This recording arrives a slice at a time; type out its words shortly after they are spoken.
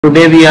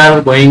today we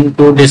are going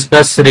to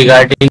discuss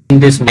regarding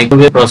this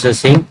microwave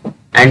processing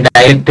and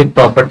dielectric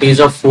properties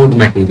of food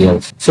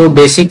materials. So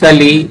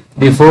basically,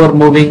 before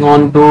moving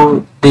on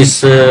to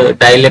this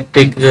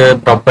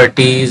dielectric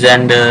properties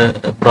and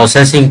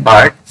processing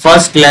part,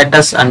 first let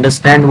us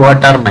understand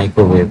what are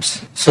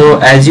microwaves. So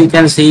as you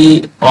can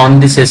see on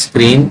this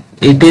screen,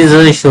 it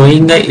is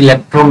showing the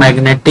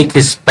electromagnetic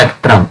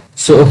spectrum.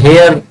 So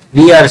here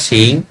we are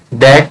seeing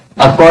that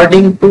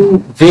according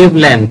to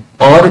wavelength,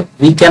 or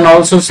we can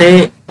also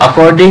say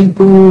according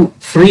to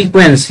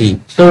frequency.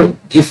 So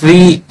if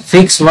we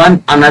fix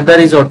one, another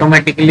is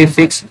automatically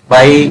fixed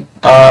by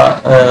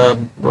a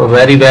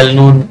very well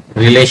known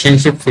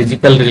relationship,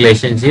 physical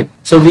relationship.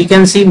 So we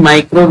can see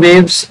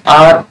microwaves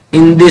are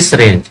in this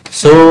range.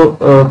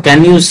 So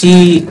can you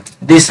see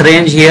this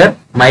range here?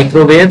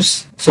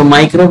 Microwaves. So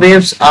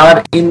microwaves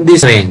are in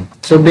this range.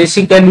 So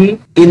basically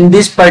in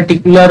this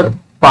particular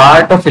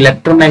part of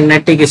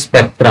electromagnetic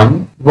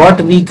spectrum,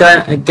 what we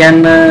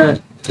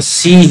can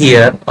see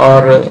here,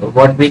 or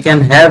what we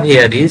can have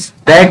here, is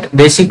that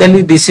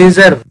basically this is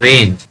a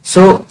range.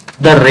 So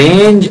the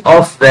range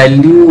of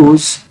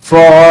values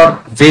for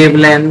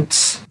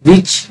wavelengths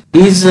which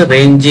is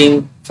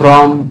ranging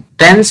from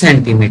 10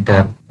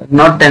 centimeter,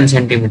 not 10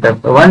 centimeter,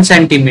 1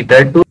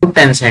 centimeter to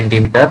 10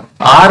 centimeter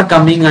are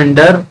coming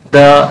under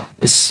the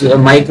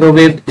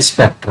microwave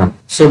spectrum.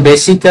 So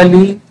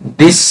basically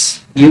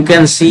this, you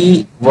can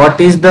see what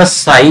is the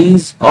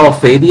size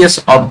of various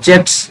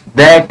objects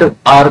that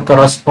are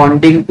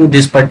corresponding to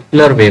this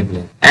particular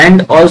wavelength,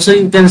 and also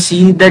you can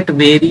see that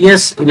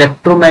various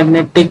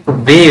electromagnetic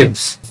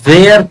waves,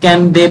 where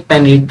can they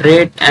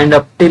penetrate and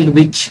up till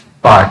which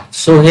part.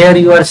 So here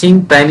you are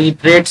seeing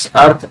penetrates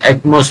Earth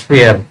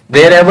atmosphere.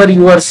 Wherever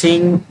you are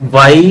seeing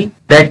Y,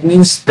 that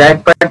means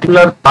that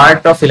particular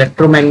part of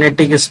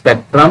electromagnetic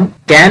spectrum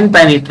can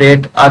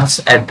penetrate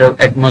Earth's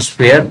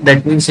atmosphere.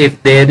 That means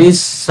if there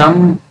is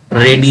some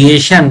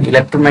radiation,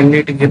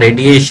 electromagnetic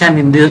radiation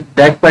in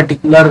that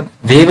particular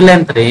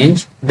wavelength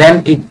range,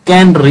 then it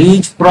can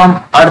reach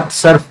from Earth's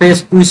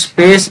surface to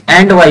space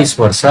and vice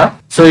versa.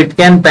 So it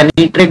can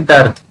penetrate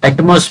the Earth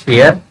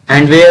atmosphere,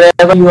 and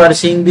wherever you are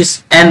seeing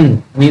this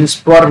N means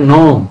for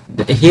no,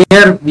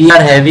 here we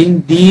are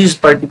having these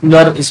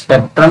particular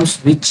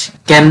spectrums which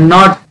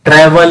cannot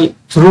travel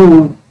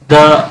through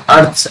the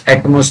Earth's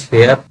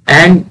atmosphere,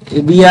 and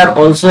we are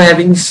also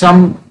having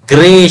some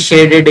gray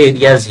shaded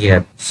areas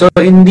here. So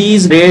in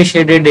these gray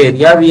shaded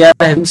area, we are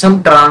having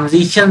some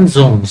transition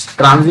zones.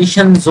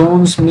 Transition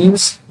zones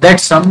means that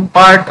some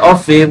part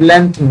of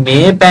wavelength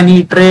may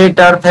penetrate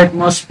Earth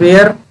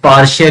atmosphere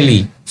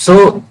partially.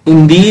 So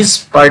in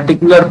this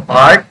particular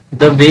part,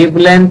 the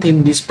wavelength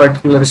in this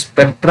particular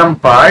spectrum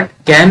part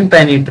can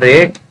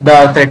penetrate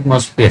the Earth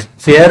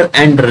atmosphere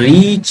and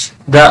reach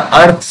the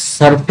Earth's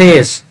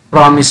surface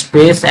from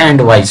space and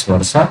vice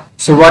versa.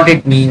 So what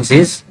it means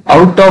is,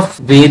 out of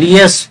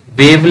various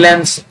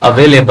wavelengths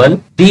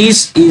available,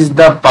 this is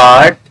the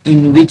part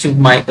in which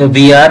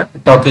we are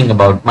talking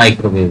about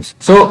microwaves.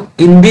 So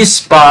in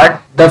this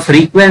part, the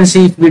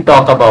frequency, if we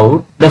talk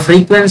about, the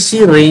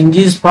frequency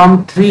ranges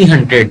from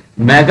 300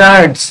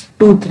 megahertz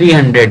to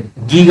 300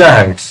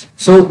 gigahertz.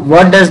 So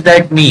what does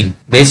that mean?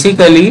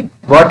 Basically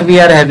what we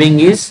are having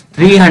is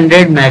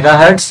 300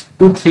 megahertz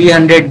to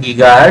 300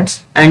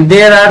 gigahertz, and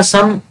there are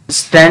some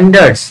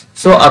standards.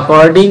 So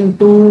according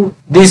to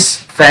this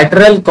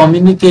Federal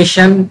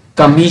Communication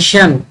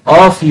Commission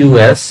of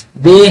US,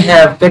 they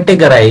have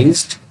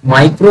categorized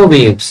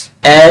microwaves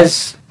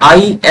as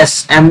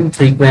ISM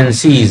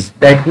frequencies,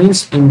 that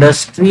means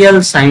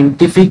industrial,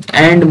 scientific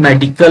and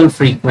medical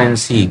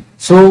frequency.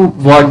 So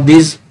what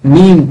this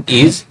means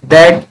is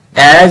that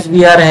as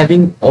we are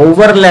having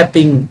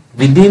overlapping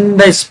within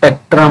the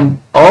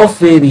spectrum of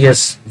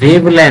various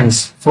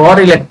wavelengths for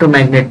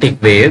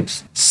electromagnetic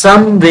waves,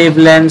 some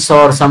wavelengths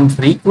or some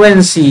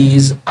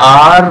frequencies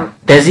are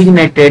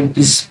designated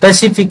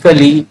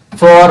specifically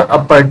for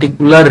a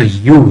particular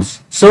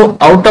use. So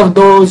out of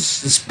those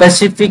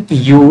specific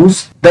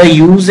use, the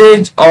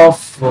usage of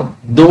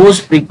those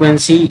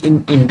frequency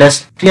in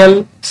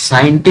industrial,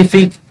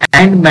 scientific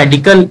and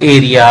medical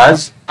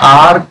areas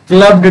are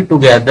clubbed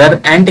together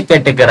and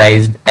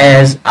categorized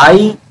as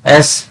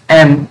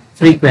ISM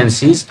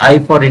frequencies, I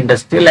for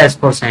industrial, S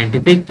for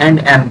scientific and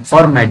M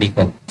for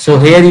medical. So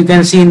here you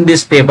can see in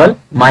this table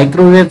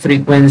microwave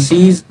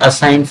frequencies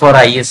assigned for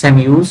ISM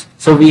use.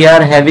 So we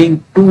are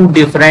having two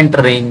different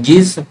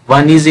ranges.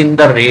 One is in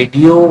the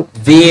radio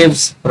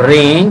waves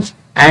range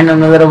and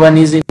another one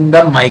is in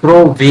the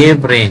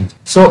microwave range.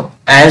 So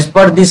as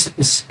per this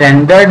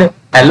standard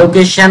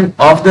allocation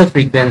of the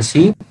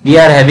frequency, we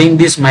are having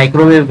this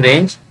microwave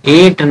range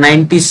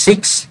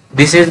 896,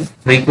 this is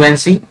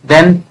frequency,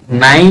 then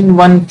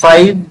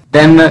 915,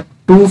 then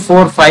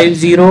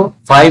 2450,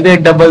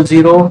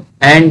 5800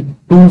 and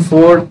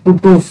 24 to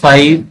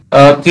 25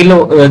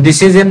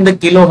 this is in the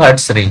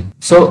kilohertz range.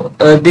 So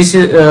this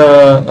is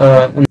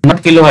not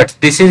kilohertz,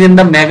 this is in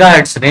the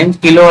megahertz range.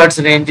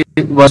 Kilohertz range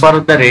was for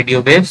the radio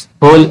waves.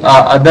 Whole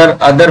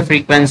other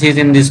frequencies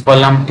in this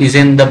column is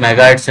in the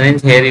megahertz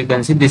range. Here you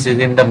can see this is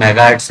in the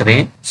megahertz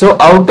range. So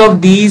out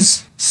of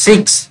these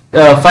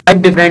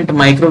five different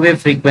microwave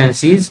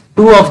frequencies,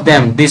 two of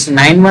them, this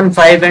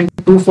 915 and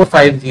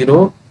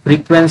 2450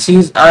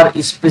 frequencies, are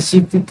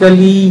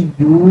specifically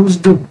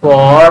used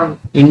for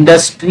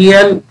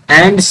industrial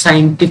and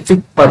scientific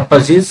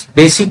purposes,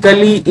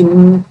 basically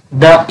in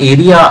the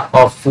area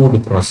of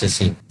food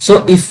processing.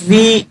 So if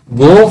we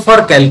go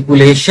for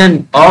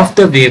calculation of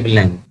the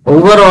wavelength,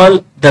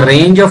 overall the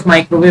range of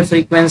microwave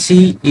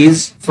frequency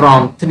is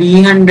from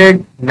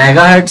 300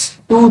 megahertz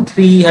to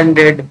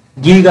 300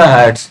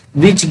 gigahertz,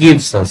 which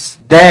gives us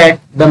that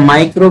the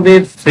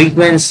microwave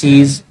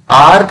frequencies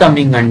are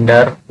coming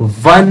under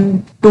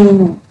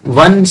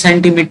 1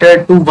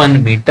 centimeter to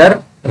 1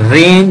 meter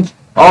range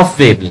of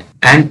wavelength.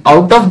 And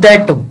out of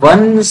that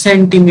 1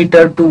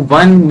 centimeter to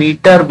 1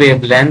 meter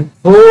wavelength,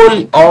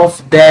 whole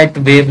of that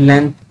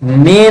wavelength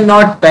may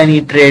not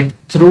penetrate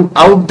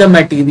throughout the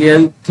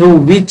material through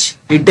which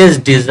it is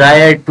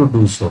desired to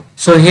do so.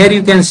 So here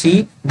you can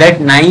see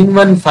that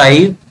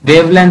 915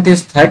 wavelength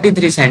is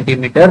 33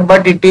 centimeter,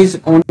 but it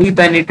is only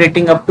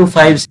penetrating up to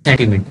 5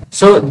 centimeter.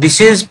 So this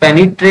is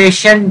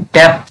penetration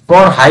depth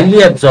for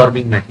highly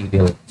absorbing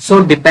material.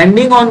 So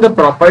depending on the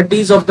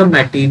properties of the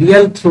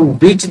material through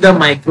which the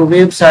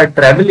microwaves are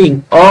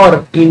traveling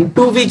or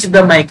into which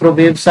the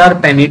microwaves are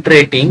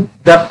penetrating,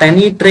 the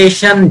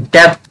penetration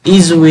depth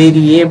is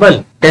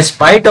variable,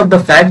 despite of the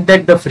fact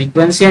that the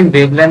frequency and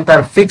wavelength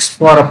are fixed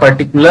for a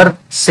particular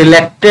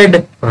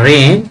selected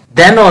range.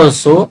 Then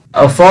also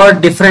for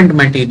different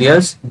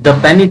materials, the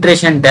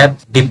penetration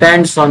depth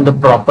depends on the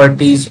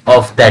properties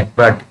of that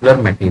particular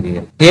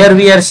material. Here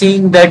we are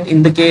seeing that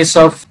in the case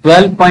of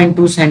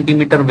 12.2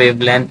 centimeter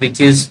wavelength, which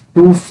is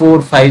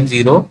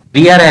 2450,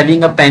 we are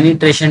having a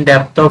penetration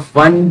depth of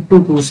 1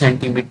 to 2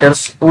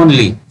 centimeters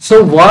only.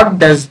 So what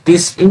does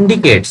this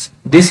indicates?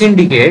 This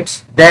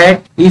indicates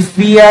that if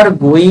we are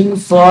going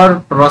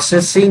for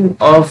processing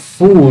of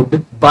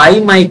food by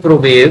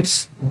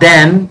microwaves,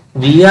 then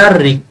we are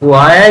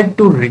required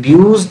to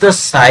reduce the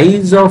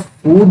size of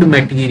food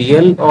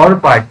material or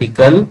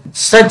particle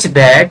such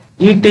that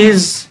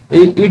its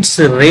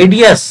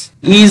radius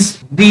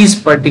is this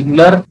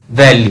particular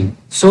value,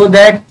 so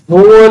that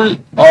whole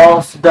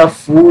of the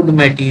food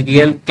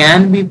material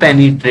can be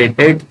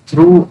penetrated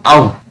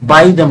throughout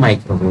by the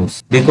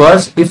microwaves.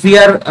 Because if we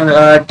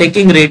are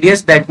taking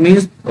radius, that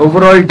means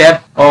overall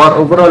depth or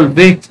overall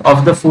width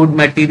of the food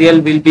material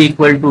will be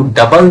equal to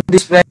double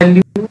this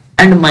value.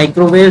 And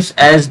microwaves,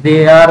 as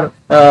they are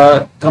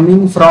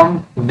coming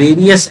from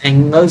various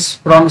angles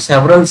from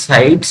several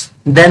sides,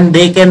 then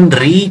they can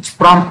reach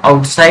from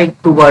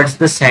outside towards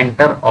the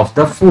center of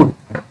the food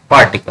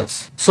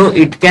particles. So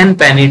it can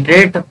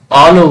penetrate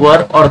all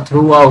over or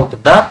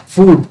throughout the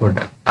food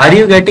product. Are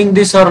you getting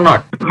this or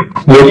not?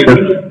 Yes,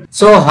 sir.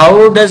 So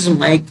how does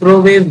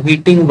microwave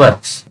heating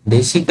works?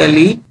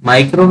 Basically,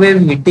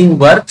 microwave heating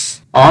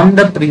works on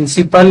the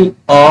principle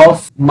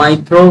of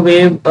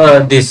microwave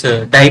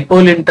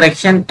dipole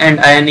interaction and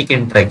ionic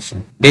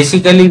interaction.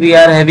 Basically, we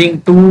are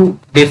having two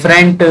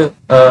different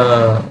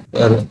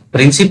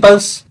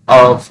principles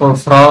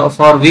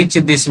for which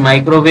this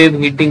microwave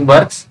heating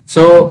works.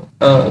 So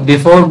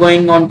before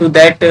going on to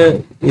that,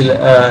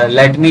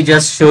 let me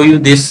just show you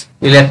this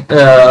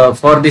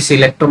for this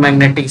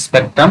electromagnetic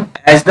spectrum.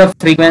 As the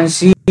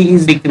frequency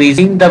is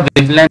decreasing, the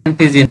wavelength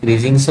is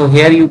increasing. So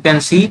here you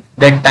can see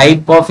the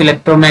type of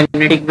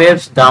electromagnetic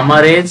waves: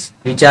 gamma rays,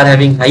 which are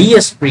having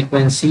highest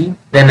frequency,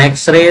 then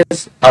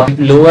X-rays, a bit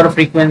lower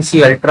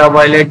frequency,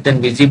 ultraviolet,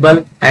 then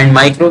visible, and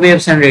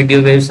microwaves and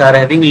radio waves are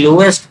having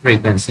lowest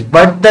frequency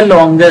but the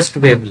longest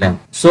wavelength.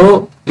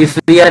 So if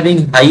we are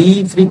having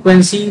high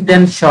frequency,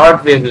 then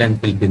short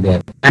wavelength will be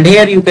there. And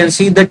here you can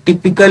see the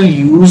typical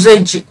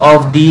usage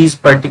of these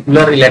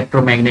particular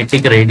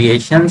electromagnetic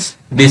radiations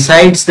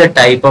besides the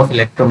type of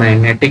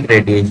electromagnetic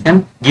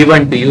radiation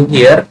given to you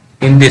here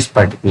in this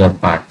particular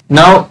part.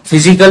 Now,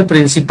 physical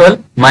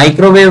principle: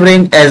 microwave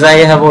range, as I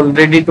have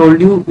already told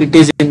you, it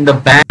is in the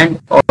band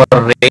or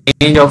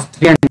range of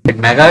 300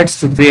 megahertz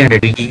to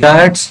 300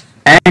 gigahertz.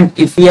 And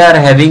if we are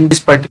having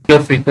this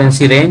particular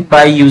frequency range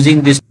by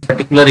using this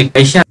particular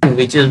equation,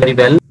 which is very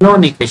well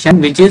known equation,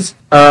 which is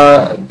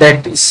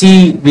that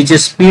C, which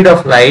is speed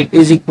of light,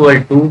 is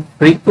equal to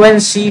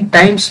frequency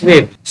times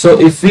wave. So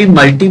if we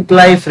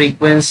multiply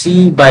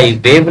frequency by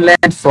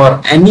wavelength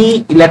for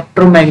any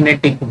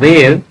electromagnetic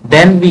wave,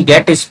 then we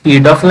get a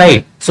speed of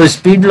light. So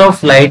speed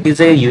of light is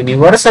a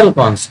universal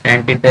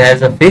constant. It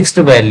has a fixed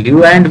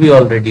value and we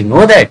already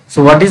know that.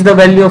 So what is the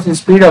value of the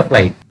speed of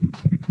light?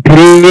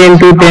 3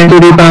 into 10 to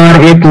the power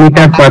 8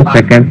 meter per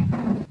second.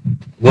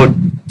 Good.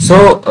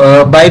 So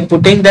by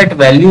putting that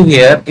value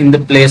here in the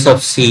place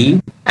of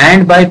C,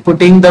 and by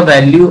putting the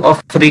value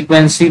of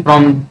frequency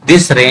from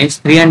this range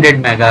 300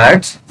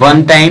 megahertz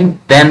one time,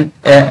 then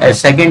a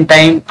second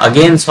time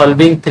again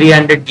solving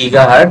 300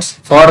 gigahertz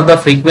for the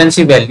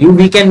frequency value,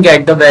 we can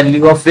get the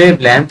value of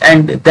wavelength,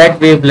 and that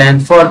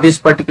wavelength for this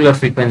particular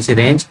frequency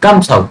range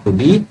comes out to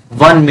be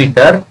 1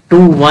 meter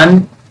to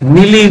 1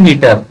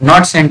 millimeter,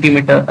 not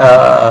centimeter.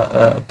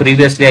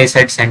 Previously I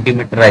said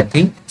centimeter, I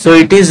think. So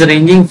it is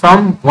ranging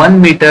from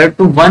 1 meter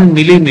to 1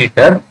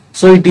 millimeter.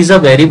 So it is a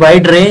very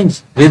wide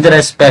range with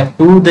respect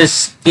to the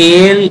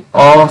scale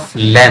of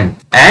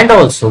length, and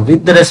also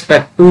with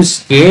respect to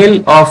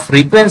scale of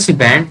frequency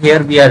band.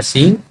 Here we are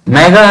seeing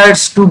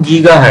megahertz to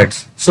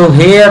gigahertz. So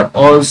here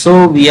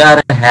also we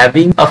are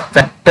having a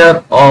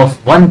factor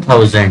of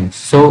 1000.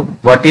 So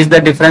what is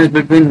the difference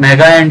between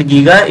mega and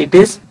giga? It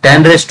is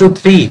 10 raised to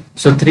 3.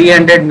 So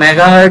 300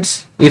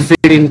 megahertz, if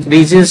it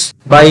increases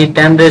by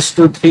 10 raised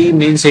to 3,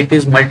 means it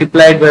is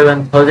multiplied by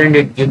 1000,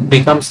 it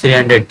becomes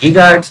 300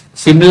 gigahertz.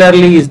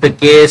 Similarly is the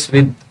case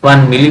with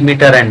 1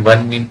 millimeter and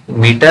 1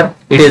 meter.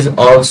 It is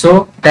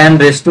also 10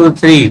 raised to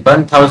 3,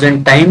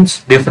 1000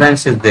 times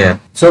difference is there.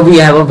 So we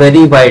have a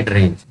very wide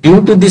range.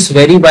 Due to this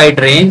very wide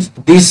range,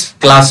 this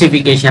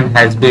classification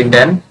has been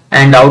done,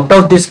 and out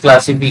of this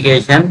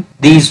classification,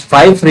 these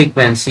 5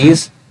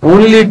 frequencies,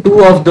 only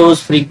 2 of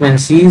those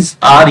frequencies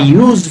are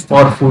used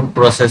for food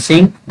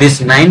processing,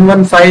 this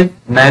 915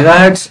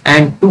 megahertz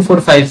and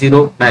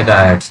 2450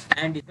 megahertz.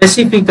 And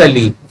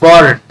specifically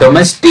for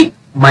domestic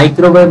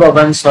microwave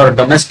ovens or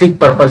domestic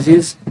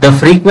purposes, the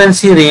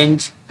frequency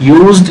range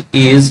used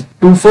is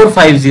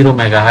 2450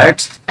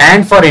 megahertz,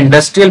 and for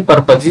industrial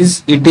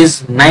purposes it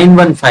is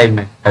 915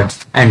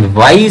 megahertz. And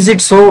why is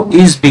it so?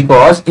 Is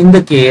because in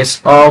the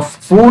case of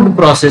food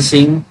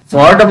processing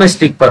for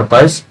domestic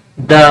purpose,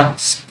 the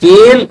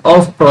scale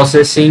of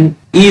processing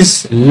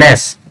is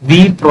less.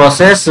 We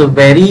process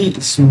very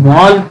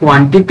small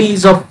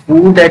quantities of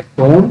food at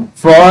home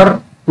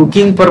for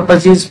cooking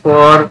purposes,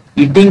 for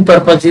eating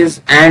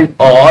purposes and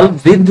all,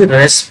 with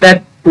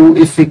respect to,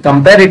 if we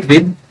compare it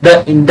with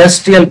the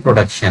industrial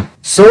production.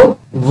 So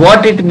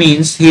what it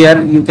means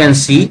here, you can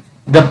see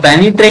the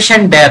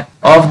penetration depth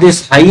of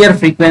this higher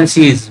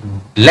frequency is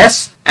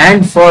less,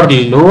 and for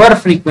lower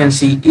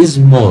frequency is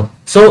more.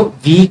 So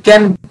we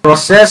can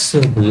process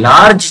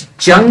large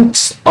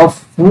chunks of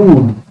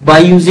food by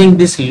using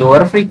this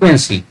lower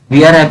frequency.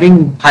 We are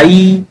having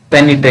high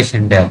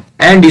penetration depth,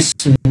 and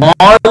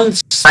small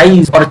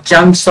size or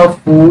chunks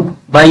of food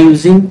by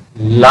using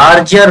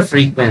larger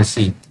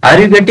frequency. Are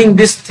you getting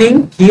this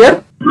thing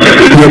here?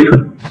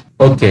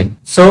 Okay,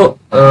 so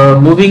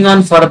moving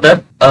on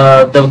further,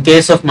 the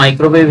case of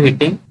microwave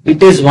heating,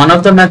 it is one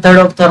of the method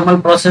of thermal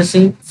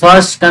processing.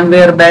 First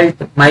conveyor belt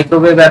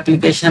microwave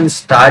application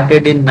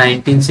started in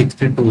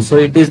 1962. So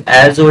it is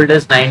as old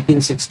as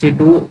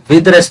 1962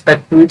 with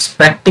respect to its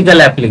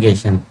practical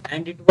application.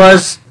 And it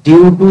was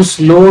due to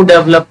slow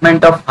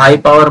development of high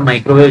power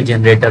microwave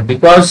generator,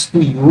 because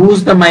to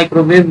use the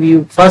microwave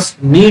you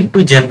first need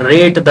to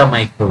generate the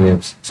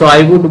microwaves. So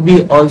I would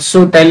be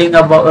also telling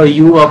about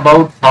you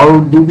about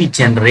how do we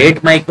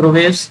generate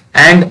microwaves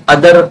and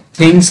other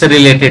things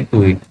related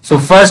to it. So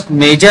first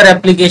major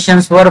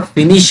applications were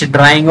finished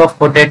drying of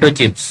potato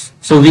chips.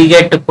 So we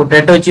get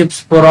potato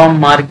chips from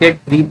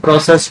market,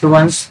 pre-processed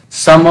ones.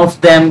 Some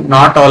of them,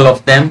 not all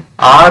of them,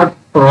 are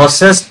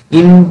processed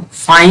in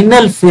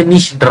final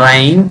finish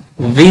drying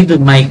with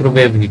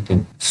microwave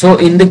heating. So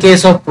in the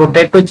case of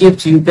potato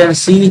chips, you can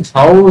see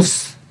how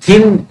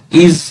thin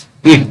is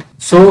it.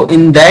 So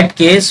in that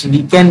case,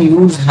 we can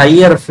use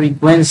higher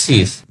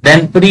frequencies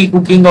than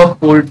pre-cooking of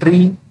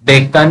poultry,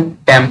 bacon,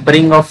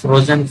 tempering of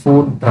frozen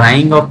food,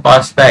 drying of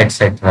pasta,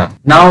 etc.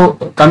 Now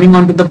coming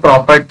on to the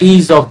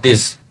properties of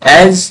this,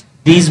 as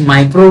these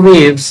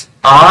microwaves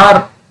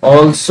are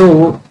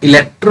also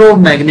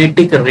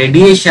electromagnetic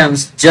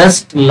radiations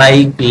just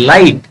like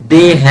light,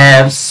 they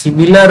have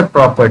similar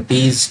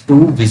properties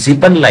to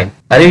visible light.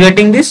 Are you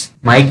getting this?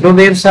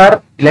 Microwaves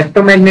are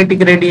electromagnetic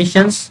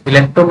radiations.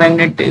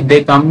 Electromagnetic,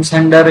 they comes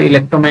under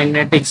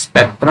electromagnetic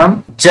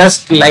spectrum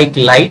just like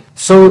light.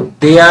 So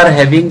they are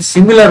having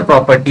similar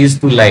properties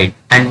to light.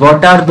 And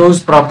what are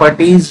those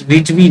properties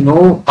which we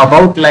know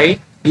about light?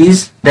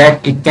 Is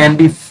that it can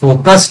be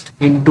focused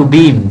into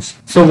beams.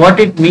 So what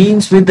it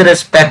means with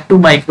respect to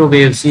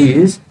microwaves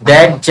is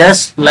that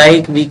just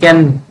like we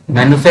can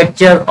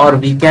manufacture or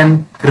we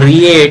can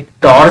create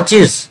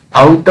torches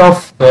out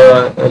of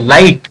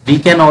light, we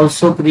can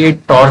also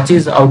create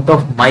torches out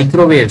of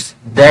microwaves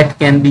that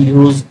can be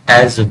used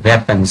as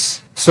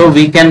weapons. So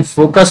we can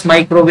focus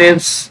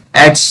microwaves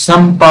at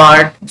some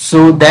part,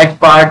 so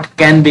that part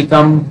can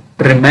become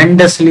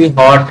tremendously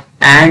hot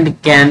and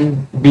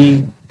can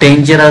be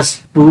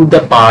dangerous to the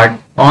part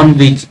on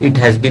which it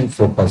has been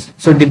focused.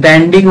 So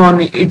depending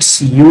on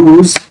its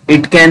use,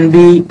 it can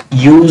be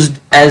used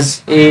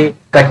as a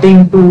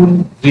cutting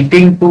tool,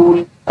 heating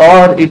tool,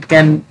 or it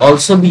can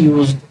also be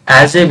used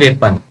as a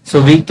weapon.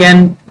 So we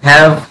can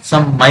have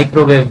some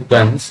microwave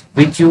guns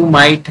which you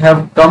might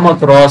have come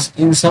across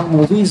in some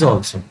movies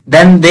also.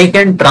 Then they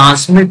can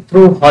transmit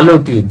through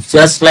hollow tubes,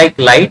 just like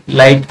light.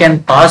 Light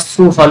can pass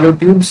through hollow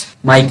tubes.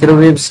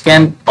 Microwaves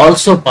can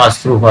also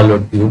pass through hollow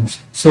tubes.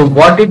 So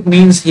what it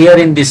means here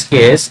in this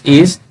case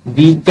is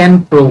we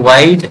can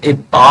provide a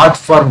path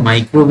for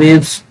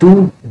microwaves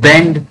to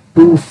bend,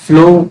 to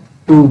flow,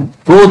 to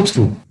go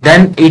through.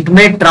 Then it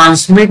may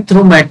transmit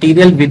through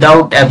material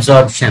without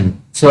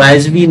absorption. So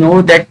as we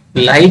know that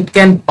light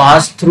can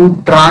pass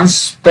through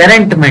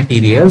transparent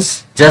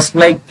materials just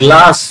like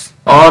glass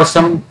or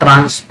some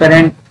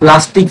transparent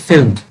plastic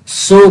film,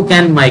 so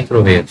can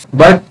microwaves.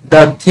 But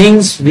the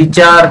things which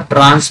are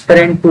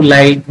transparent to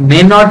light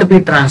may not be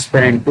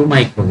transparent to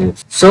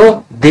microwaves.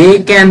 So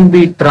they can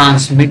be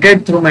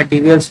transmitted through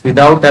materials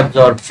without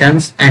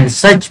absorptions, and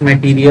such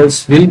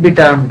materials will be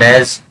termed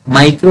as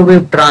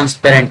microwave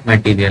transparent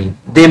material.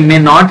 They may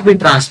not be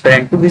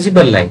transparent to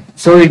visible light.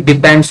 So it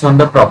depends on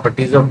the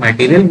properties of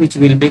material, which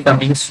will be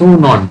coming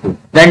soon on to.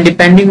 Then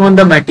depending on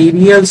the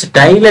material's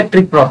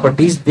dielectric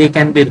properties, they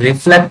can be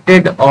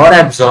reflected or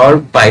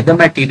absorbed by the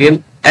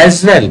material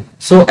as well.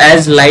 So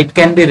as light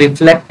can be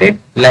reflected,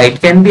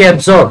 light can be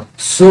absorbed,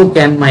 so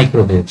can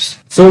microwaves.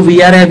 So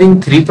we are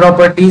having three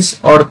properties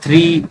or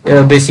three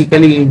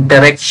basically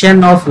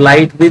interaction of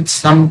light with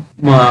some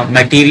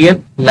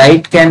material.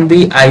 Light can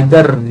be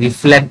either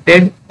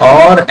reflected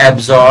or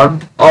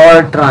absorbed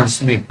or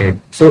transmitted.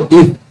 So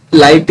if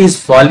light is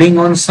falling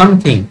on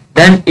something,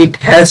 then it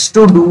has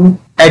to do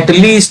at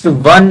least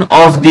one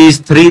of these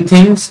three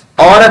things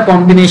or a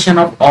combination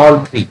of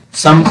all three.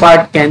 Some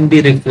part can be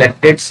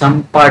reflected,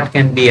 some part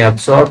can be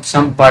absorbed,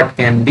 some part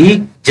can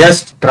be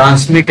just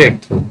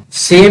transmitted through.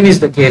 Same is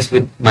the case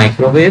with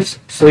microwaves.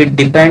 So it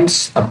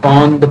depends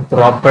upon the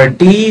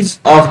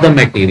properties of the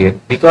material,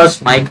 because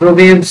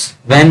microwaves,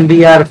 when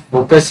we are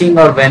focusing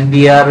or when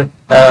we are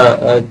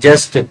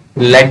just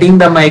letting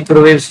the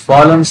microwaves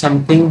fall on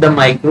something, the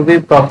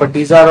microwave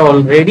properties are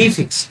already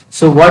fixed.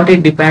 So what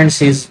it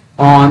depends is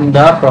on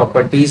the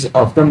properties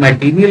of the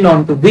material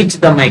onto which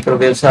the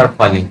microwaves are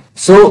falling.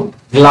 So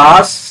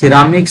glass,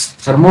 ceramics,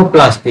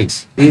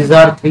 thermoplastics, these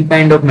are three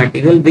kind of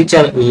material which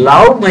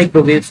allow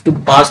microwaves to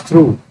pass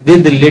through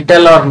with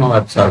little or no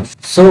absorption.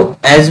 So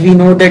as we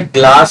know that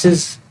glass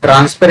is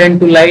transparent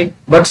to light,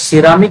 but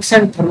ceramics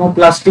and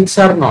thermoplastics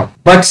are not.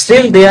 But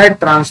still they are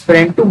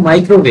transparent to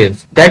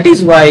microwaves. That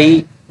is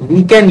why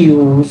we can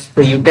use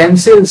the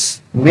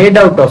utensils made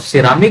out of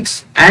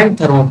ceramics and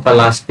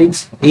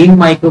thermoplastics in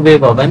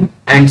microwave oven,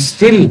 and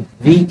still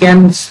we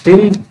can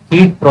still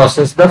heat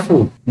process the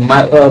food.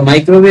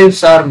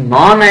 Microwaves are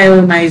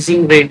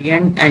non-ionizing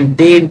radiant and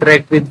they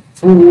interact with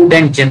food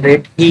and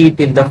generate heat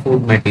in the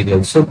food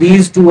material. So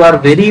these two are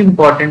very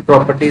important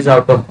properties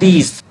out of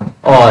these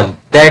all.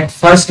 That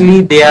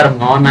firstly they are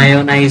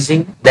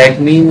non-ionizing,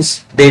 that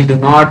means they do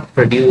not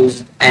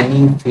produce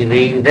any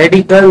free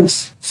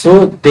radicals.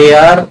 So they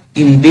are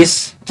in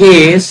this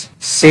case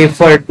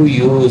safer to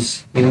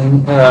use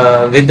in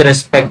with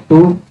respect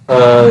to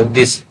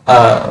this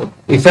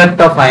effect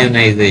of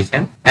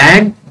ionization,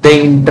 and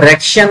the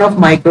interaction of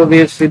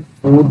microwaves with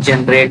food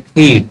generate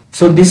heat.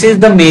 So this is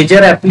the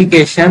major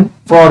application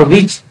for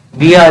which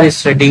we are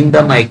studying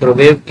the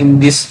microwave in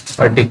this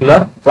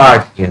particular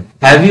part here.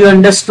 Have you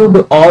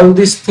understood all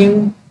this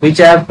thing which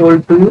I have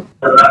told to you?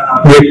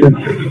 Yes,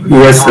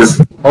 sir. Yes,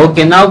 sir.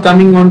 Okay, now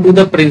coming on to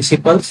the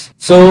principles.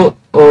 So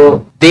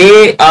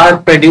they are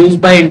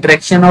produced by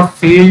interaction of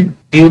field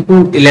due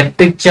to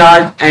electric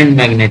charge and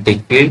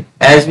magnetic field.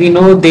 As we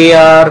know, they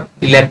are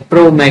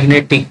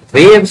electromagnetic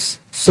waves.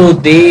 So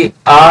they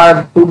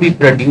are to be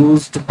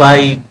produced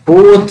by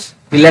both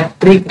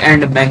electric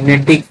and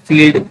magnetic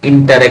field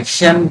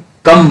interaction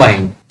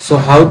combined. So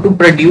how to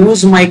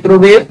produce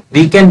microwave?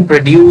 We can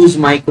produce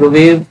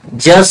microwave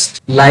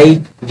just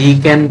like we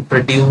can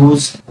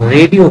produce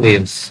radio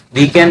waves.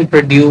 We can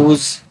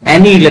produce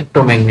any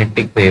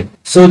electromagnetic wave.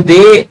 So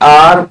they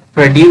are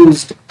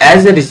produced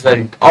as a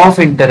result of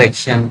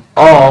interaction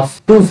of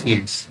two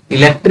fields,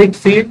 electric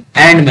field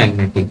and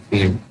magnetic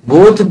field.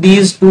 Both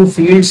these two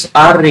fields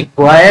are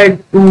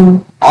required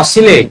to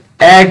oscillate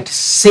at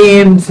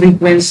same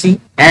frequency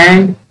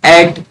and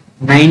at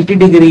 90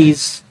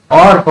 degrees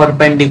or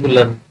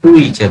perpendicular to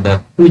each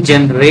other to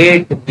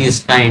generate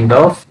this kind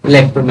of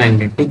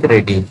electromagnetic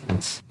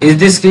radiations. Is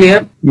this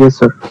clear? Yes,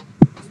 sir.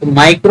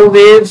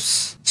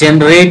 Microwaves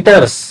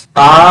generators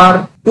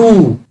are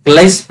two,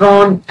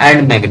 klystron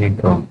and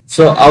magnetron.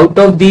 So out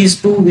of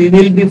these two, we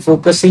will be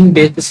focusing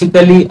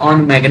basically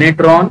on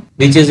magnetron,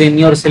 which is in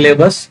your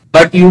syllabus.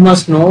 But you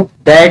must know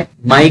that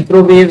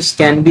microwaves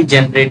can be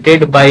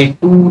generated by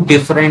two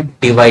different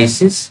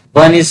devices.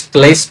 One is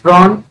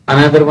klystron,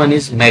 another one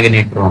is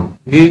magnetron.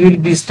 We will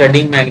be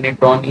studying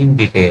magnetron in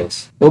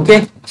details.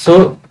 Okay.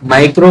 So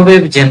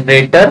microwave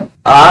generator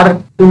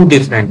are two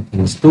different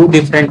things, two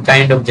different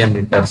kind of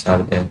generators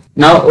are there.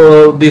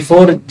 Now,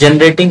 before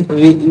generating,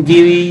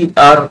 we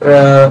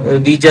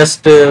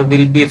just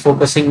will be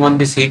focusing on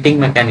this heating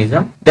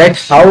mechanism, that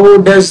how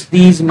does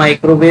these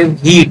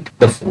microwave heat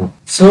the food.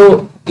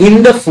 So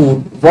in the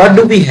food, what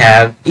do we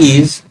have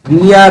is,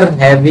 we are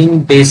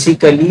having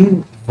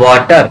basically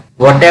water.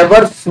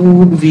 Whatever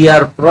food we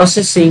are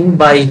processing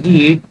by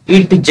heat,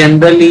 it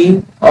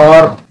generally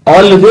or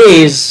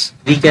always,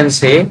 we can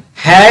say,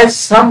 has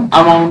some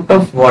amount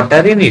of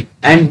water in it,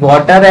 and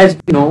water, as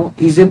we know,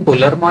 is a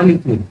polar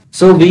molecule.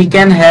 So we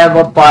can have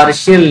a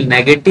partial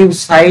negative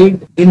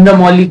side in the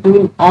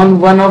molecule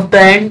on one of the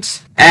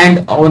ends,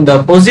 and on the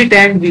opposite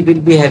end we will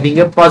be having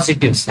a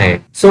positive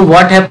side. So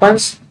what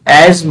happens,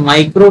 as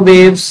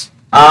microwaves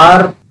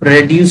are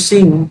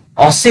producing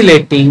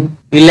oscillating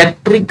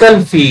electrical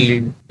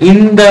field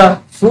in the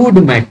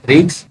food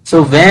matrix,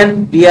 so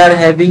when we are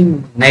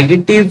having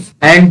negative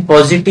and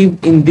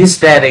positive in this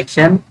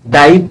direction,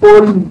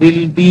 dipole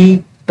will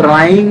be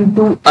trying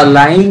to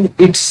align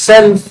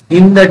itself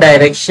in the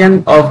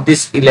direction of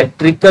this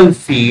electrical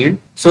field.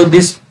 So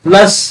this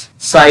plus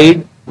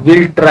side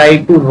will try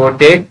to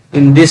rotate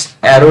in this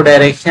arrow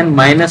direction,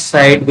 minus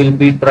side will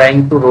be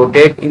trying to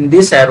rotate in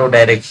this arrow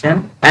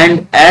direction,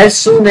 and as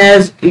soon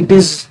as it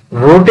is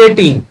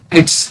rotating,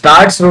 it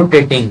starts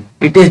rotating,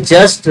 it is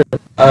just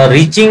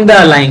reaching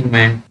the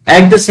alignment.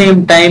 At the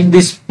same time,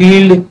 this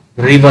field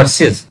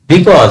reverses,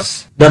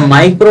 because the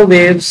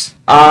microwaves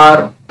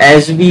are,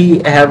 as we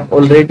have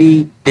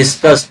already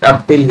discussed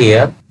up till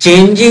here,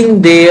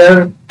 changing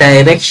their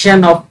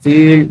direction of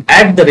field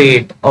at the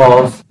rate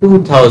of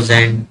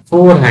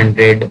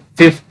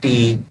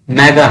 2450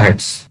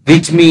 megahertz,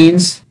 which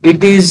means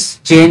it is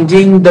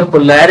changing the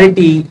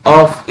polarity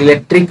of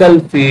electrical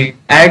field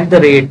at the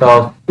rate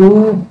of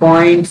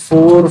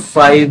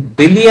 2.45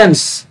 billion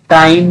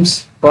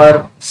times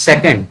per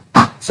second.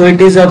 So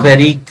it is a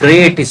very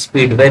great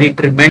speed, very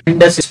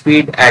tremendous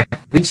speed at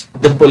which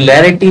the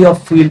polarity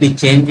of field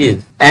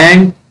changes.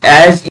 And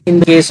as in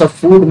the case of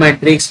food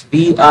matrix,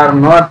 we are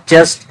not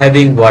just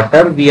having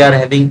water, we are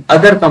having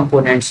other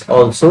components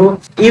also.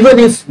 Even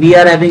if we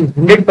are having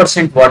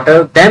 100%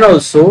 water, then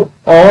also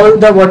all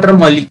the water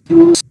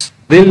molecules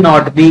will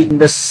not be in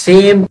the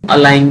same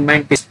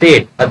alignment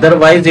state.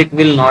 Otherwise, it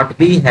will not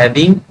be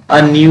having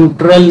a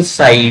neutral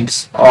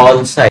sides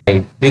all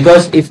side.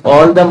 Because if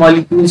all the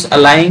molecules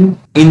align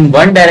in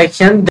one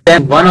direction,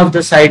 then one of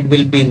the side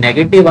will be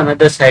negative,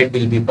 another side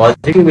will be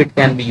positive. It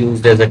can be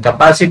used as a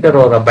capacitor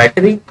or a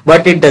battery,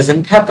 but it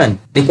doesn't happen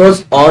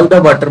because all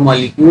the water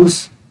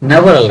molecules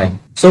never align.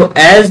 So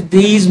as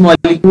these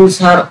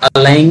molecules are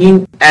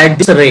aligning at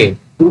this rate,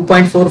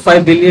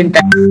 2.45 billion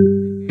times,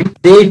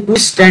 they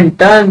twist and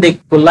turn, they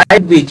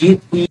collide with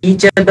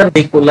each other,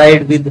 they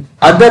collide with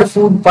other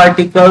food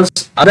particles,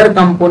 other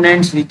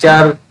components which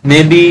are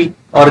maybe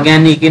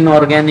organic,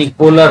 inorganic,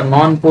 polar,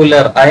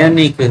 non-polar,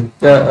 ionic,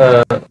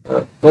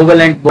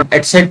 covalent,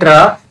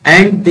 etc.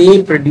 And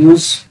they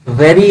produce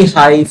very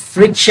high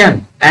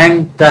friction,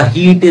 and the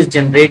heat is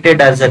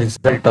generated as a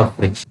result of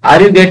friction.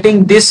 Are you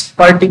getting this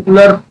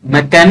particular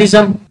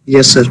mechanism?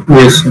 Yes, sir.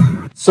 Yes, sir.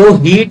 So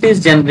heat is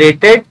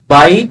generated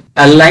by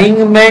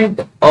alignment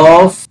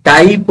of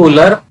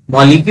dipolar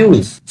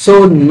molecules.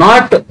 So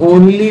not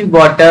only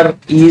water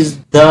is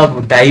the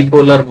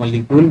dipolar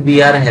molecule,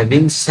 we are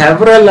having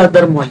several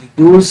other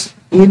molecules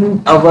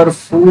in our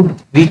food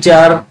which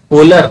are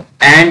polar,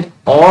 and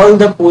all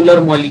the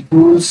polar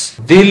molecules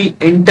will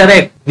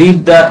interact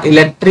with the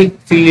electric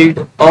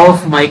field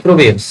of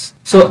microwaves.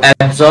 So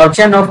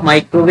absorption of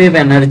microwave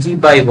energy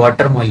by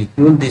water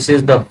molecule, this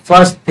is the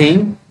first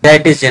thing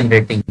that is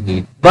generating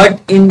heat. But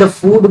in the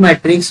food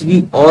matrix,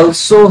 we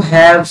also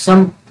have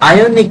some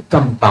ionic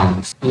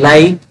compounds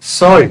like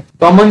salt.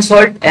 Common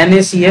salt,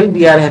 NaCl,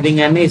 we are having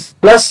Na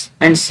plus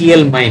and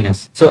Cl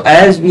minus. So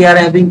as we are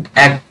having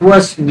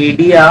aqueous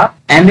media,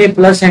 Na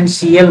plus and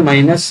Cl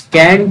minus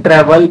can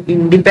travel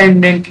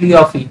independently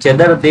of each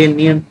other. They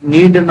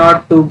need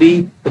not to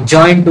be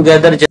joined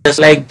together just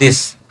like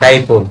this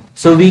dipole.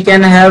 So we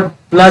can have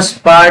plus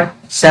part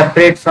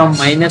separate from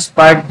minus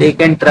part, they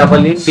can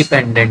travel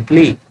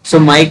independently. So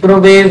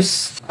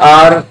microwaves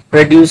are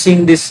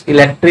producing this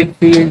electric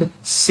field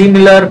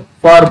similar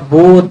for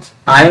both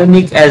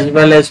ionic as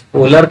well as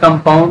polar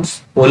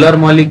compounds, polar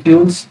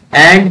molecules,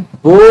 and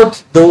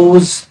both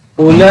those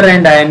polar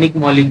and ionic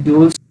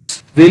molecules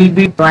will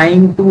be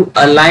trying to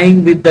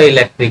align with the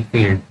electric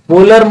field.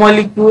 Polar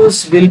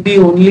molecules will be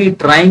only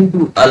trying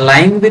to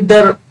align with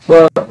the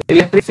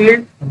electric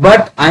field,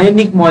 but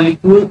ionic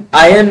molecule,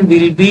 ion,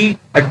 will be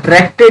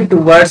attracted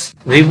towards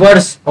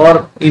reverse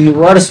or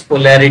inverse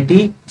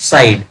polarity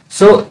side.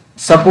 So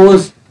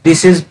suppose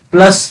this is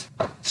plus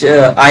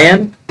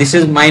ion, this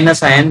is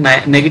minus ion,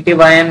 negative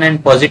ion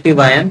and positive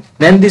ion,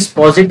 then this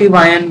positive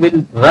ion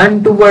will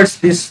run towards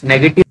this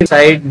negative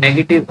side,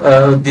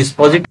 this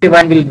positive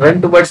ion will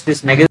run towards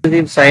this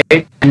negative side,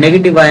 and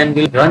negative ion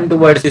will run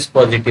towards this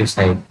positive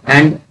side.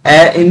 And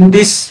in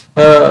this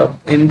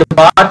in the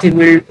path, it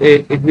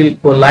will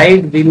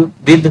collide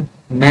with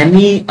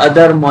many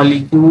other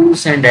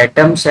molecules and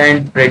atoms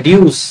and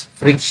produce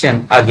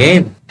friction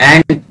again.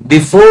 And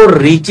before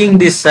reaching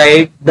this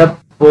side, the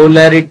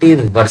polarity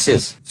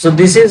reverses. So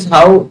this is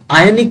how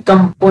ionic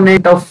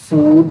component of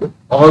food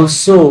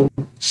also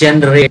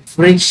generate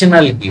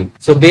frictional heat.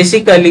 So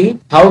basically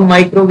how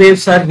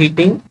microwaves are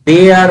heating,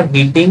 they are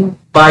heating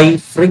by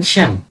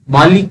friction.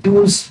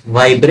 Molecules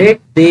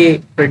vibrate, they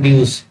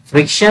produce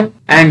friction,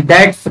 and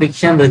that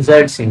friction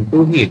results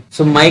into heat.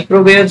 So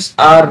microwaves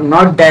are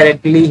not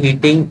directly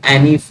heating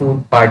any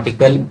food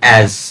particle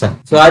as such.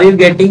 So are you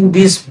getting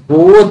these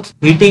both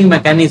heating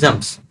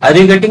mechanisms? Are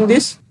you getting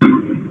this?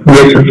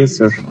 Yes,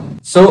 sir.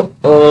 So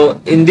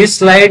in this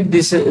slide,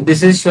 this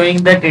is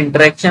showing that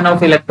interaction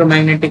of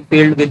electromagnetic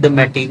field with the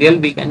material.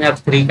 We can have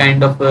three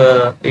kind of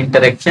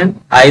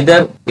interaction.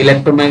 Either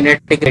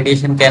electromagnetic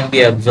radiation can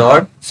be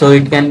absorbed, so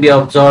it can be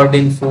absorbed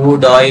in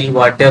food, oil,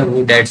 water,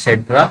 wood,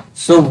 etc.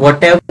 So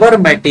whatever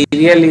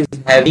material is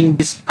having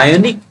this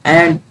ionic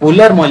and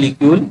polar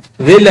molecule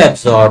will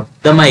absorb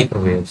the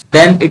microwaves.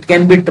 Then it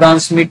can be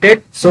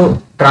transmitted.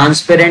 So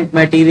transparent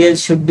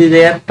materials should be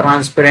there,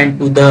 transparent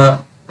to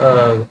the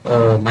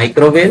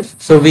microwaves.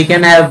 So we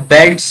can have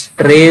belts,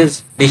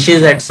 trays,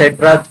 dishes,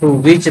 etc., through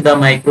which the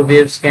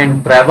microwaves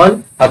can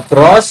travel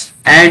across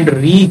and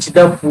reach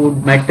the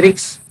food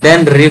matrix.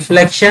 Then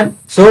reflection.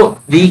 So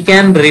we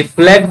can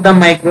reflect the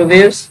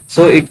microwaves.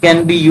 So it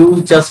can be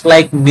used just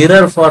like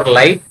mirror for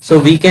light. So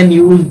we can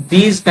use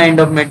these kind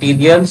of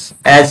materials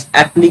as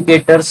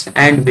applicators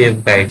and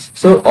waveguides.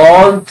 So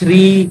all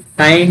three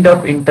kind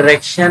of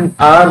interaction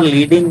are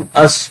leading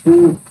us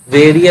to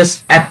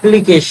various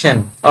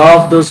application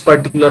of those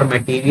particular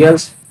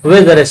materials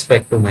with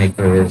respect to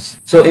microwaves.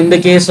 So in the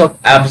case of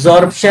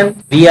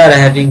absorption, we are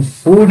having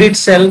food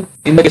itself.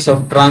 In the case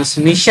of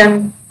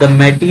transmission, the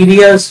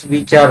materials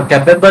which are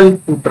capable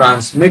to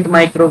transmit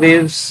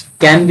microwaves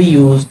can be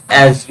used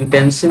as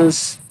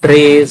utensils,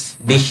 trays,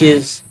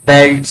 dishes,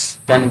 belts,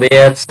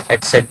 conveyors,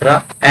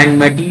 etc. And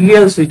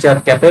materials which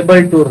are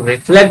capable to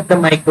reflect the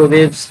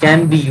microwaves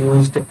can be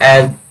used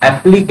as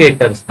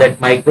applicators, that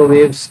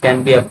microwaves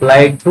can be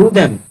applied through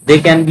them. They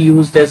can be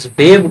used as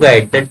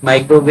waveguide, that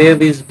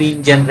microwave is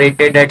being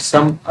generated at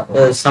some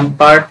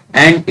part,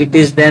 and it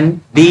is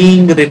then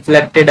being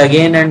reflected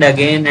again and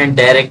again and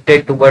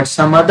directed towards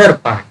some other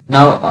part.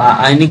 Now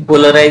ionic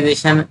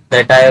polarization,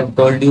 that I have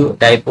told you,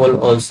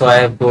 dipole also I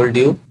have told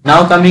you.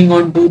 Now coming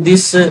on to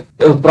this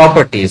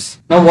properties.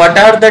 Now what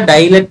are the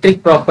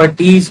dielectric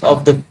properties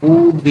of the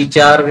food which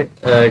are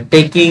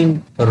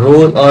taking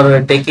role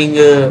or taking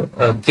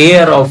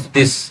care of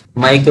this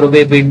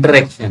microwave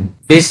interaction?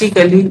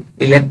 Basically,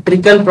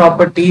 electrical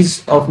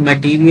properties of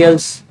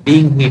materials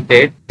being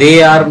heated,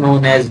 they are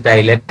known as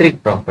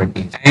dielectric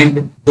properties,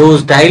 and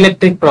those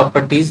dielectric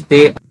properties,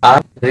 they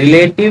are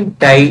relative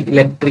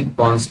dielectric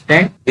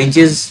constant, which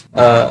is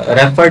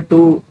referred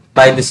to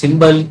by the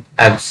symbol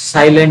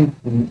epsilon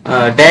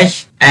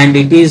dash, and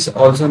it is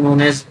also known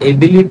as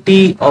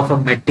ability of a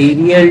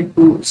material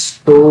to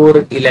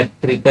store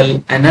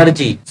electrical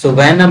energy. So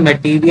when a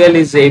material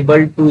is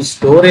able to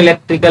store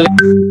electrical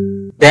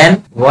energy,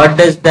 then what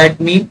does that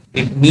mean?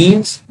 It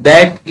means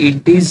that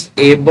it is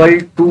able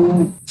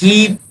to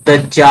keep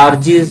the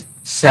charges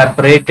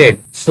separated.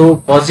 So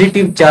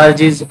positive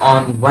charges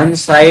on one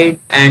side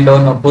and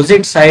on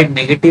opposite side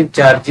negative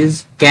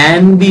charges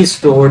can be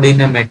stored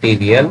in a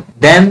material.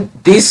 Then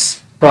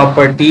this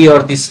property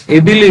or this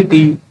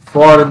ability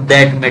for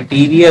that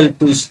material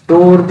to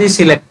store this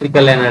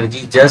electrical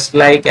energy, just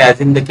like as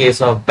in the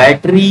case of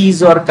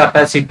batteries or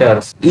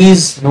capacitors,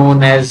 is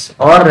known as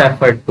or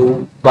referred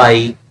to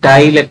by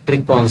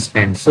dielectric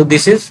constant. So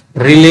this is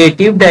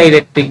relative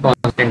dielectric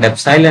constant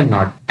epsilon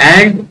naught.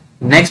 And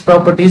next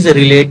property is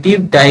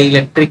relative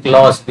dielectric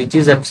loss, which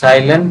is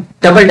epsilon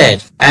double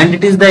dash, and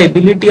it is the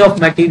ability of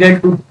material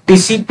to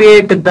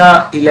dissipate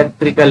the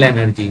electrical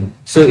energy.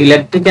 So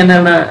electrical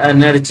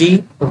energy,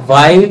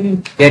 while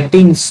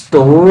getting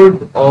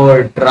stored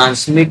or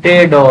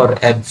transmitted or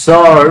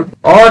absorbed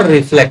or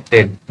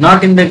reflected,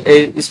 not in the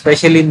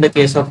especially in the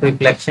case of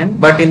reflection,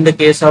 but in the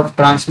case of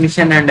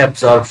transmission and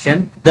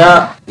absorption,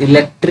 the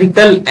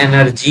electrical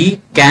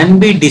energy can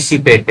be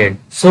dissipated.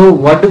 So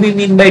what do we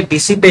mean by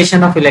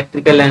dissipation of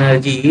electrical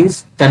energy?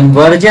 Is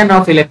conversion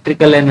of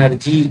electrical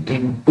energy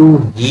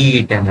into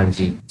heat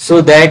energy.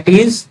 So that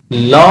is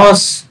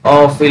loss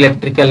of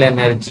electrical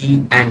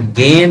energy and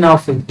gain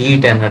of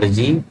heat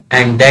energy,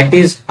 and that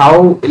is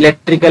how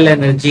electrical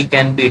energy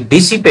can be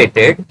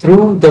dissipated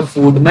through the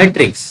food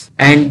matrix.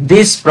 And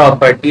this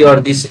property or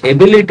this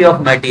ability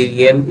of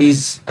material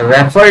is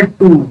referred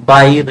to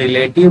by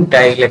relative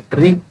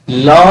dielectric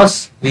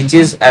loss, which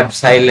is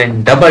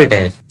epsilon double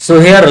dash. So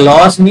here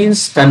loss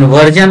means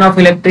conversion of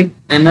electric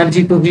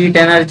energy to heat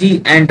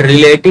energy, and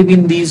relative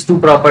in these two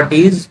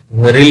properties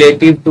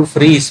relative to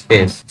free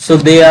space. So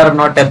they are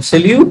not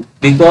absolute,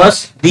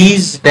 because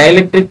these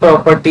dielectric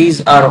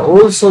properties are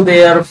also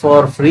there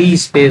for free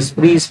space.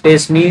 Free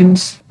space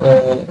means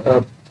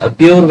a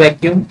pure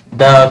vacuum.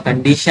 The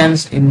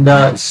conditions in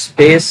the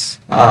space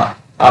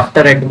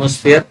after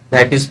atmosphere,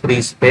 that is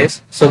free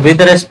space. So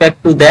with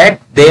respect to that,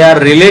 they are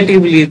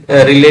relatively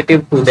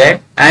relative to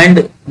that,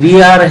 and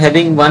we are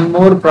having one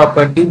more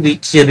property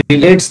which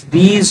relates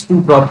these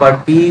two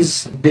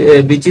properties,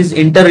 which is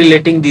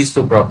interrelating these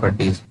two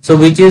properties. So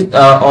which is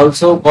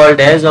also called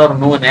as or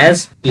known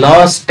as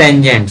loss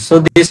tangent. So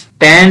this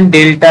tan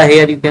delta,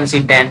 here you can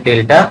see tan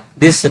delta.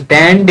 This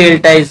tan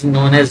delta is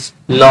known as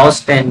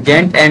loss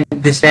tangent, and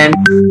this tan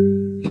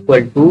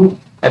equal to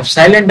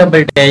epsilon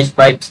double dash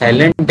by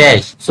epsilon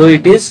dash. So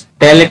it is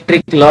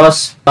dielectric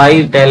loss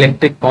by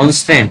dielectric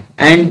constant,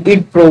 and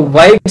it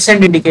provides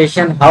an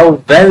indication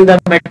how well the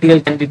material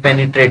can be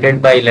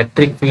penetrated by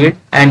electric field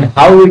and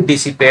how it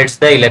dissipates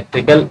the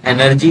electrical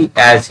energy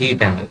as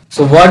heat energy.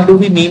 So what do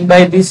we mean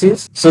by this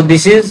is, so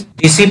this is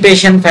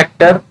dissipation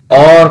factor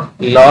or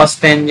loss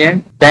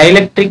tangent.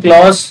 Dielectric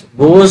loss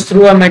goes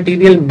through a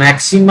material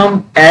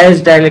maximum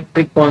as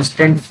dielectric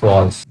constant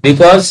falls,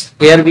 because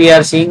here we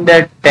are seeing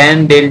that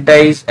tan delta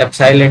is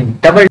epsilon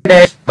double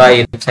dash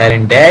by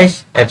epsilon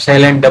dash.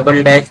 Epsilon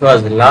double dash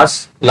was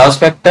loss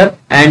factor,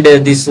 and the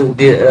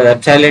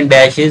epsilon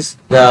dash is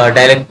the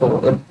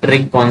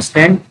dielectric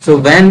constant. So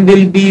when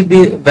will be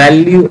the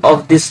value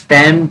of this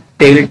tan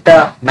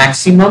delta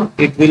maximum?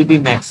 It will be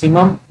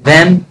maximum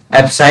when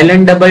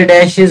epsilon double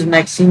dash is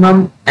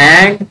maximum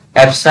and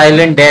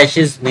epsilon dash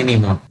is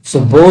minimum.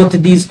 So both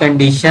these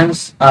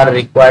conditions are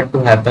required to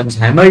happen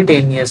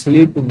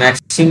simultaneously to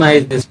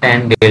maximize this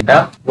tan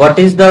delta. What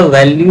is the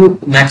value,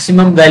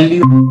 maximum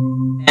value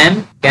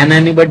tan? Can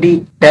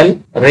anybody tell?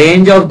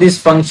 Range of this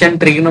function,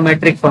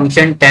 trigonometric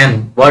function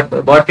tan,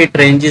 what it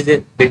ranges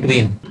it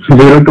between?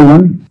 0 to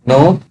 1.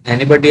 No.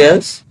 Anybody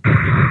else?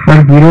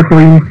 Or 0 to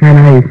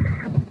infinite.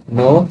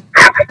 No.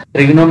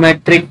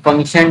 Trigonometric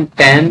function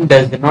tan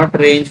does not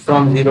range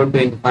from 0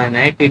 to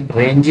infinite. It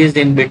ranges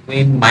in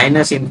between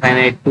minus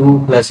infinite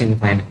to plus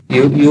infinite.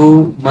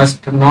 You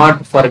must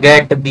not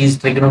forget these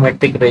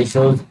trigonometric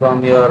ratios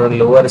from your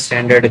lower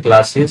standard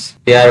classes.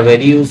 They are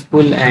very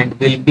useful and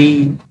will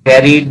be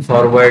carried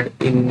forward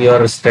in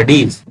your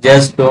studies.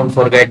 Just don't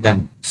forget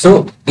them.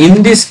 So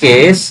in this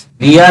case,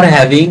 we are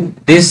having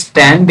this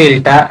tan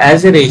delta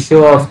as a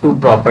ratio of two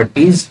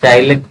properties,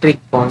 dielectric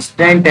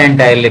constant and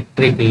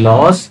dielectric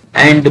loss,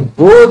 and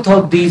both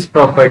of these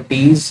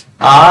properties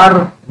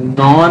are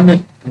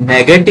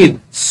non-negative.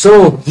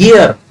 So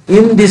here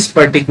in this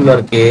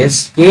particular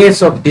case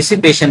of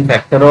dissipation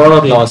factor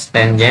or loss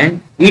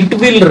tangent, it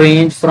will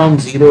range from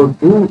 0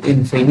 to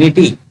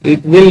infinity.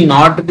 It will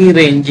not be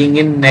ranging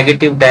in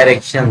negative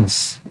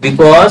directions,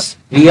 because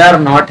we are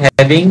not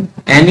having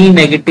any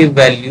negative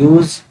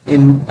values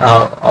in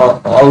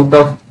out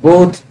of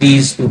both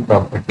these two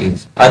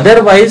properties.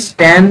 Otherwise,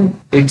 tan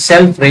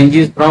itself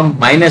ranges from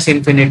minus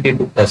infinity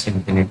to plus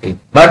infinity.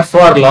 But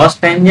for loss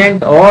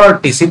tangent or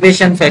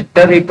dissipation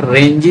factor, it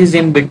ranges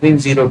in between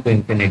 0 to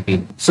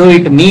infinity. So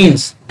it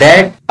means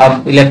that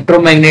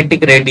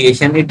electromagnetic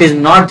radiation, it is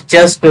not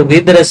just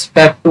with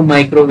respect to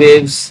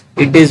microwaves,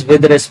 it is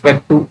with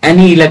respect to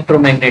any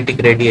electromagnetic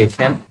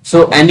radiation.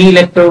 So any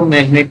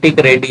electromagnetic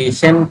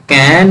radiation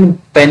can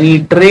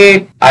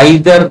penetrate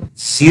either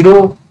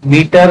 0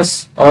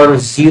 meters or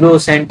 0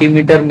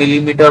 centimeter,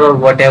 millimeter, or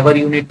whatever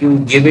unit you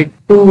give it,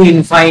 to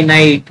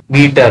infinite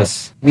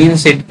meters.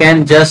 Means it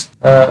can just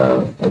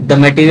the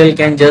material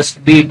can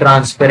just be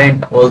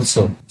transparent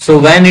also. So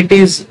when it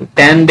is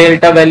tan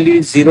delta value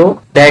is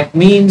 0, that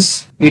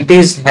means it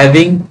is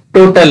having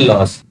total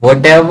loss.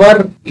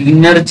 Whatever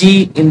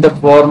energy in the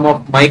form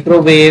of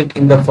microwave,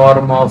 in the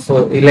form of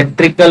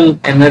electrical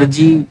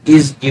energy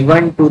is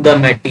given to the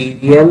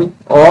material,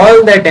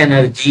 all that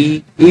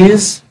energy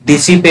is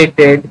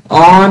dissipated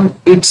on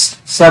its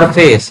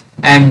surface,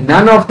 and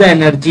none of the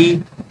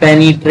energy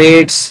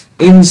penetrates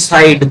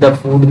inside the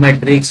food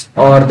matrix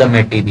or the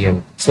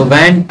material. So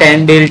when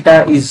tan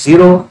delta is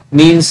 0,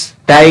 means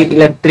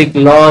dielectric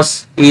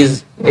loss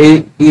is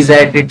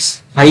at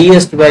its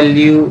highest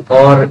value,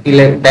 or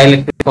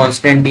dielectric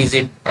constant is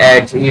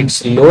at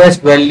its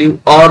lowest value,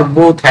 or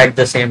both at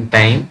the same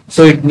time.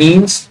 So it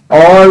means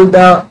all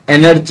the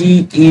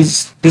energy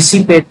is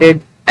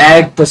dissipated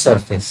at the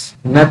surface,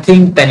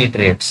 nothing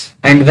penetrates.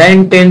 And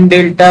when tan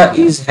delta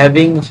is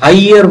having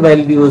higher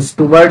values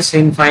towards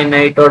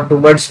infinite or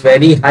towards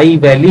very high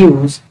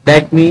values,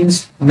 that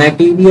means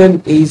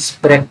material is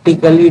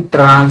practically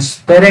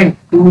transparent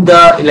to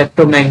the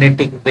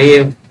electromagnetic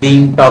wave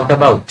being talked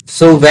about.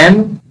 So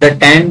when the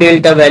tan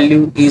delta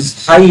value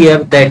is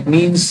higher, that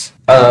means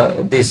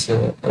this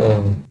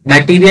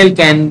material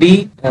can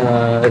be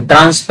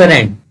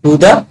transparent to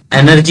the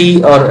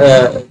energy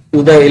or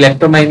to the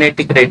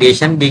electromagnetic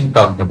radiation being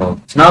talked about.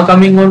 Now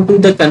coming on to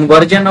the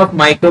conversion of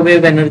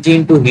microwave energy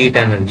into heat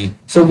energy.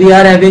 So we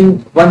are having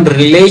one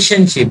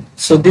relationship.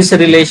 So this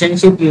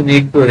relationship, you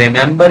need to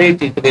remember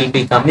it. It will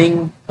be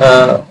coming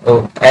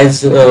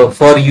as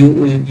for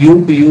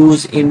you to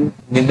use in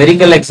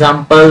numerical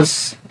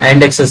examples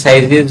and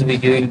exercises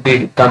which we will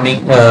be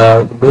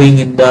doing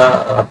in the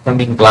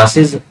upcoming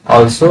classes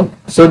also.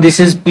 So this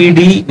is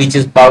PD, which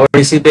is power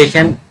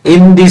dissipation.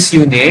 In this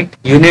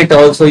unit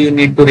also you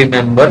need to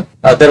remember,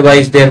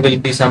 otherwise there will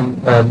be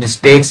some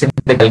mistakes in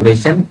the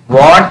calculation.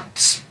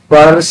 Watts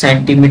per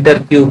centimeter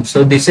cube.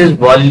 So this is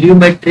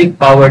volumetric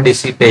power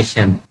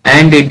dissipation,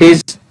 and it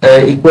is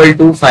equal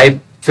to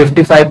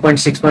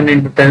 55.61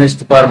 into 10 raised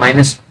to power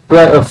minus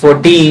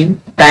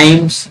 14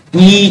 times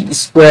E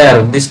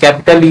square. This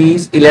capital E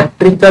is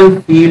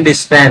electrical field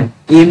strength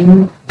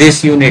in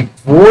this unit,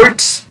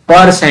 volts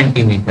per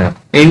centimeter,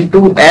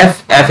 into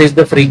F. F is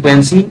the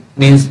frequency,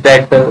 means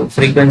that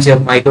frequency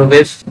of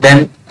microwaves,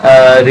 then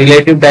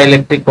relative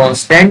dielectric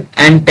constant,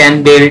 and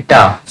tan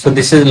delta. So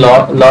this is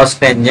loss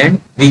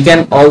tangent. We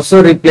can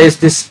also replace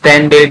this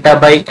tan delta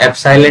by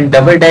epsilon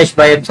double dash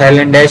by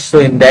epsilon dash. So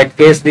in that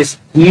case, this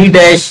E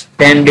dash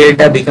tan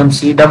delta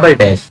becomes E double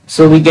dash.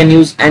 So we can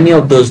use any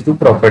of those two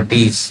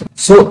properties.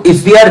 So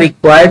if we are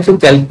required to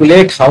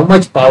calculate how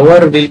much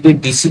power will be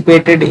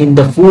dissipated in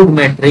the food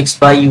matrix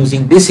by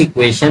using this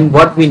equation,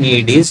 what we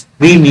need is,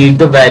 we need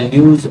the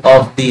values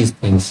of these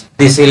things: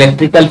 this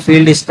electrical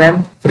field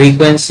strength,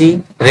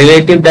 frequency,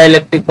 relative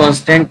dielectric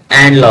constant,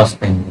 and loss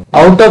tangent.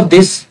 Out of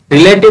this,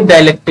 relative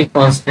dielectric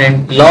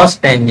constant, loss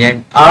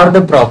tangent are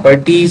the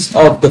properties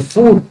of the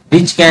food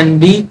which can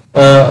be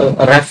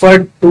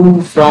referred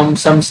to from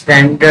some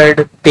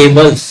standard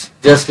tables,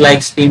 just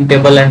like steam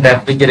table and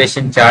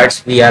refrigeration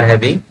charts we are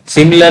having.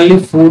 Similarly,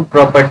 food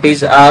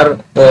properties are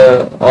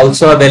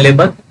also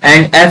available,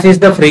 and F is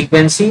the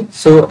frequency.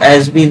 So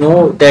as we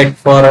know that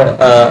for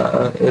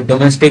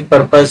domestic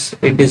purpose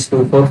it is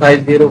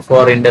 2450,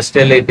 for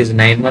industrial it is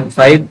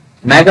 915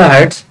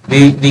 megahertz.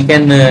 We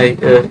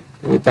can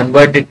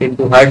convert it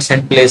into hertz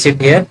and place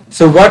it here.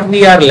 So what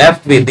we are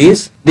left with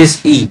is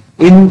this E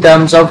in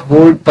terms of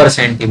volt per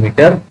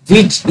centimeter,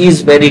 which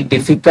is very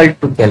difficult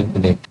to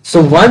calculate.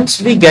 So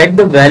once we get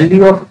the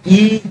value of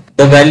E,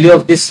 the value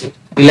of this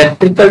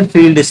electrical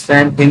field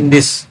strength in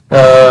this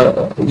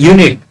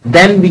unit,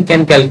 then we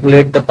can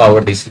calculate the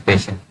power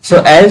dissipation.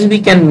 So as we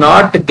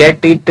cannot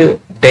get it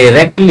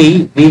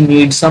directly, we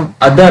need some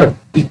other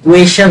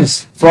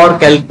equations for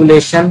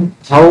calculation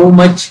how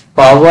much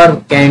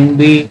power can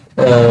be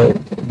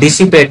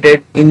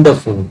dissipated in the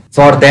food.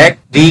 For that,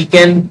 we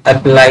can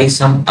apply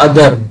some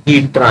other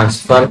heat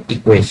transfer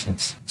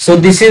equations. So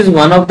this is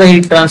one of the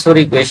heat transfer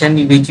equation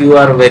which you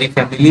are very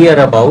familiar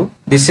about.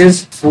 This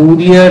is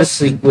Fourier's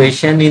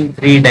equation in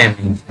 3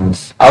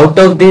 dimensions. Out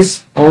of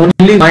this,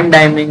 only one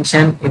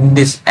dimension in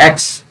this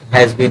X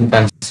has been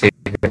considered.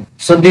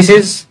 So this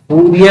is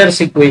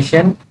Fourier's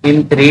equation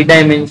in 3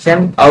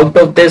 dimension. Out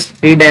of this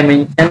 3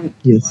 dimension,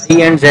 Yes.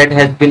 Y and Z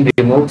has been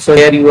removed. So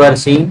here you are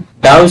seeing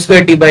dou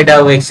square T by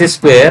dou X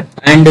square,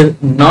 and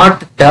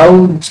not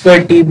dou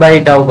square T by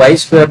dou Y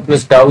square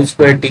plus dou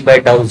square T by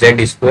dou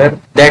Z square.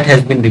 That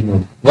has been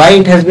removed. Why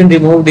it has been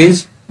removed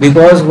is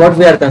because what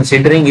we are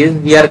considering is,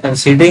 we are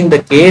considering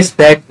the case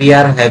that we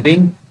are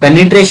having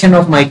penetration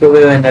of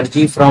microwave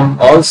energy from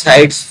all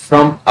sides,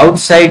 from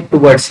outside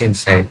towards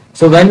inside.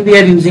 So when we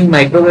are using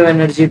microwave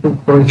energy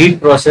to heat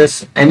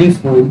process any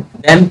food,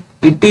 then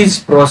it is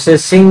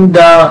processing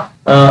the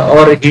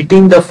or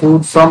heating the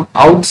food from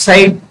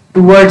outside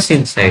towards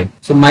inside.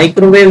 So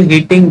microwave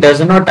heating does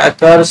not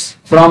occurs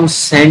from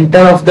center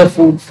of the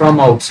food from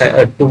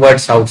outside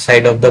towards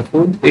outside of the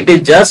food. It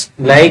is just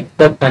like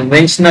the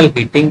conventional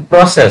heating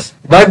process.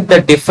 But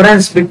the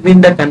difference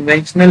between the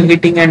conventional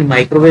heating and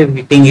microwave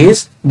heating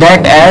is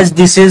that as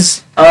this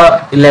is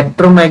a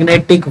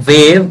electromagnetic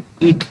wave,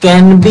 it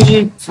can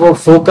be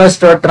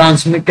focused or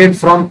transmitted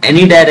from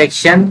any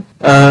direction,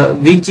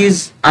 which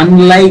is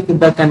unlike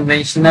the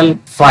conventional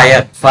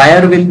fire.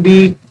 Fire will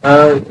be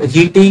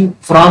heating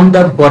from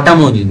the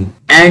bottom only,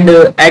 and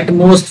at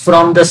most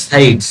from the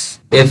sides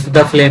if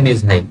the flame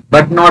is high,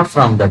 but not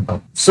from the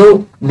top.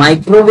 So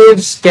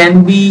microwaves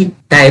can be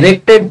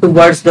directed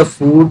towards the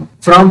food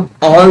from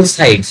all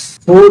sides,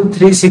 whole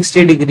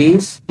 360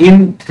 degrees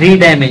in 3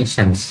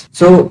 dimensions.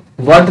 So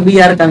what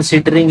we are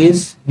considering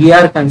is, we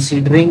are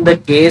considering the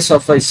case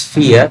of a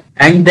sphere,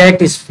 and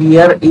that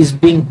sphere is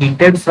being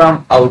heated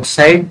from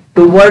outside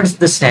towards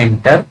the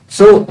center.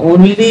 So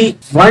only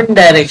one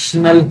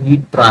directional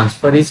heat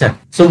transfer is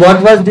happening. So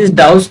what was this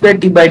dou square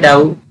T by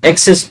dou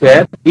X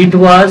square? It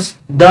was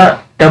the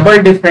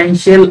double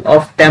differential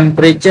of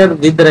temperature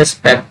with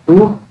respect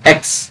to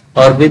X,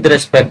 or with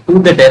respect to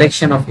the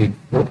direction of heat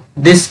flow.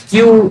 This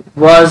Q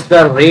was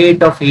the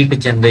rate of heat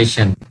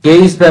generation.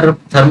 K is the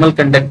thermal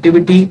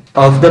conductivity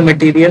of the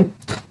material.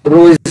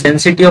 Rho is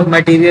density of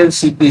material.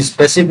 Cp is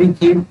specific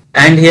heat.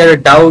 And here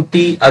dou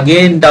T,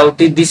 again dou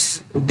T,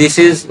 this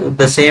is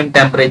the same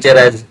temperature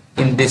as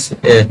in this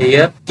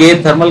here.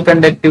 K thermal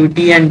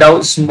conductivity, and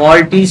dou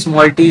small t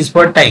is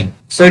for time.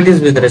 So it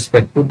is with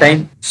respect to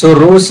time. So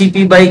rho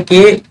Cp by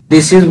K,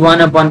 this is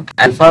 1 upon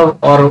alpha,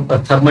 or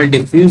thermal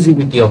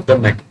diffusivity of the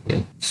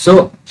material.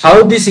 So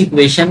how this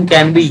equation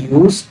can be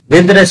used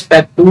with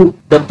respect to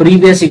the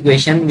previous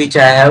equation which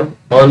I have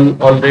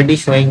already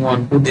showing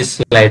on to this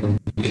slide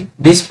only.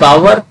 This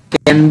power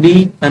can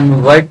be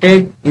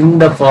converted in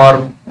the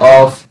form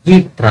of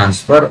heat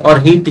transfer or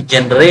heat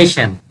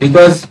generation,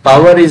 because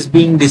power is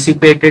being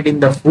dissipated in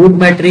the food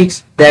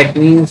matrix. That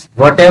means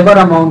whatever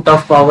amount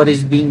of power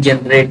is being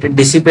generated,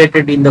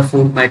 dissipated in the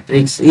food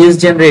matrix, is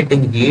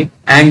generating heat,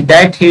 and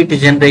that heat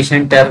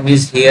generation term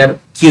is here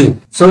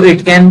Q. So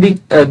it can be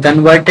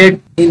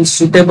converted in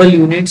suitable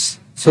units.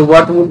 So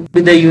what would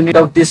be the unit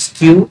of this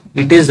Q?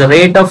 It is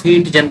rate of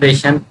heat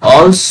generation,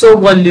 also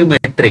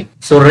volumetric.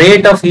 So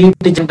rate of heat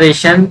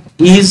generation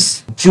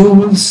is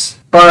joules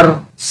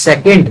per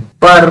second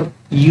per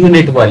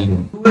unit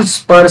volume.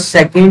 Joules per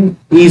second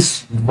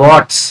is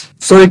watts.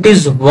 So it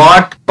is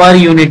watt per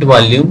unit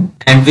volume,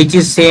 and which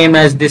is same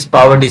as this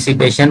power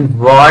dissipation,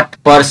 watt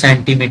per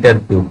centimeter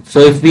cube. So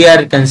if we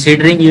are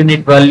considering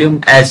unit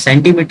volume as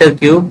centimeter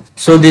cube,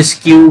 so this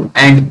Q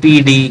and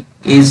PD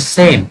is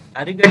same.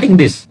 Are you getting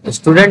this?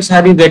 Students,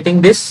 are you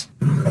getting this?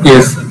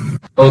 Yes.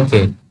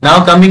 Okay.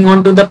 Now coming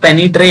on to the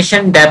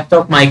penetration depth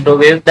of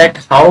microwave, that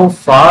how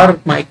far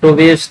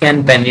microwaves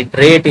can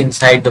penetrate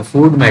inside the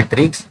food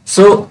matrix.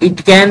 So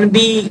it can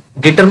be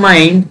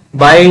determined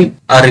by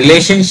a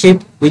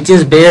relationship which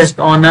is based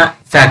on a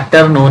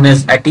factor known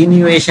as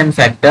attenuation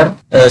factor,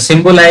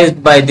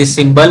 symbolized by this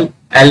symbol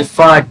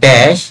alpha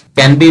dash,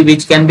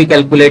 which can be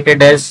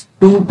calculated as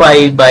 2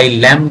 pi by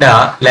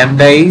lambda.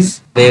 Lambda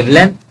is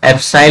wavelength.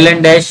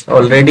 Epsilon dash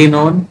already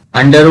known.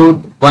 Under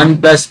root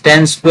 1 plus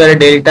 10 square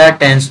delta,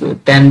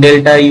 10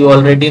 delta you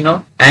already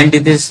know, and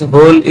this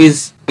whole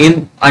is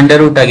in under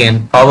root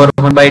again. Power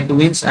 1 by 2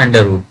 means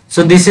under root.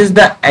 So this is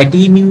the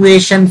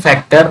attenuation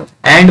factor,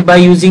 and by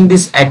using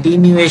this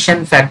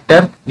attenuation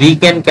factor we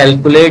can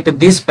calculate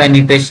this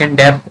penetration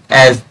depth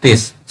as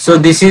this. So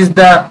this is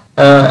the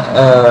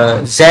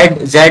Z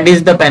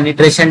is the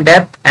penetration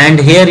depth, and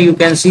here you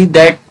can see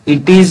that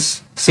it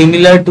is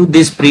similar to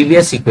this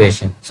previous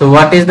equation. So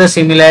what is the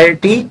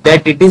similarity?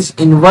 That it is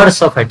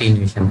inverse of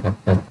attenuation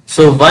factor.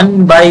 So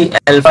 1 by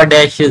alpha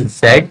dash is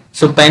Z.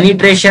 So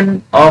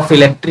penetration of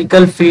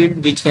electrical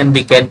field which can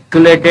be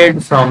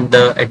calculated from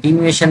the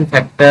attenuation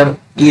factor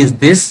is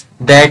this,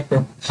 that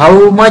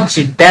how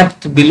much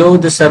depth below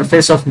the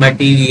surface of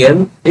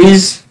material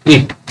is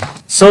it.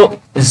 So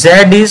Z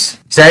is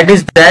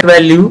that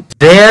value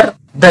where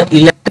the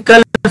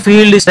electrical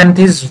field strength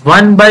is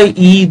 1 by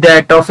E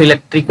that of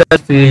electrical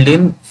field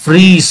in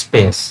free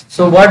space.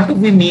 So what do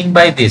we mean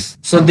by this?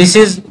 So this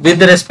is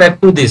with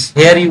respect to this.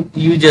 Here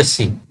you just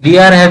see we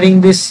are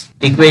having this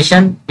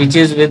equation which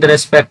is with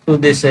respect to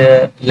this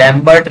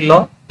Lambert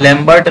law.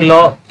 Lambert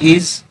law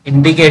is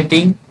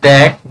indicating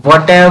that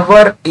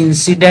whatever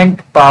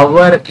incident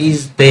power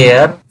is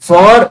there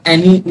for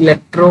any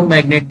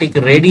electromagnetic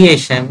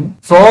radiation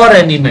for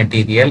any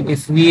material,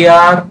 if we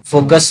are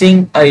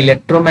focusing a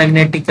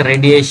electromagnetic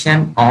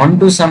radiation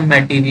onto some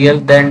material,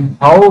 then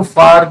how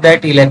far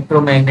that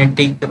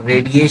electromagnetic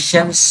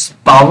radiation's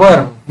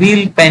power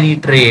will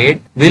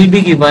penetrate will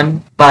be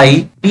given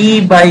by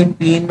P by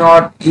P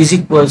naught is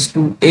equals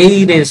to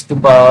A raised to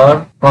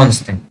power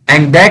constant,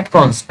 and that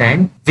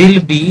constant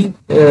will be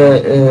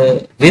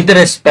with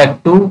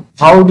respect to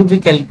how do we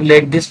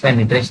calculate this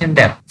penetration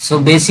depth.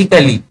 So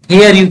basically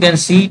here you can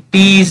see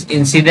P is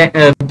incident,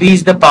 P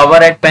is the power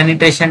at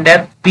penetration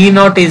depth, P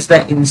naught is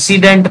the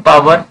incident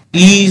power,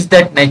 E is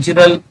that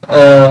natural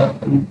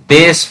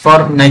base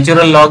for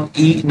natural log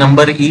E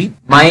number E,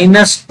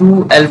 minus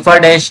 2 alpha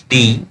dash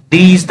D.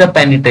 D is the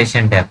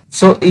penetration depth.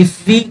 So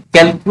if we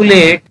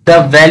calculate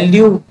the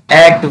value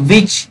at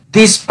which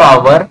this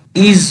power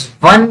is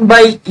 1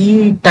 by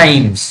E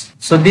times,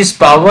 so this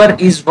power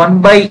is 1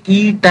 by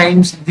E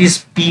times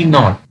this P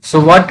naught.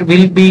 So what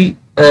will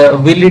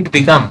it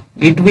become?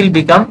 It will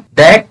become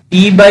that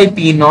P by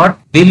P naught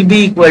will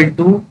be equal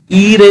to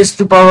E raised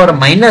to power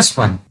minus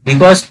 1,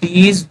 because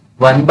P is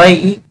 1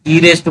 by E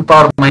raised to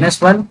power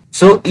minus 1.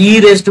 So E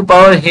raised to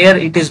power here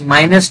it is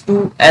minus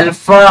 2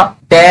 alpha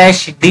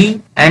dash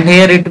D, and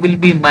here it will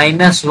be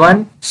minus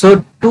 1.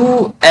 So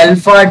 2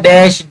 alpha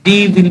dash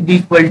D will be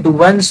equal to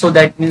 1. So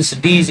that means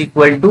D is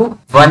equal to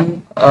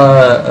 1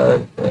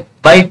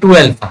 by 2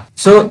 alpha.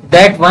 So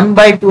that 1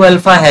 by 2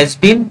 alpha has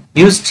been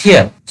used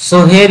here.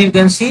 So here you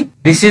can see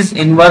this is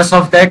inverse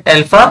of that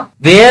alpha,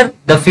 where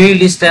the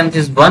field strength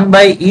is 1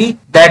 by E,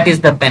 that is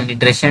the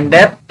penetration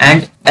depth,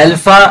 and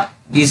alpha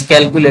is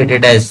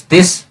calculated as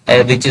this,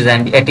 which is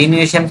an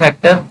attenuation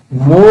factor.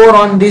 More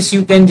on this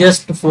you can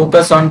just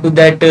focus on to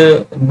that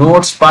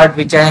notes part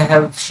which I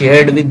have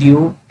shared with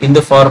you in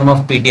the form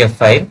of PDF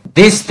file.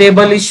 This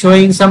table is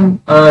showing some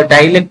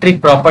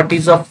dielectric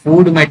properties of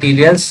food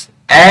materials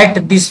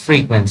at this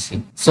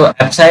frequency. So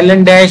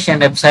epsilon dash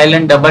and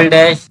epsilon double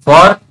dash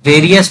for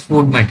various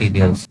food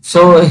materials.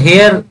 So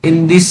here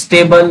in this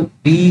table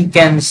we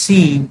can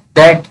see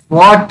that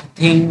what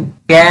thing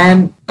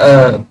can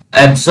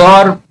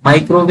absorb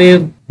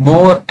microwave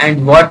more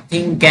and what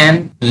thing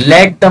can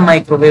let the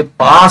microwave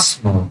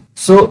pass more.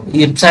 So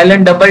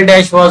epsilon double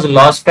dash was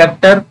loss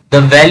factor.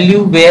 The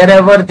value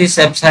wherever this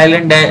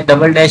epsilon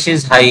double dash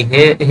is high,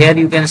 here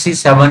you can see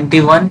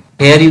 71,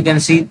 here you can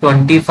see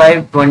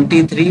 25,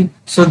 23.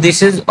 So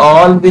this is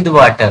all with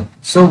water.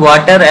 So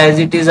water, as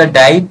it is a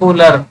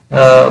dipolar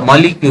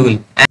molecule,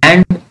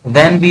 and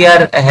when we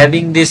are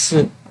having this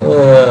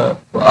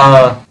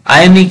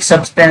ionic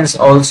substance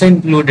also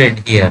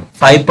included here,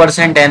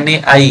 5%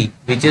 NaI,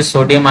 which is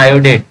sodium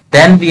iodide,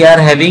 then we are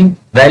having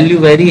value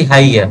very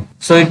higher.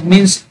 So it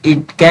means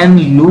it can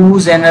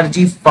lose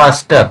energy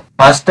faster.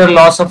 Faster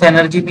loss of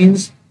energy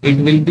means it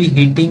will be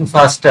heating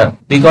faster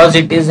because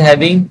it is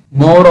having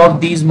more of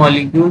these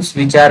molecules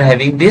which are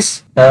having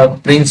this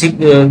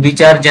principle,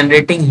 which are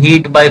generating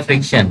heat by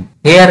friction.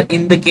 Here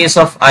in the case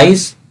of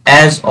ice,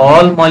 as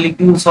all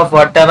molecules of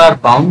water are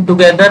bound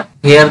together,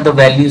 here the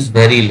value is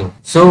very low.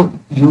 So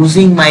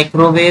using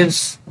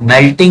microwaves,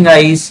 melting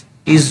ice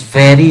is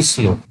very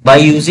slow. By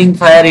using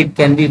fire, it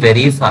can be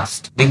very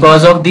fast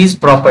because of these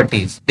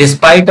properties.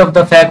 Despite of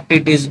the fact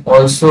it is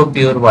also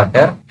pure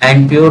water,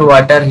 and pure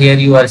water, here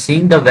you are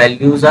seeing the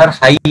values are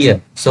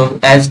higher. So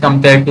as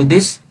compared to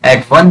this,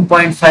 at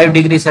 1.5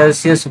 degrees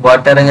Celsius,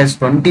 water has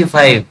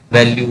 25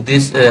 value,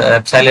 this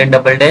epsilon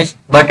double dash,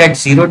 but at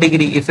 0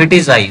 degree, if it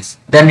is ice,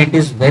 then it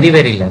is very,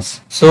 very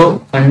less.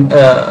 So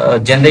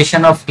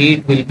generation of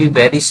heat will be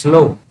very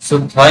slow. So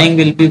thawing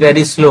will be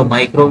very slow.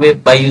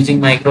 Microwave, by using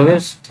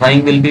microwaves,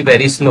 thawing will be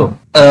very slow.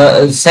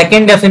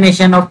 Second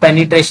definition of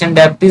penetration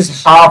depth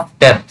is half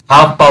depth,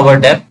 half power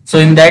depth. So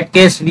in that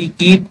case, we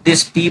keep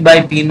this P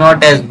by P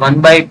naught as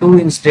 1 by 2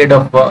 instead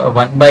of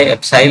 1 by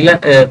epsilon,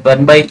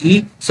 1 by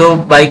E. So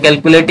by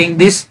calculating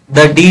this,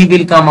 the D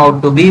will come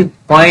out to be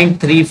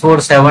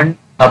 0.347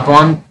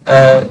 upon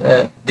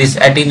this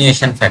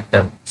attenuation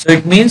factor. So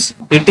it means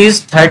it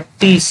is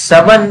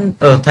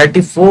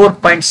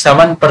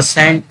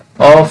 34.7%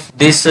 of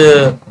this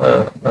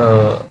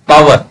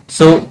power.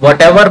 So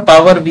whatever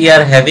power we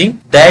are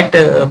having, that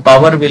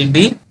power will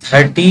be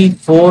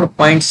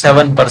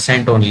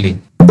 34.7% only.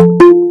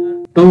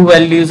 Two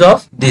values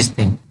of this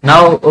thing.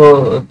 Now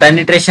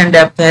penetration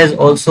depth has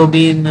also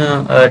been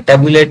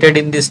tabulated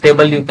in this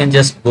table. You can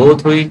just go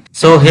through it.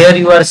 So here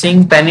you are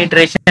seeing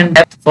penetration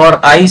depth for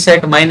ice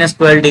at minus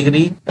 12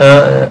 degree.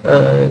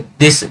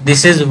 This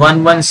is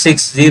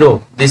 1160.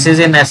 This is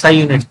in SI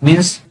units,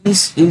 means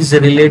this is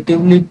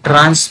relatively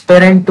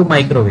transparent to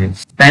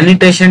microwaves.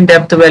 Penetration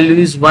depth value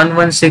is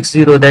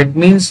 1160. That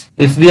means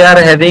if we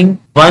are having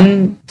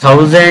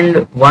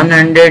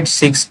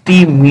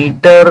 1160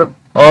 meter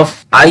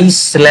of ice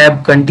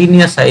slab,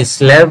 continuous ice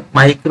slab,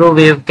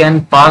 microwave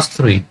can pass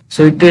through it.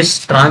 So it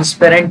is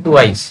transparent to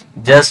ice,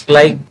 just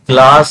like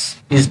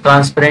glass is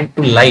transparent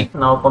to light.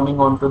 Now coming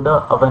on to the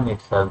oven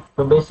itself.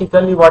 So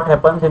basically what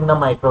happens in the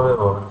microwave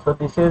oven. So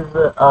this is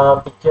a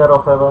picture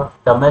of our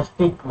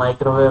domestic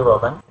microwave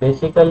oven.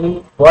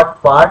 Basically what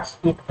parts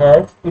it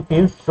has, it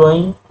is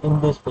showing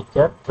in this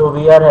picture. So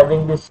we are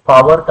having this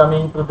power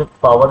coming to the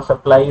power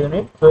supply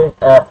unit. So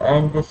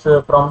and this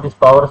from this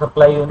power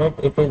supply unit,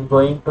 it is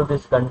going to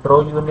this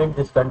control unit.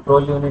 This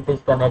control unit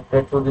is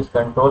connected to this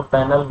control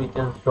panel, which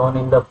is shown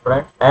in the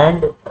front,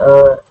 and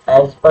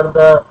as per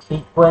the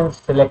sequence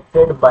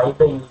selected by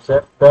the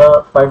user,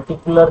 the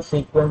particular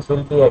sequence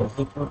will be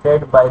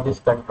executed by this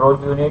control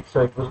unit.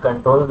 So it will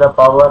control the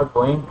power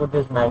going to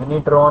this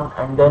magnetron,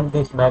 and then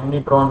this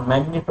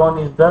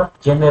magnetron is the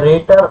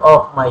generator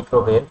of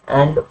microwave,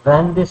 and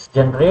when this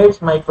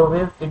generates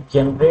microwave, it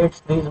generates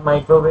these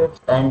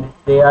microwaves and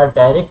they are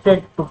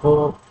directed to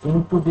go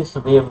into this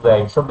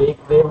waveguide. So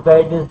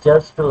waveguide is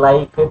just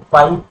like a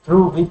pipe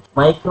through which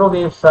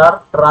microwaves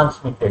are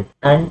transmitted,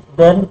 and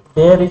then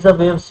there is a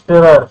wave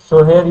stirrer.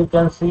 So here you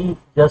can see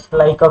just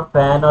like a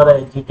fan or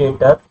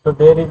agitator. So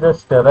there is a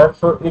stirrer,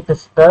 so it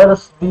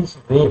stirs these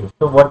waves.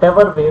 So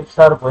whatever waves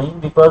are going,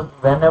 because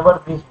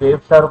whenever these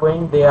waves are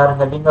going, they are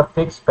having a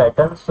fixed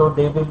pattern, so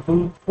they will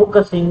be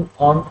focusing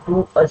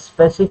onto a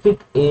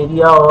specific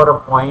area or a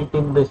point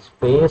in the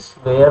space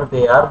where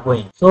they are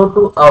going. So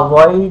to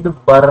avoid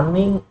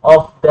burning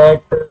of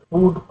that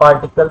food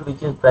particle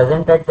which is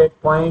present at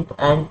that point,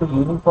 and to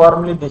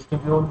uniformly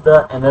distribute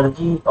the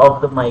energy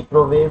of the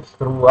microwaves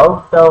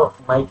throughout the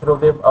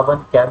microwave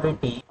oven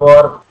cavity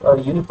for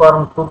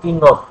uniform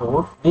cooking of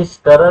food, this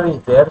stirrer is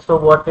there. So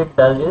what it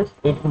does is,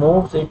 it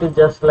moves, it is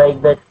just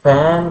like that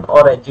fan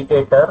or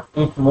agitator.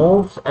 It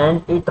moves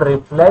and it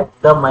reflects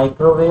the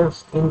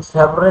microwaves in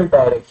several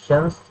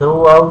directions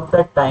throughout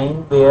the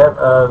time where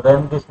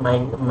when this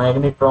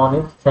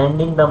magnetron is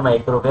sending the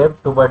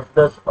microwave towards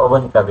the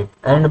oven cavity.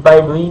 And by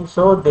doing doing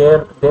so,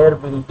 there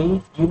will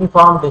be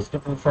uniform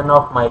distribution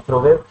of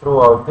microwave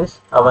throughout this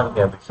oven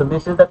cavity. So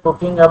this is the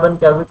cooking oven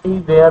cavity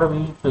where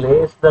we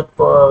place the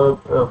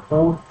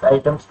food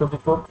items to be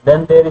cooked.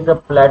 Then there is a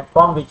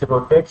platform which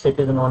rotates. It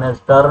is known as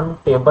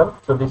turntable.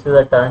 So this is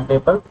a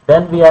turntable.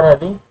 Then we are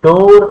having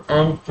door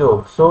and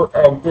choke. So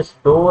at this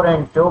door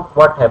and choke,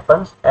 what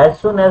happens? As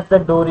soon as the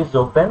door is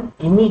open,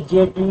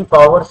 immediately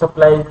power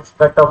supply is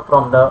cut off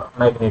from the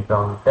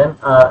magnetron. Then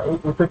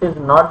if it is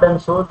not done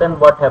so, then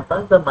what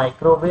happens? The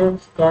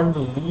microwaves can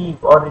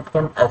leave or it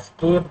can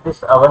escape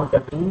this oven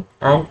cavity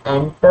and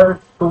enter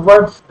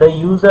towards the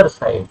user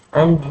side,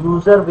 and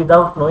user,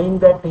 without knowing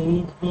that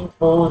he is being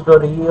exposed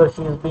or he or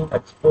she is being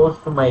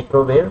exposed to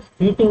microwaves,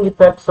 heating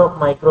effects of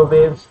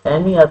microwaves,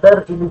 any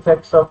other ill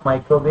effects of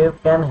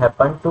microwave can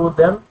happen to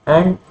them,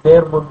 and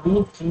there would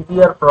be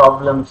severe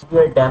problems,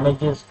 severe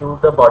damages to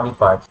the body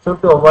parts. So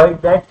to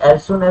avoid that,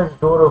 as soon as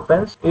door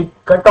opens, it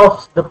cut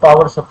off the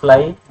power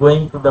supply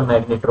going to the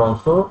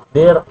magnetron. So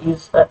there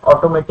is an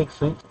automatic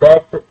switch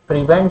that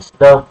prevents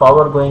the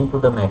power going to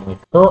the magnet.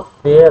 So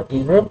there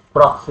is a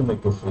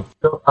proximity switch.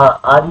 So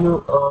are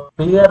you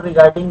clear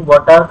regarding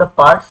what are the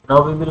parts?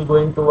 Now we will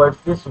going towards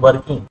this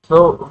working.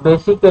 So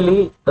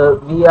basically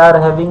we are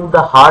having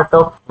the heart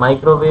of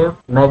microwave,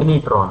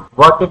 magnetron.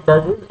 What it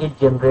does is it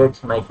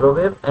generates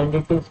microwave and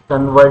it is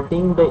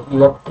converting the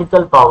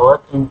electrical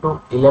power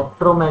into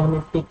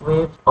electromagnetic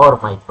waves or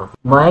microwave.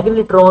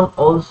 Magnetron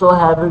also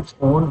have its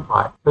own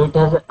part. So it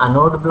has an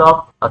anode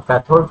block, a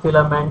cathode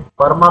filament,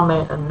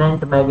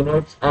 permanent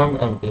magnets and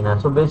antenna.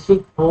 So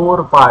basic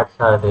 4 parts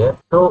are there.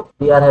 So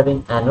we are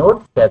having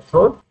anode,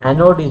 cathode.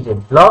 Anode is a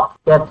block,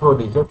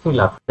 cathode is a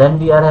filament. Then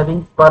we are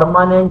having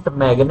permanent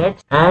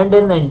magnets and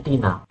an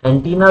antenna.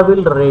 Antenna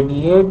will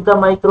radiate the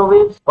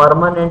microwaves.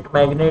 Permanent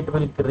magnet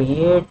will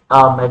create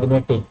a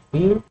magnetic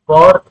field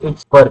for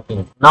its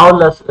working. Now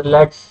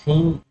let's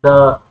see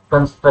the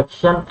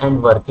construction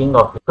and working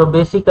of it. So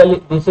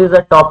basically this is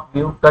a top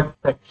view, cut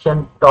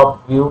section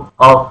top view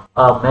of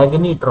a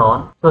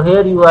magnetron. So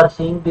here you are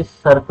seeing this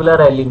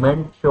circular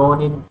element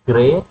shown in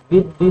gray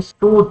with this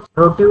tooth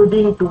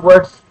protruding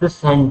towards the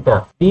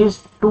center.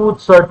 These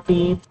tooths or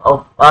teeth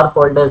are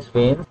called as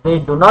veins. They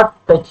do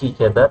not touch each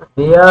other.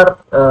 They are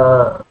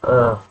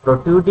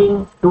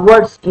protruding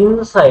towards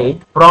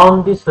inside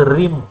from this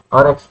rim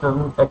or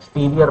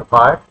exterior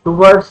part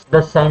towards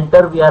the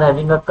center. We are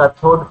having a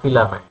cathode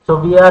filament. So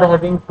we are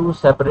having 2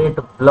 separate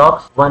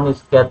blocks. One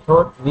is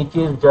cathode, which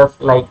is just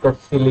like a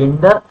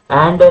cylinder,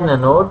 and an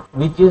anode,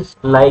 which is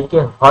like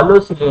a hollow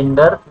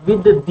cylinder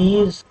with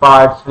these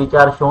parts which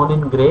are shown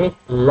in gray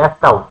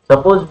left out.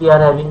 Suppose we are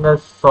having a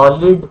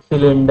solid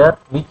cylinder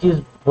which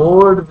is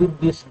bored with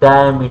this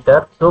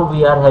diameter. So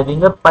we are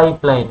having a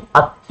pipeline,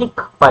 a thick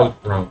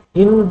pipeline.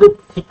 In the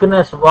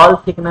thickness, wall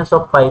thickness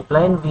of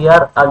pipeline, we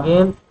are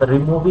again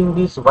removing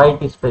these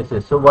white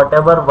spaces. So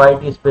whatever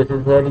white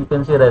spaces, here you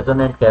can see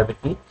resonant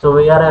cavity. So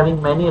we are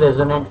having many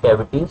resonant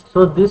cavities.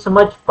 So this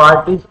much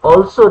part is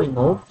also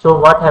removed. So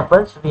what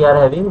happens? We are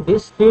having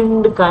this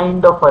finned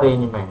kind of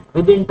arrangement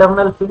with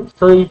internal fins.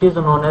 So it is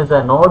known as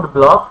anode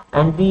block,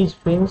 and these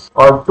fins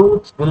or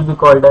tooths will be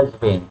called as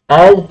vein.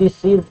 As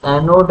this is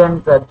anode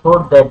and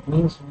cathode, that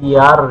means we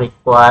are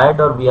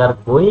required or we are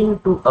going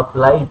to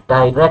apply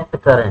direct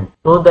current,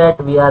 so that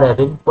we are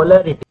having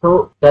polarity.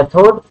 So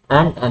cathode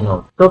and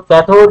anode. So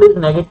cathode is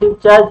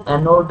negative charge,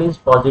 anode is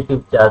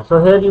positive charge.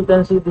 So here you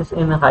can see this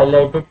in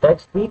highlighted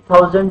text.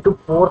 3000 to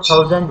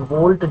 4000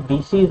 volt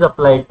DC is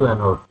applied to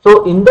anode.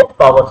 So in that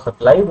power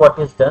supply, what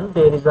is done?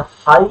 There is a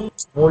high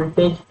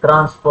voltage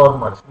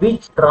transformers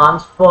which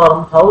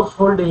transform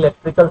household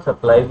electrical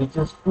supply, which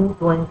is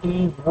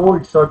 220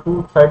 volts or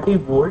 230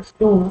 volts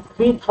to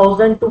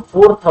 3000 to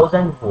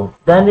 4000 volts.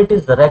 Then it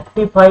is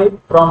rectified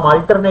from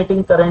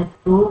alternating current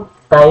to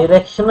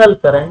directional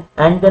current,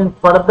 and then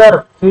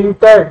further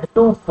filtered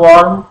to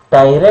form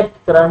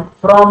direct current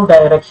from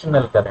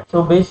directional current.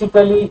 So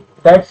basically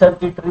that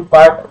circuitry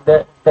part,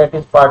 that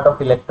is part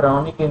of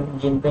electronic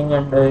engineering,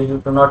 and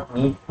you do not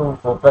need to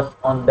focus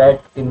on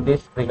that in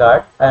this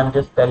regard. I am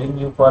just telling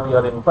you for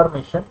your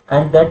information,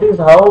 and that is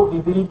how we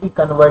will be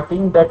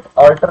converting that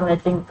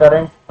alternating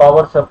current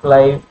power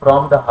supply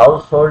from the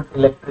household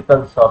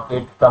electrical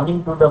socket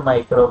coming to the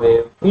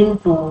microwave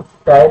into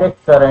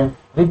direct current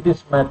with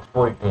this much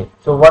voltage.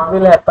 So what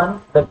will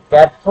happen? The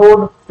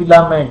cathode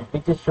filament,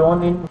 which is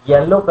shown in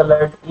yellow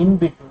colored in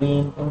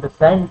between in the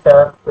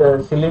center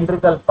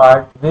cylindrical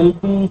part, will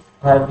be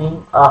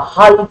having a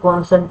high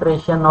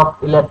concentration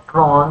of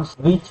electrons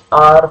which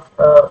are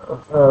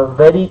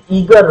very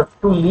eager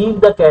to leave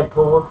the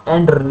cathode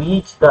and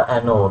reach the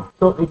anode.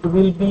 So it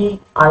will be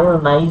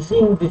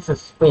ionizing this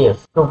space.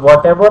 So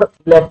whatever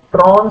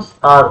electrons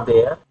are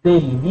there, they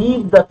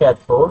leave the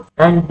cathode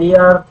and they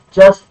are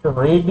just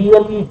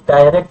radially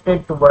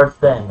directed towards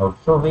the anode.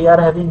 So we are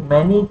having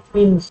many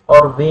pins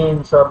or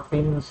veins or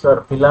pins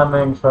or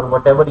filaments or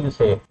whatever you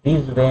say,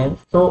 these veins.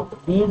 So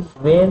these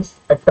veins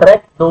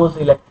attract those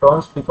electrons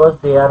electrons because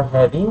they are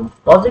having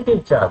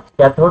positive charge.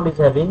 Cathode is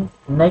having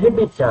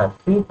negative charge.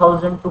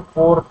 3000 to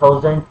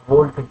 4000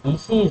 volt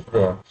DC is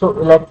there. So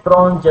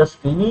electron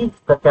just leave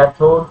the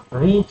cathode,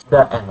 reach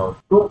the anode.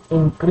 To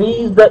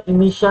increase the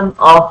emission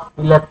of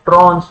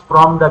electrons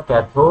from the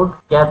cathode,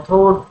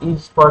 cathode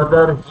is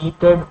further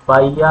heated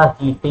by a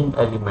heating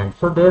element.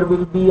 So there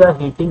will be a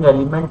heating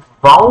element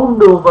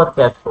bound over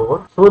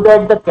cathode so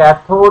that the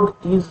cathode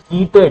is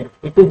heated.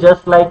 It is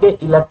just like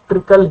a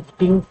electrical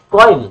heating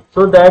coil.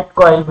 So that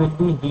coil will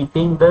be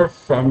heating the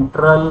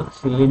central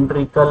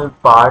cylindrical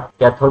part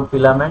cathode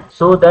filament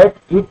so that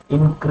it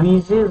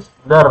increases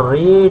the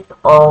rate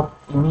of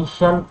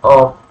emission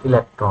of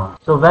electrons.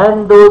 So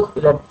when those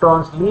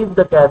electrons leave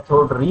the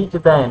cathode, reach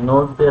the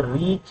anode, they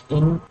reach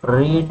in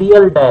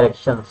radial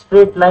direction,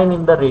 straight line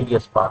in the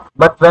radius part.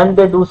 But when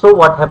they do so,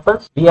 what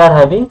happens? We are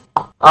having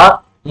a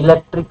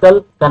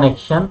electrical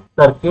connection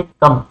circuit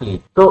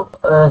complete. So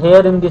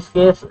here in this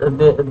case,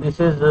 this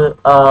is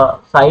a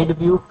side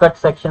view, cut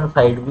section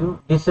side view.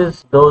 This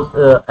is those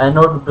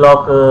anode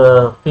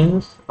block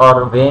fins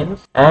or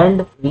veins,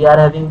 and we are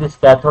having this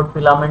cathode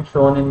filament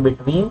shown in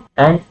between,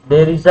 and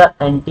there is a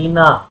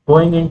antenna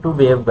going into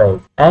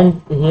waveguide.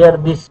 And here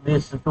this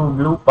two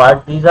blue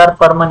part, these are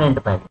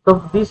permanent magnet.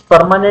 So this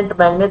permanent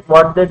magnet,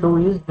 what they do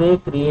is they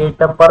create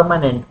a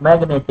permanent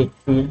magnetic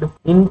field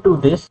into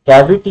this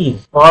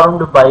cavities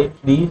formed by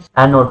these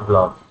anode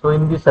blocks. So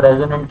in this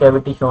resonant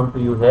cavity shown to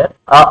you here,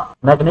 a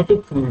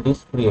magnetic field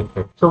is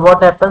created. So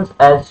what happens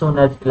as soon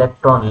as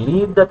electron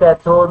leave the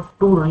cathode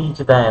to reach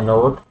the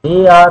anode,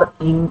 they are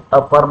in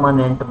a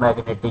permanent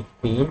magnetic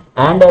field.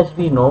 And as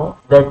we know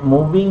that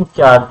moving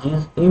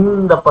charges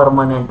in the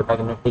permanent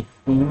magnetic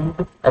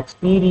field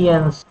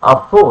experience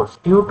a force.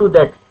 Due to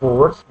that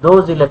force,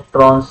 those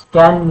electrons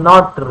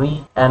cannot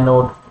reach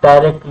anode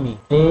directly.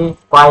 They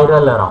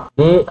spiral around.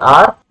 They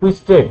are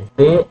twisted.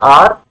 They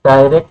are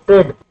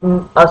directed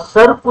in a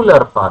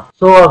circular path.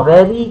 So a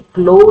very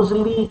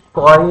closely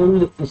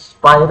coiled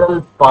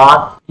spiral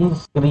path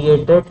is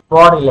created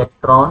for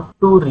electron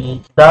to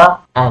reach the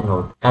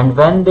anode. And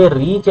when they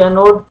reach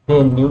anode,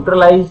 they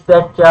neutralize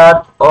that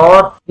charge,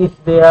 or if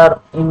they are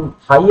in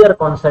higher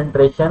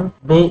concentration,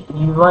 they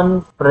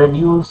even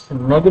produce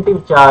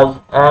negative charge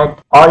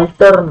at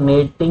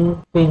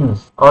alternating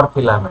fins or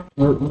filament.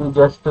 You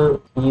just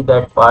see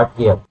that part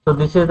here. So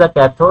this is the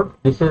cathode.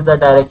 This is the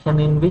direction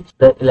in which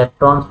the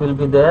electrons will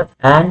be there,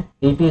 and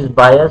it is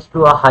biased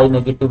to a high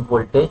negative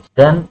voltage.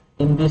 Then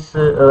in this,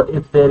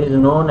 if there is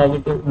no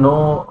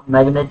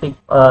magnetic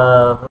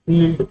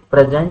field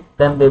present,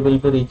 then they will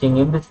be reaching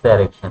in this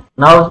direction.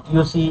 Now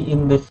you see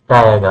in this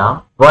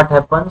diagram what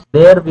happens.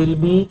 There will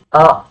be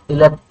a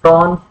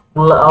electron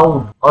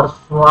cloud or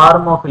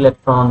swarm of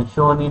electrons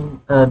shown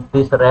in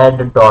this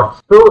red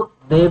dots. So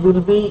they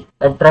will be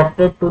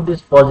attracted to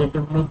this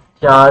positively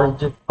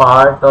charged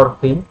part or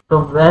fin.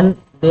 So when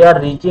they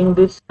are reaching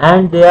this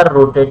and they are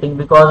rotating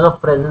because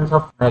of presence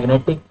of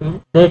magnetic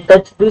field, they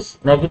touch this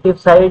negative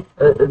side,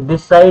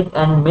 this side,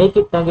 and make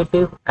it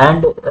negative,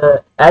 and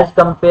as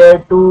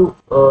compared to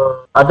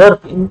other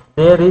things,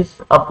 there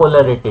is a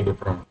polarity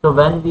difference. So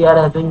when we are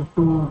having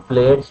two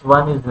plates,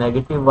 one is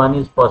negative, one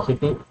is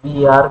positive,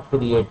 we are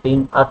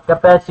creating a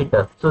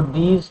capacitor. So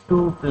these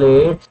two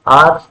plates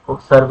are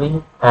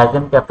serving as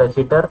a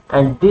capacitor,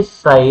 and this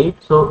side,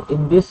 so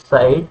in this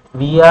side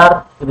we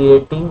are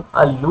creating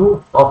a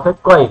loop of a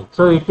coil.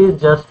 So it is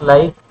just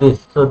like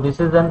this. So this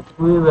is an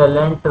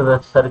equivalent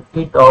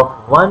circuit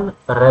of one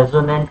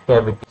resonant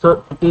cavity.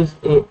 So it is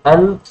a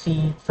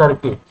LC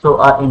circuit. So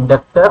a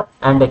inductor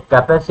and a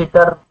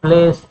capacitor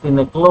placed in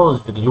a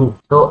closed loop.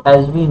 So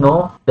as we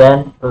know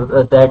then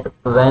that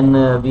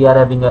when we are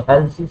having a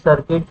LC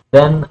circuit,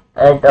 then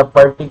at a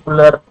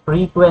particular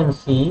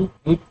frequency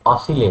it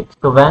oscillates.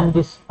 So when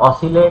this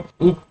oscillates,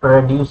 it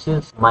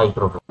produces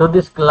microwave. So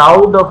this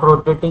cloud of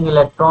rotating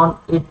electron,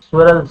 it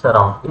swirls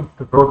around,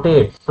 it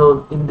rotates.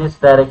 So in this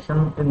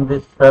direction, in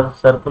this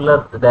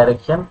circular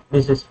direction,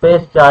 this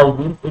space charge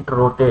wheel, it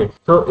rotates.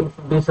 So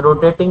this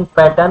rotating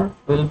pattern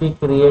will be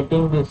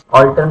creating this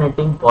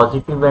alternating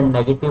positive and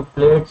negative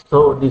plates.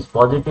 So these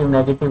positive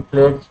negative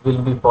plates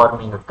will be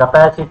forming a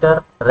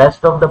capacitor.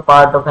 Rest of the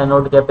part of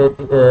anode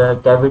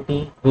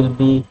cavity will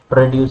be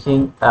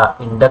producing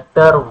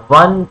inductor,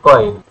 one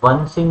coil,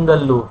 one single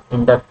loop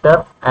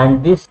inductor,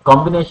 and this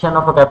combination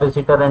of a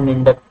capacitor and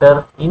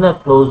inductor in a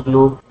closed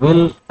loop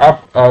will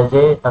act as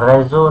a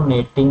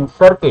resonating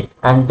circuit,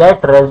 and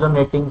that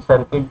resonating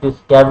circuit, this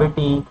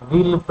cavity,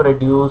 will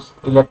produce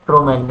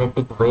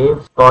electromagnetic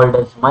waves called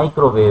as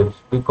microwaves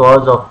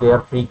because of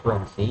their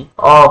frequency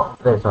of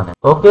resonance.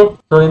 Okay,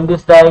 so in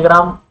this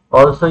diagram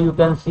also you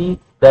can see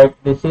that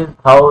this is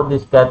how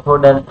this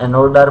cathode and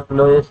anode are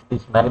placed.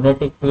 This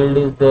magnetic field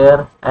is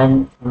there,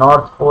 and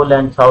north pole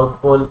and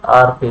south pole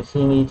are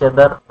facing each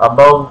other.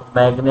 Above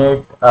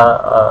magnet,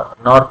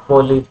 north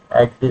pole is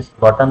at this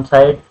bottom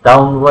side.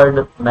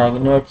 Downward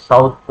magnet,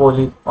 south pole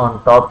is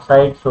on top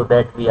side, so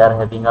that we are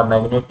having a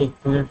magnetic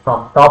field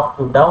from top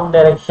to down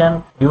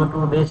direction. Due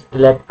to this,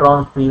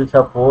 electrons feels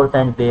a force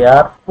and they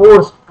are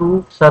forced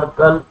to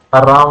circle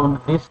around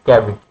this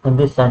cavity in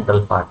this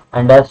central part,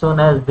 and as soon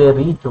as they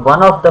reach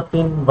one of the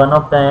pin, one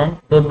of the end,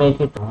 they make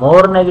it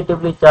more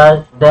negatively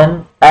charged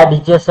than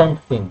adjacent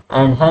pin,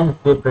 and hence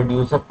they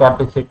produce a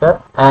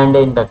capacitor and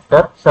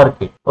inductor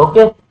circuit.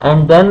 Okay,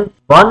 and then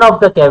one of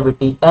the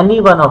cavity, any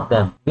one of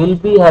them, will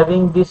be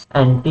having this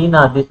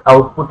antenna, this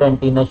output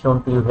antenna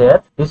shown to you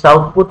here. This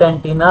output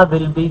antenna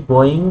will be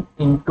going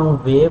into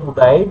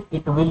waveguide.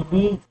 It will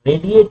be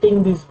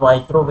radiating these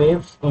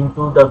microwaves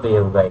into the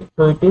waveguide.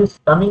 So it is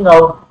coming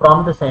out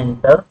from the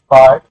center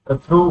part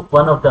through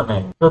one of the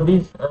magnets. So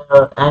this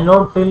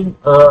anode film,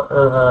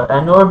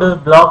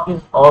 anode block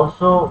is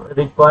also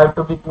required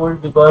to be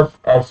cooled, because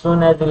as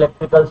soon as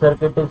electrical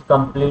circuit is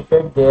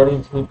completed, there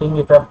is heating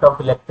effect of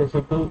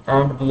electricity,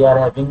 and we are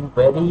having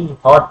very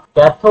hot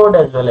cathode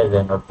as well as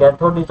anode.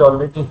 Cathode is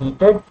already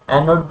heated,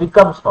 anode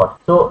becomes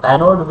hot. So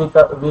anode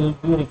will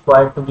be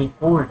required to be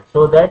cooled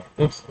so that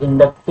its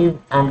inductive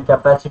and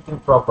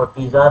capacitive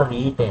properties are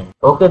retained.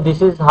 Okay,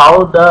 this is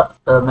how the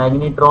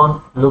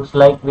magnetron looks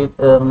like, with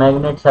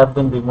magnets have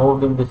been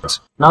removed in this.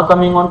 Now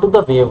coming on to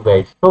the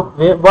waveguides. So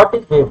what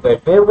is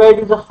waveguide?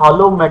 Waveguide is a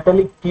hollow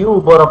metallic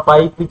tube or a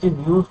pipe which is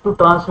used to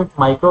transmit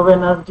microwave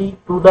energy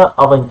to the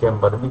oven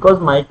chamber, because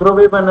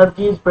microwave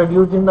energy is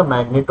produced in the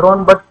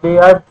magnetron, but they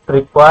are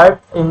required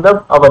in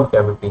the oven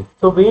cavity.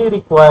 So we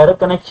require a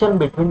connection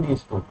between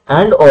these two,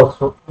 and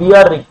also we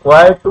are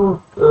required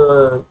to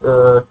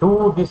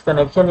do this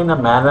connection in a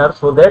manner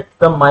so that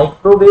the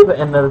microwave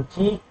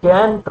energy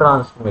can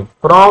transmit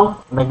from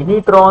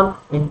magnetron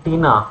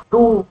antenna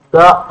to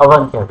the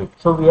oven cavity.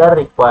 So we are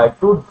required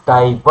to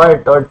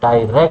divert or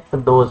direct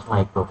those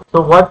microwaves.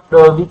 So what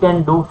we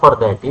can do for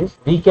that is,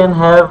 we can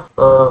have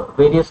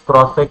various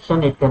cross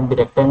section. It can be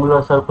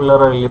rectangular, circular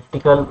or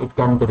elliptical. It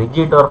can be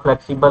rigid or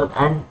flexible,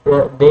 and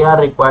they are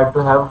required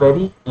to have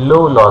very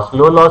low loss.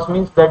 Low loss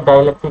means that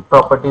dielectric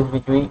properties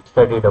which we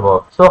studied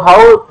about. So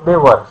how they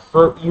work?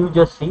 So you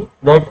just see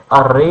that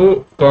a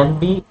ray can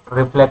be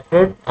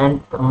reflected,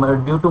 and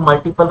due to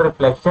multiple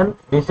reflection,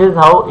 this is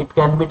how it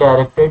can be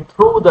directed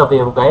through the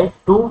waveguide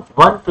to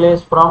one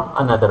place from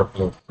another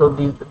place. So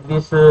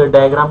this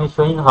diagram is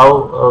showing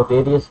how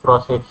various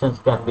cross sections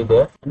can be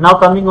there. Now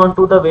coming on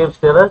to the wave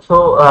stirrer.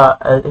 So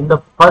in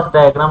the first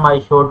diagram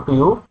I showed to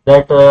you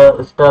that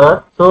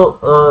stirrer.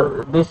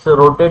 So this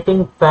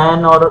rotating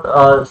fan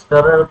or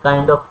stirrer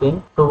kind of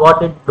thing. So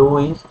what it do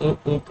is,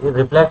 it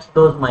reflects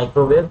those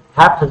microwaves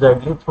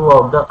haphazardly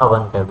throughout the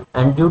oven cavity,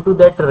 and due to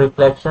that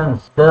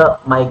reflections, the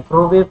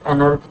microwave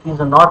energy is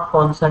not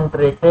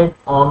concentrated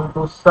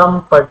onto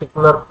some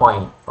particular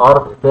point,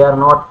 or they are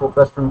not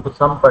focused into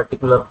some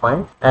particular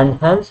point, and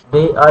hence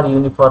they are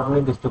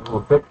uniformly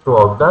distributed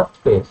throughout the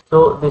space.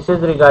 So this is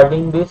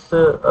regarding this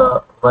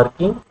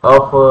working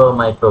of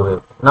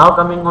microwave. Now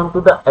coming on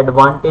to the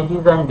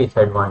advantages and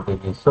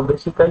disadvantages. So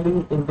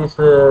basically in this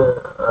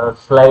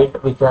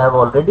slide which I have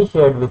already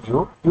shared with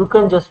you, you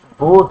can just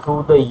go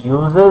through the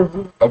uses,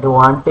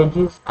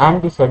 advantages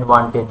and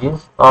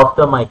disadvantages of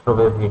the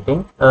microwave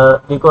heating,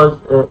 because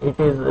it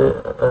is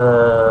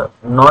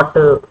not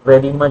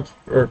very much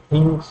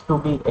things to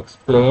be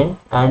explained,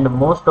 and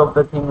most of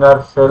the things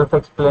are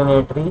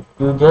self-explanatory.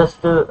 You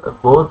just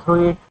go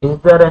through it. Is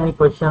there any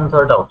questions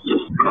or doubts?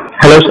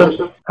 Hello,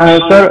 sir.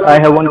 Sir, I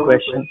have one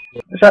question.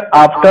 Sir,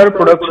 after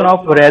production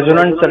of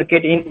resonant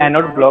circuit in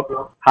anode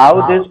block,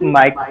 how these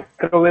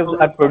microwaves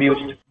are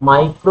produced?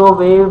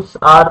 Microwaves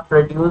are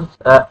produced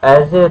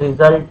as a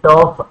result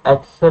of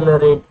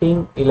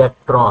accelerating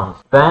electrons.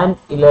 When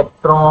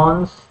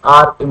electrons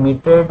are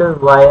emitted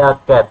via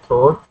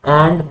cathode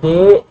and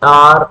they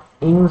are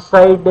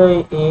inside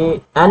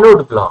a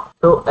anode block.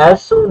 So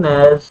as soon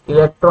as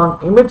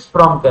electron emits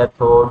from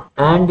cathode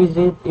and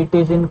it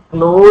is in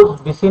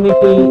close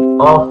vicinity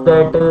of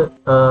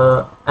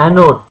that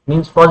anode,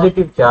 means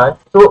positive charge,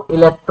 so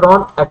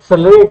electron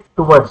accelerate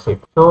towards it.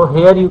 So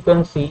here you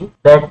can see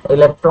that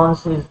electron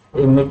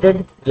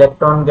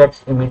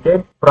gets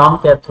emitted from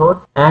cathode,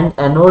 and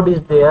anode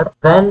is there.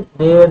 When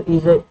there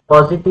is a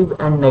positive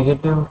and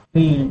negative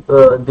field,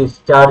 this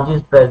charge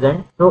is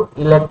present, so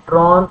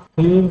electron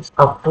feels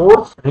a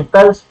force,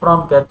 repels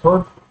from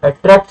cathode,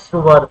 attracts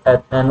toward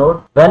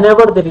anode.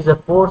 Whenever there is a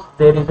force,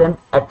 there is an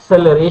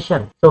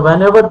acceleration. So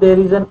whenever there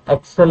is an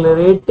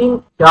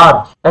accelerating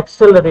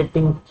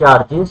accelerating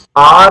charges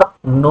are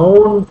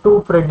known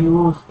to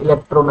produce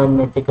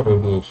electromagnetic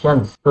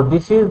radiations. So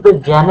this is the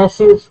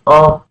genesis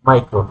of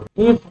microwave.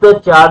 If the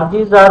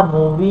charges are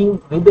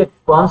moving with a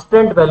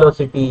constant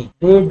velocity,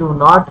 they do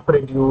not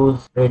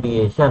produce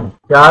radiation.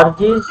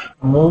 Charges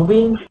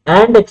moving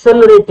and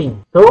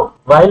accelerating. So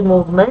while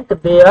movement,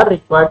 they are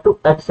required to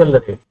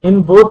accelerate.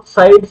 In both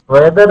sides,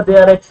 whether they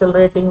are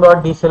accelerating or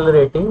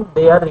decelerating,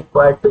 they are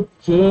required to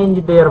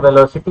change their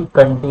velocity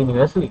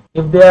continuously.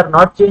 If they are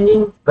not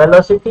changing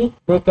velocity,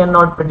 they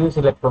cannot produce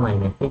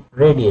electromagnetic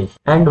radiation.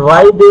 And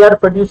why they are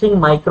producing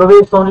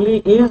microwaves only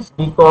is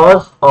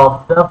because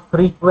of the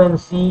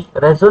frequency,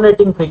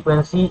 resonating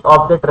frequency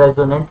of that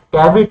resonant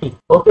cavity.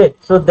 Okay,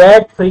 so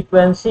that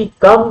frequency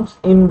comes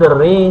in the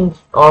range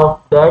of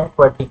that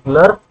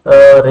particular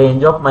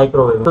range of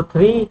microwave. So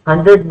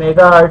 300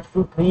 megahertz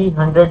to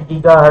 300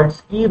 gigahertz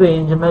की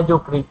range में जो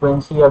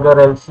frequency अगर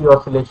LC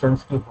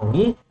oscillations की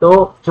होंगी, तो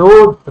जो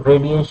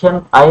radiation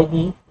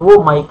आएगी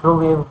वो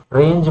माइक्रोवेव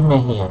रेंज में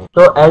ही है.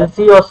 तो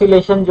एलसी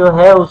ऑसिलेशन जो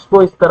है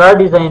उसको इस तरह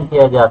डिजाइन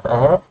किया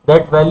जाता है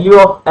that value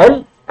of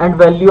L and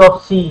value of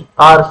C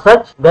are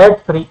such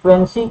that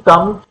frequency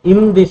comes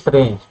in this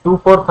range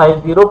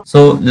 2450.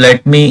 So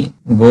let me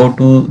go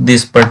to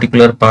this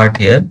particular part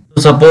here.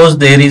 So suppose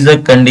there is a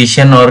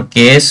condition or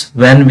case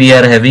when we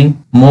are having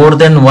more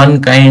than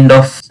one kind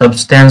of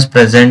substance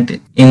present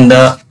in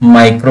the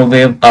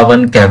microwave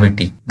oven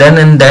cavity. Then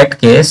in that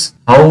case,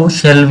 how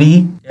shall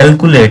we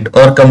calculate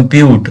or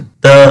compute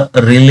the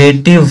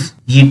relative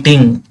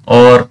heating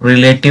or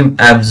relative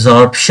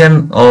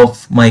absorption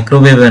of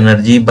microwave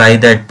energy by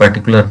that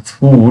particular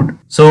food?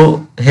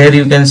 So here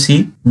you can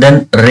see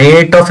then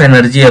rate of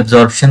energy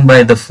absorption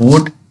by the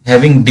food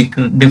having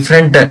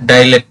different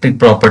dielectric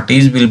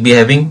properties will be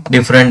having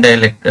different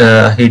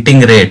heating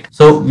rate.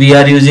 So we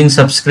are using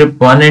subscript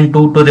 1 and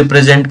 2 to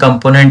represent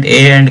component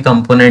A and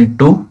component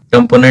 2,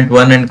 component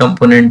 1 and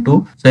component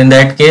 2. So in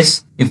that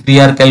case, if we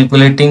are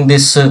calculating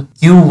this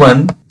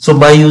Q1, so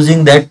by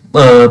using that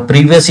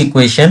previous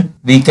equation,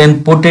 we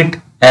can put it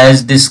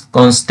as this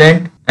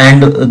constant,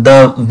 and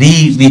the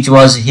V which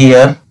was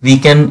here, we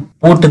can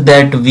put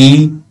that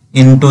V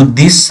into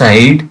this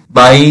side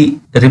by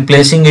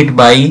replacing it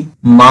by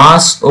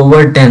mass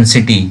over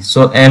density.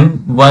 So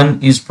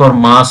M1 is for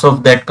mass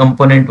of that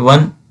component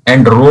 1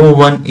 and rho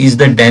 1 is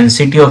the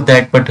density of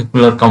that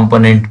particular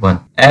component 1.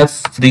 F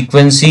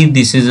frequency,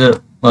 this is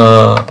a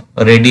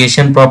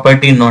radiation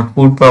property, not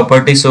food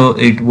property, so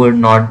it would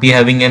not be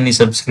having any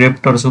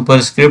subscript or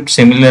superscript.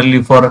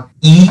 Similarly for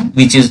E,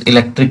 which is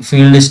electric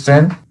field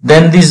strength,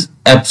 then this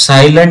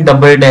epsilon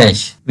double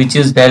dash, which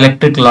is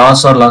dielectric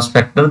loss or loss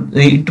factor,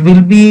 it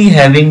will be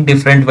having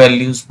different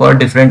values for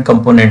different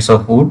components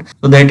of food.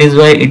 So that is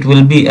why it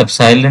will be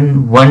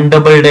epsilon 1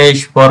 double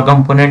dash for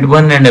component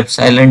 1 and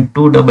epsilon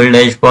 2 double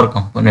dash for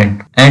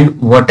component. And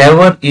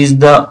whatever is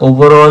the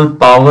overall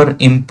power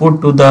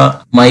input to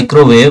the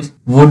microwave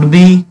would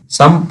be,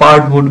 some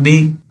part would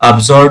be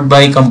absorbed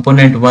by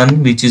component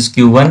 1 which is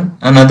Q1,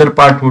 another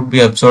part would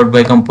be absorbed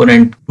by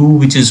component 2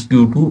 which is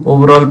Q2.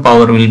 Overall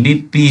power will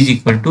be P is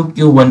equal to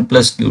Q1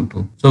 plus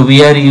Q2. So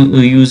we are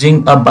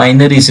using a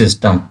binary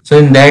system. So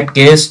in that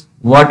case,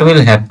 what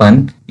will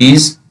happen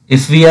is,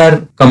 if we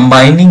are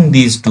combining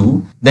these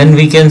two, then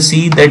we can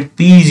see that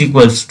P is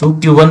equals to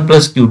Q1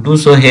 plus Q2.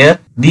 So here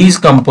these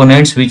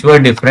components which were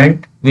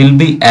different will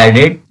be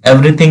added,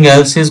 everything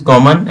else is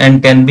common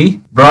and can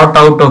be brought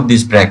out of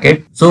this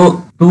bracket.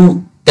 So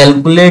to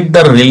calculate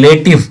the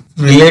relative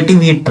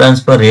heat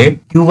transfer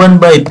rate, Q1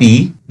 by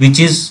P, which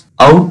is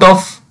out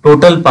of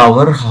total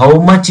power, how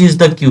much is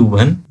the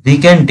Q1? We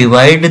can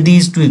divide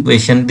these two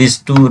equations, these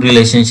two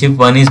relationship.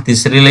 One is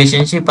this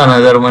relationship,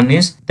 another one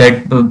is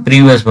that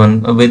previous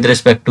one with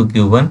respect to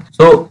Q1.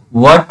 So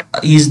what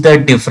is the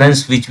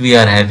difference which we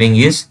are having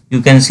is,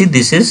 you can see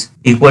this is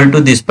equal to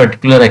this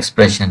particular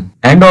expression.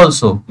 And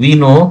also we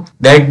know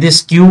that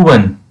this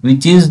Q1,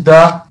 which is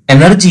the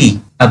energy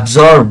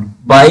absorbed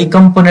by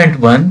component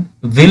 1,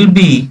 will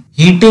be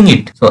heating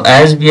it. So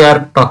as we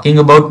are talking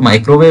about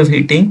microwave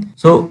heating,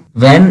 so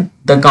when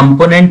the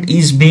component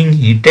is being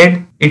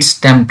heated, its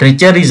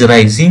temperature is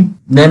rising,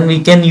 then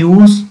we can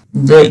use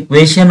the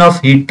equation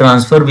of heat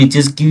transfer, which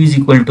is Q is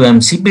equal to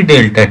mCp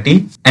delta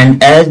T,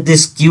 and as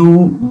this Q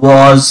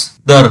was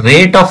the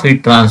rate of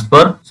heat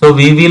transfer, so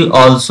we will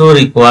also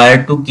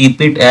require to keep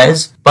it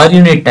as per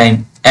unit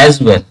time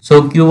as well.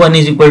 So Q1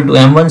 is equal to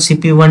M1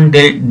 Cp1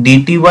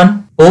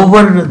 dt1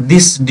 over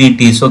this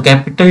dt. So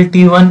capital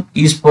T1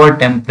 is for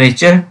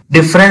temperature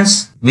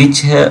difference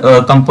which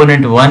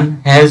component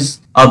 1 has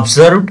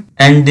observed,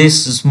 and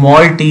this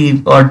small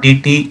t or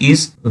dt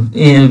is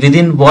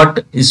within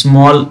what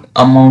small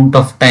amount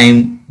of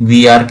time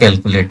we are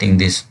calculating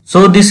this.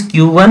 So this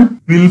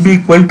Q1 will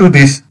be equal to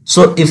this.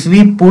 So if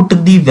we put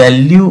the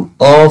value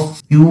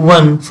of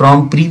Q1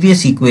 from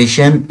previous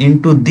equation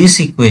into this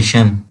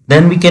equation,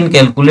 then we can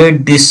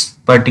calculate this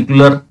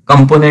particular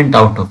component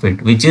out of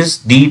it, which is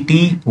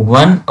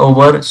dt1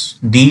 over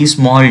d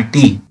small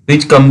t,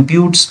 which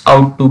computes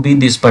out to be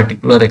this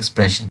particular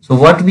expression. So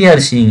what we are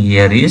seeing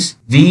here is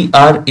we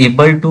are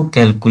able to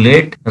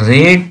calculate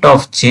rate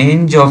of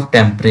change of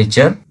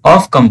temperature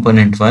of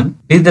component 1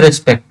 with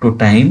respect to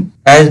time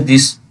as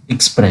this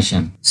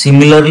expression.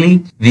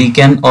 Similarly, we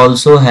can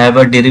also have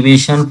a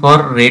derivation for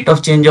rate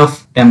of change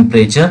of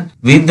temperature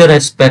with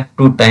respect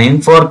to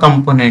time for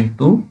component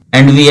 2,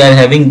 and we are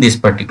having this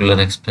particular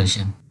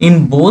expression.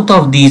 In both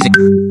of these,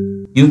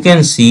 you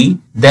can see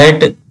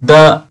that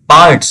the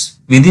parts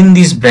within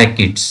these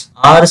brackets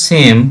are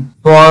same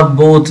for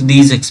both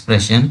these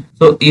expression.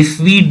 So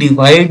if we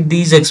divide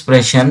these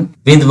expression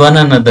with one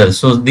another,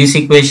 so this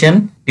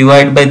equation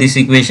divided by this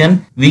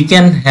equation, we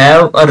can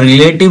have a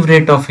relative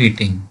rate of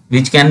heating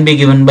which can be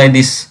given by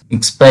this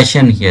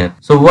expression here.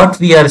 So what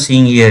we are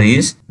seeing here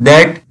is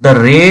that the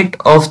rate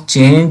of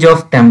change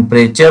of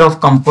temperature of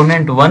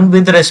component 1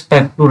 with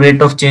respect to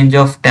rate of change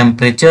of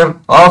temperature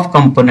of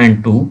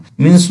component 2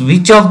 means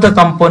which of the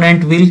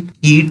component will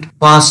heat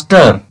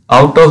faster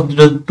out of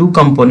the two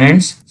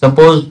components.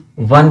 Suppose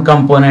one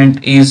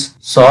component is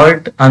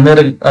salt,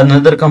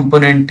 another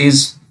component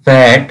is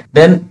fat,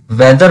 then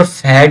whether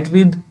fat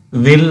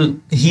will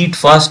heat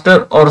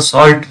faster or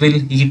salt will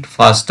heat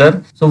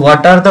faster. So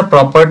what are the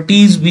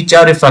properties which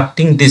are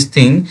affecting this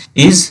thing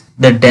is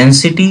the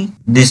density,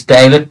 this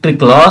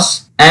dielectric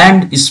loss,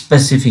 and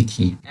specific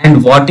heat.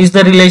 And what is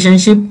the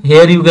relationship?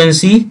 Here you can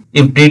see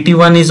if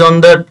dt1 is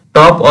on the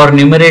top or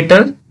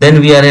numerator, then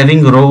we are having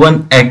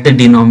rho1 at the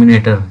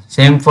denominator.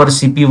 Same for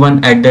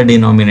cp1 at the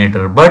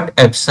denominator, but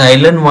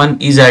epsilon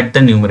 1 is at the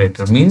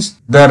numerator, means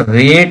the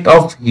rate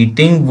of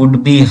heating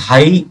would be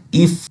high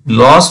if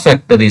loss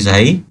factor is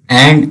high,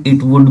 and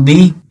it would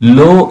be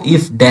low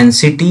if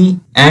density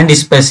and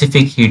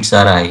specific heats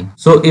are high.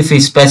 So if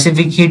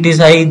specific heat is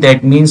high,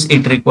 that means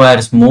it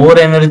requires more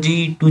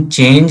energy to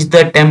change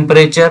the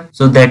temperature.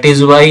 So that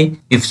is why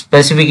if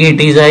specific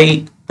heat is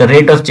high, the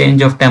rate of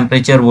change of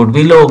temperature would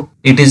be low.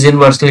 It is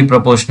inversely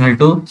proportional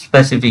to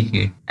specific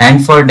heat.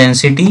 And for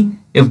density,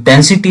 if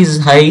density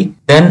is high,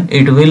 then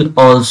it will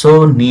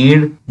also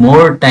need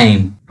more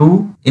time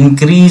to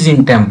increase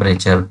in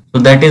temperature.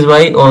 So that is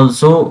why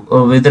also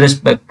with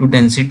respect to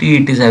density,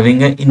 it is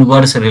having an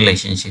inverse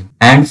relationship.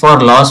 And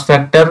for loss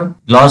factor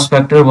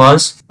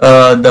was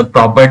the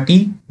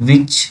property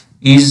which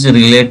is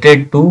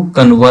related to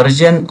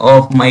conversion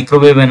of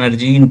microwave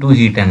energy into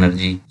heat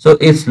energy. So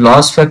if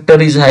loss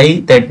factor is high,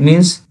 that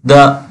means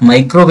the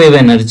microwave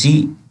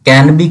energy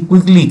can be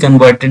quickly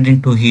converted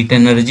into heat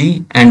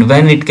energy, and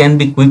when it can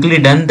be quickly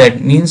done,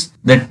 that means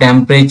the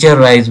temperature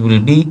rise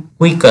will be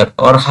quicker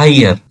or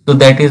higher. So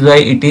that is why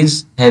it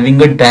is having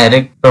a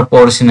direct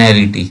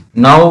proportionality.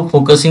 Now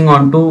focusing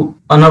on to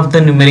one of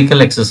the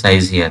numerical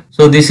exercise here.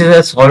 So this is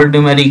a solved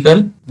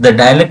numerical. The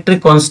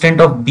dielectric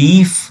constant of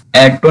beef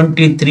at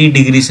 23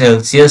 degrees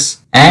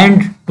Celsius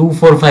and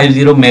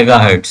 2450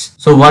 megahertz.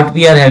 So what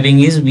we are having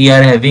is we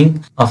are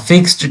having a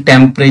fixed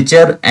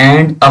temperature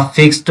and a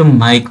fixed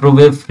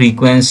microwave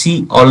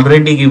frequency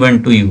already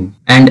given to you,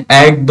 and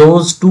at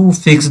those two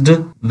fixed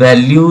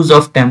values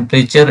of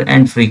temperature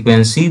and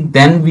frequency,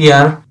 then we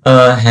are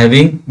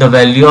having the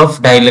value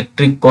of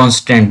dielectric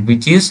constant,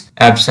 which is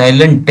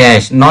epsilon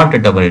dash, not a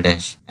double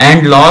dash,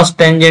 and loss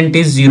tangent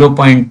is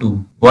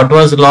 0.2. What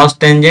was loss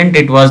tangent?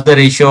 It was the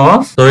ratio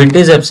of, so it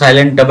is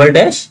epsilon double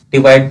dash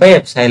divided by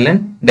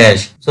epsilon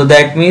dash. So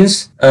that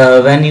means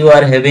when you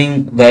are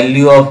having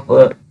value of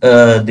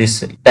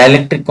this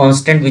dielectric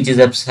constant, which is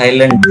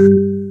epsilon,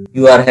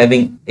 you are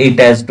having it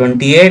as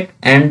 28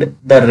 and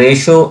the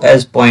ratio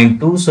as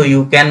 0.2. So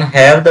you can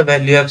have the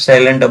value of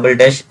epsilon double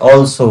dash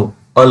also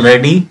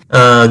already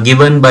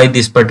given by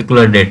this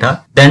particular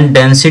data. Then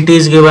density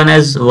is given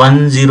as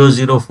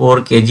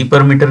 1004 kg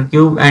per meter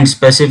cube, and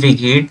specific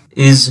heat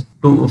is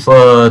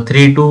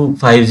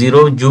 3250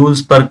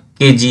 joules per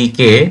kg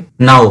K.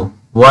 Now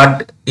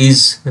what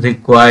is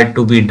required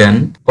to be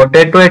done?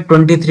 Potato at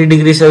 23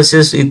 degrees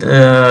Celsius with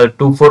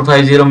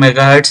 2450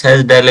 megahertz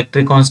has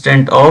dielectric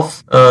constant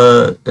of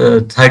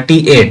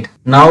 38.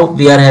 Now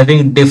we are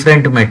having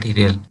different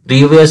material.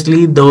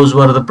 Previously those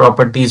were the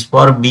properties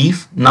for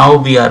beef. Now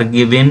we are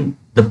given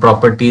the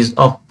properties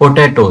of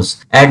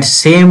potatoes at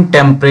same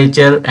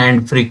temperature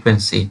and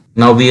frequency.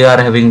 Now we are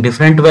having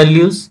different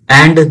values,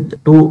 and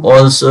two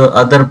also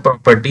other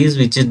properties,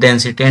 which is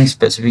density and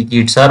specific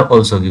heats, are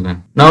also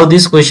given. Now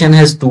this question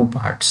has two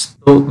parts.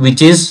 So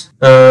which is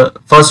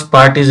first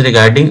part is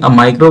regarding a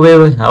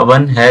microwave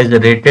oven has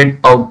rated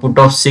output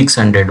of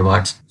 600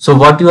 watts. So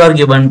what you are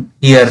given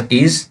here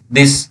is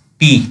this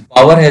P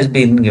power has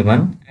been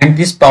given, and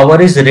this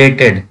power is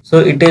rated. So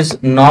it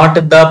is not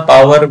the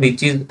power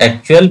which is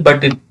actual,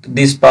 but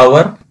this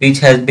power which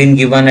has been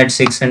given at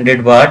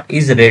 600 watt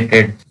is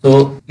rated.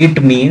 So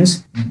it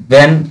means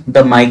when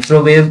the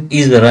microwave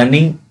is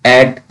running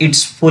at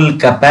its full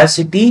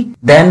capacity,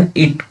 then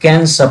it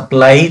can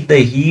supply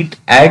the heat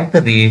at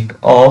the rate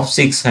of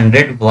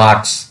 600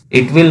 watts.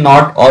 it will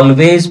not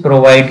always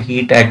provide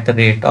heat at the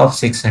rate of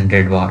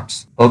 600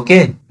 watts.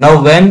 Okay.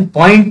 Now when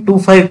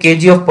 0.25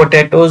 kg of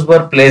potatoes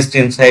were placed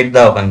inside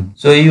the oven,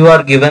 so you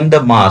are given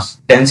the mass.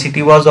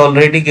 Density was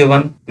already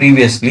given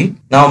previously.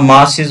 Now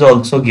mass is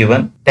also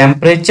given.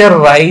 Temperature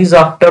rise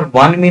after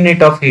 1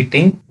 minute of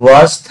heating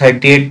was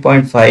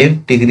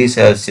 38.5 degrees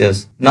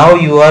Celsius. Now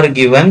you are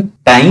given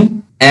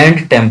time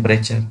and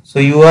temperature. So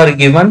you are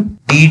given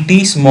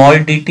dt small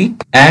dt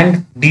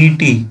and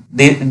dt.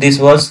 This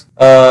was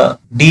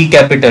d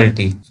capital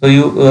T. So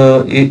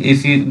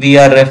we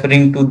are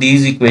referring to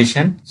these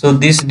equation. So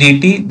this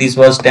dt, this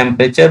was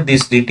temperature,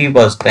 this dt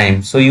was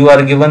time. So you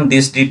are given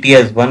this dt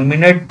as 1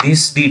 minute,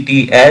 this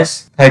dt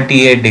as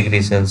 38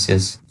 degrees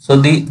Celsius. So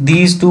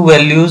these two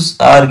values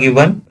are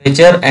given,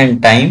 temperature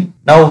and time.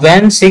 Now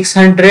when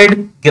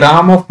 600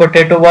 gram of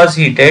potato was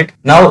heated,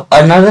 now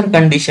another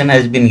condition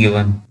has been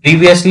given.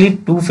 Previously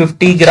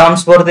 250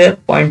 grams were there,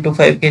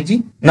 0.25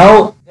 kg.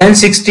 Now when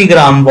 60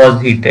 gram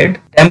was heated,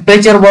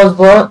 temperature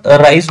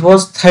rise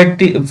was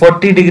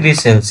 40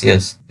 degrees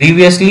Celsius.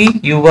 Previously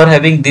you were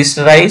having this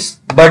rise,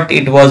 but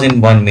it was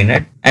in 1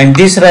 minute, and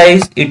this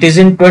rise it is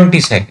in 20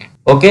 seconds.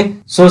 Okay,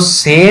 so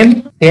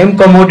same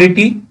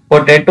commodity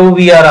potato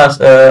we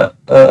are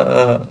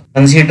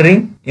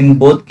considering. In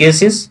both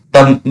cases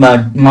the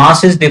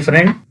mass is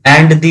different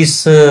and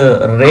this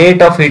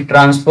rate of heat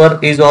transfer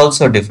is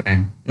also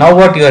different. Now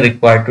what you are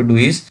required to do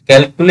is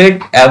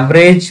calculate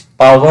average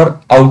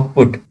power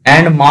output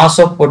and mass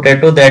of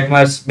potato that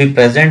must be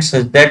present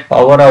such that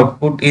power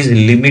output is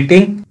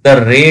limiting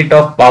the rate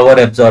of power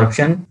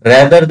absorption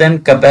rather than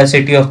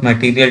capacity of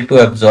material to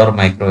absorb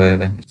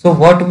microwave energy. So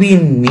what we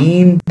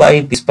mean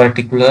by this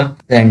particular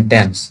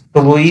sentence?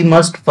 So we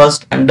must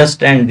first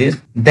understand this,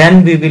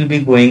 then we will be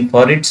going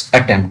for its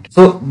attempt.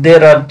 So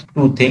there are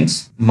two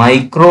things.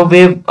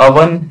 Microwave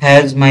oven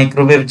has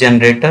microwave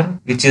generator,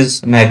 which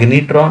is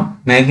magnetron.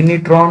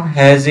 Magnetron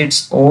has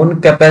its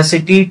own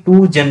capacity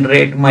to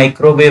generate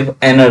microwave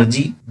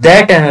energy.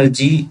 That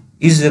energy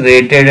is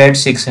rated at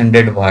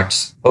 600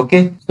 watts.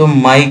 Okay, so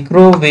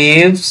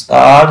microwaves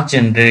are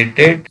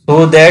generated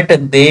so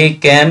that they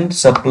can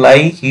supply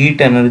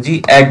heat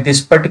energy at this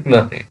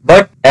particular rate.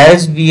 But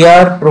as we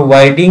are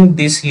providing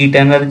this heat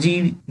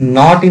energy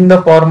not in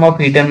the form of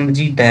heat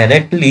energy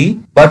directly,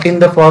 but in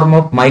the form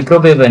of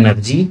microwave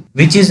energy,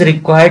 which is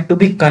required to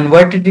be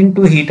converted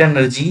into heat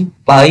energy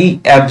by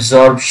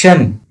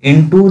absorption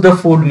into the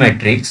food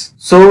matrix.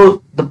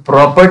 So the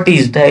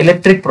properties, the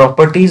electric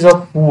properties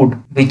of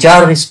food, which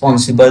are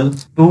responsible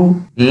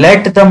to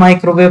let the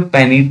microwave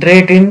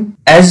penetrate in,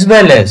 as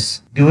well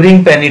as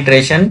during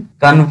penetration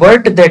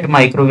convert that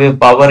microwave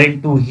power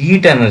into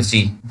heat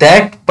energy,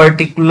 that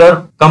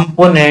particular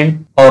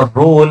component or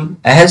role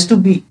has to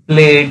be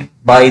played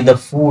by the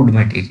food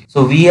material.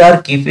 So we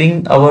are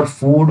keeping our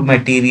food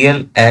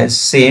material as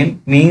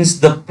same, means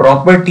the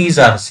properties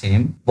are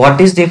same.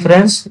 What is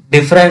difference?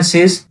 Difference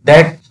is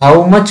that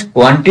how much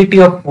quantity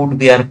of food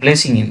we are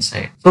placing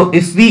inside. So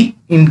if we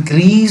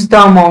increase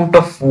the amount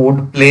of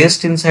food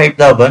placed inside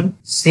the oven,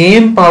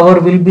 same power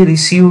will be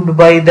received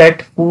by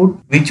that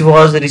food which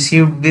was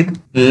received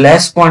with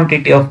less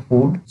quantity of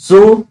food.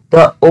 So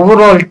the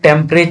overall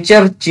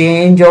temperature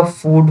change of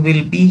food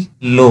will be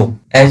low.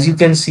 As you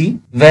can see,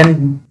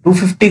 when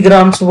 250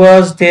 grams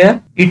was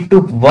there, it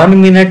took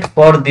 1 minute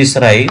for this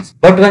rise,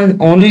 but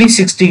when only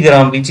 60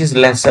 gram, which is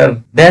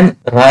lesser, then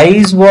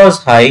rise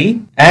was high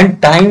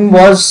and time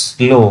was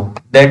low.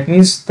 That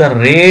means the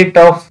rate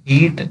of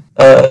heat,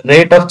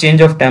 rate of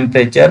change of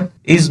temperature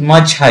is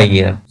much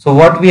higher. So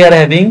what we are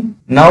having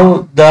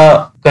now,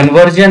 the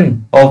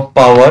conversion of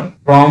power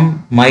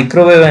from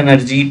microwave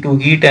energy to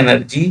heat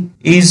energy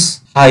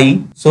is high.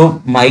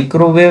 So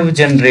microwave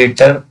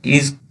generator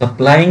is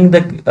supplying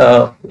the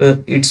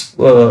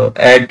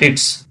at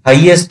its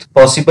highest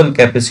possible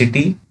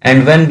capacity,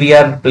 and when we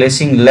are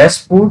placing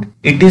less food,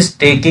 it is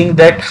taking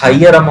that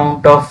higher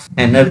amount of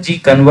energy,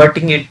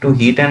 converting it to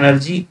heat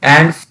energy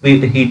and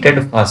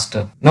heated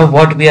faster. Now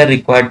what we are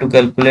required to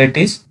calculate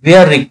is, we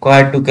are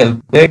required to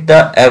calculate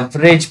the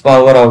average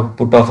power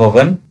output of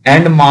oven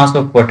and mass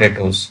of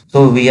potatoes.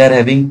 So we are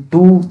having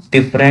two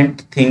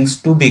different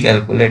things to be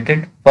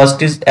calculated.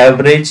 First is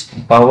average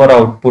power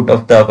output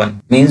of the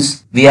oven,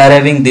 means we are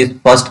having this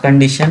first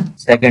condition.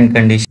 Second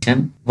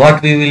condition,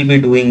 what we will be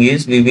doing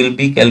is, we will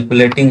be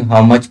calculating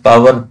how much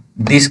power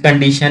this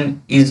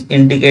condition is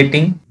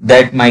indicating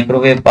that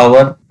microwave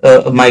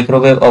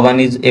oven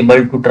is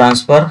able to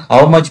transfer.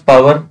 How much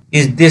power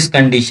is this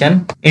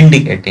condition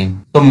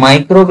indicating? So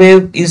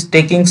microwave is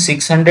taking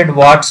 600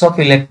 watts of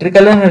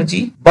electrical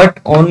energy, but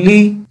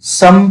only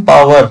some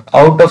power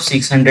out of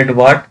 600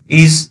 watt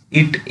is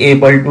it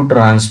able to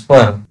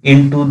transfer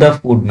into the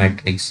food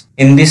matrix.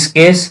 In this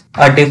case,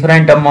 a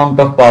different amount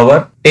of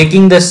power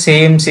taking the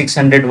same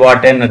 600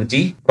 watt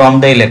energy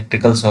from the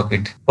electrical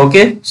socket.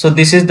 Okay, so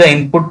this is the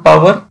input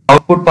power.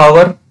 output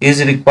power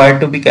is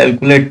required to be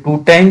calculated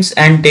 2 times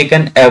and take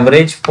an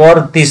average for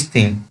this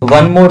thing.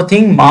 One more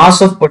thing,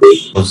 mass of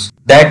potatoes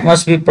that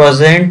must be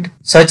present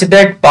such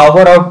that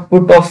power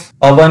output of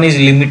oven is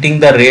limiting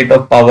the rate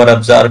of power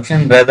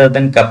absorption rather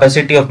than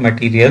capacity of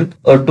material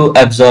or to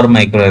absorb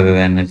microwave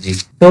energy.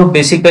 So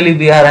basically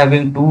we are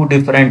having two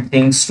different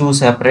things, two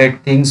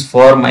separate things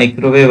for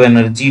microwave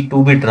energy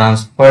to be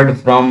transferred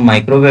from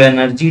microwave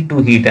energy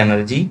to heat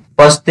energy.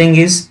 First thing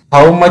is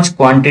how much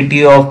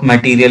quantity of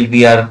material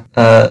we are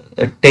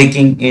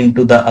taking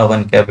into the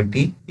oven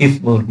cavity.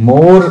 If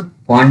more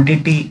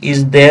quantity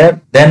is there,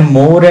 then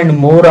more and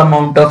more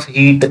amount of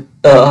heat,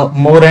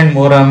 more and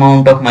more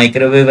amount of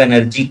microwave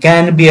energy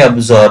can be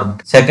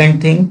absorbed.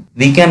 Second thing,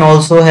 we can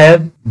also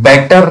have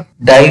better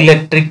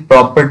dielectric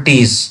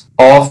properties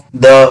of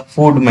the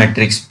food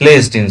matrix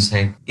placed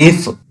inside.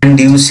 If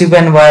conducive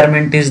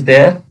environment is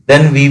there,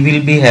 then we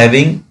will be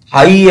having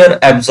higher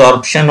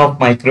absorption of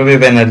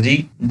microwave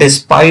energy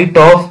despite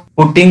of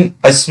putting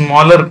a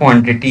smaller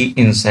quantity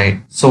inside.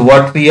 So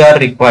what we are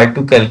required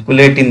to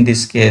calculate in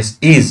this case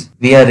is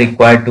we are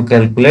required to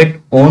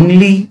calculate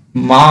only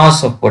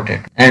mass of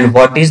potato. And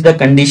what is the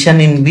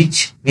condition in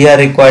which we are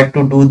required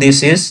to do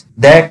this is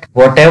that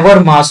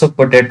whatever mass of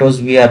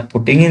potatoes we are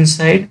putting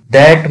inside,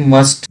 that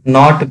must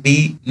not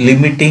be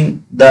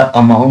limiting the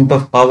amount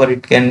of power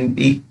it can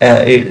be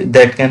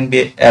that can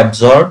be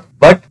absorbed,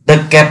 but the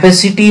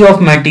capacity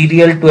of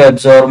material to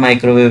absorb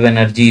microwave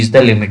energy is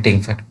the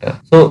limiting factor.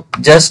 So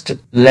just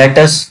let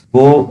us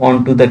go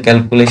on to the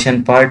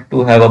calculation part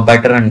to have a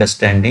better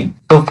understanding.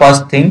 So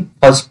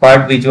first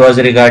part which was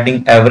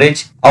regarding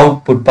average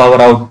output,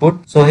 power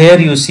output. So here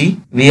you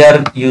see we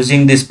are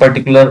using this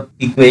particular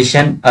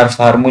equation or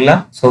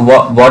formula. So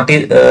what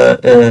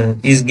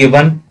is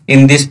given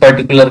in this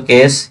particular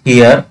case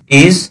here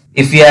is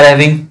if we are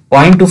having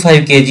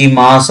 0.25 kg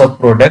mass of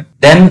product,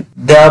 then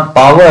the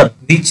power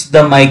which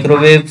the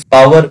microwave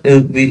power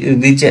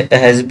which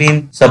has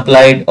been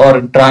supplied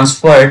or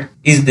transferred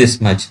is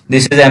this much.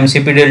 This is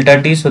MCP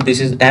delta T. So this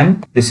is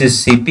M, this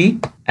is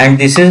CP, and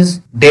this is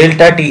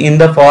delta T in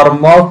the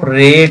form of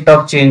rate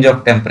of change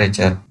of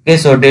temperature. Okay,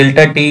 so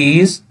delta T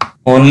is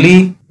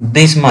only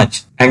this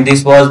much, and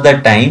this was the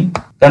time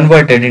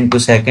converted into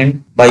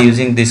second by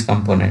using this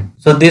component.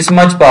 So this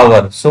much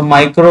power. So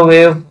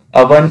microwave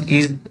oven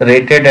is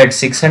rated at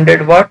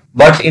 600 watt,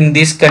 but in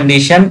this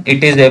condition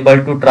it is able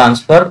to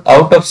transfer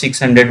out of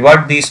 600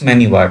 watt these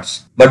many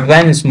watts. But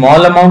when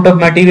small amount of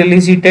material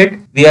is heated,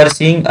 we are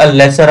seeing a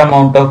lesser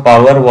amount of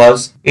power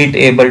was it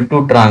able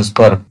to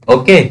transfer.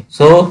 Okay,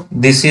 so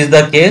this is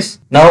the case.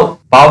 Now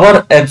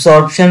power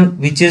absorption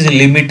which is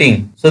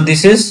limiting. So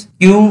this is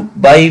Q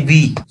by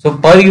V. So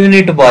per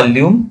unit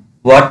volume,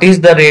 what is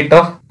the rate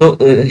of, so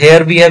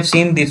here we have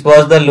seen this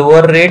was the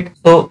lower rate,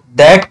 so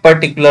that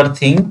particular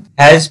thing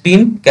has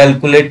been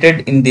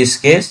calculated in this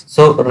case.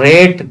 So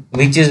rate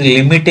which is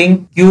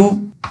limiting,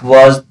 Q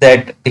was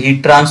that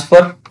heat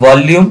transfer,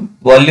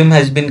 volume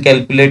has been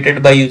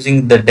calculated by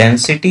using the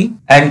density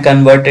and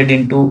converted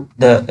into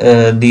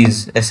the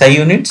these SI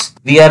units.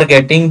 We are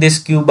getting this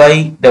Q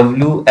by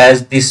W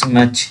as this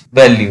much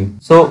value.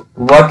 So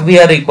what we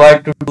are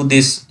required to do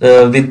this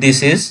with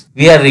this is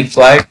we are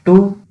required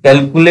to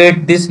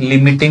calculate this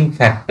limiting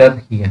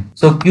factor here.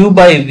 So Q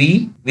by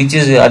V, which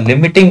is a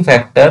limiting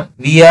factor,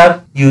 we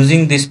are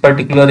using this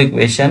particular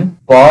equation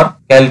for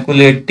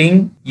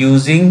calculating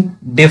using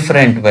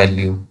different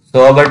value.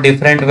 So our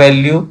different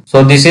value,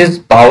 so this is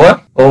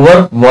power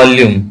over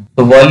volume.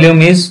 So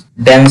volume is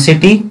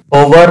density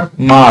over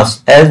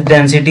mass, as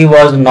density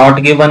was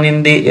not given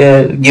in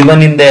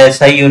the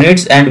SI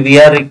units, and we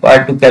are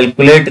required to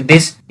calculate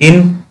this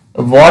in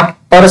watt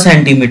per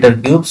centimeter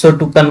cube. So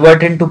to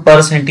convert into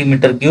per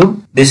centimeter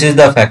cube, this is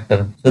the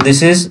factor. So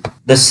this is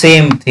the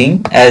same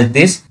thing as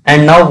this.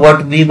 And now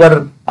what we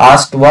were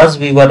asked was,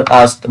 we were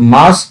asked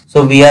mass.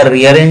 So we are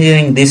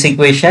rearranging this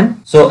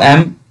equation. So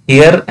M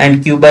here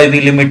and Q by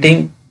V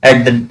limiting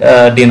at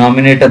the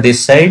denominator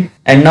this side,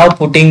 and now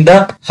putting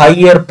the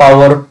higher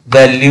power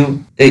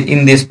value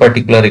in this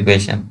particular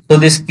equation. So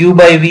this Q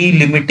by V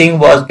limiting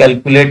was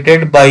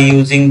calculated by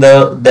using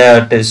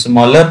that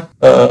smaller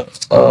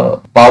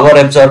power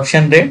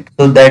absorption rate.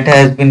 So that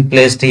has been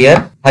placed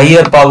here,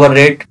 higher power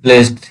rate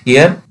placed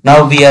here.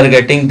 Now we are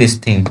getting this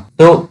thing.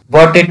 So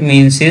what it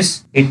means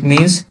is, it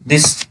means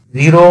this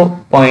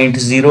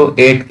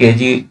 0.08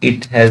 kg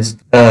it has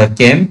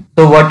came.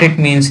 So what it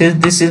means is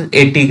this is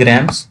 80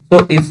 grams.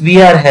 So if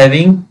we are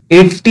having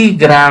 80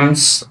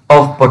 grams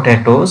of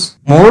potatoes,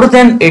 more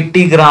than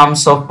 80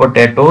 grams of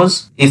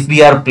potatoes if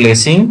we are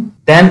placing,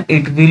 then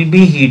it will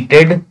be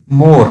heated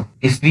more.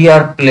 If we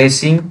are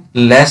placing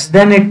less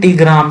than 80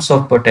 grams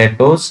of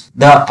potatoes,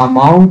 the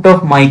amount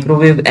of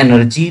microwave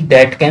energy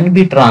that can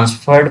be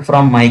transferred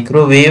from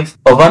microwave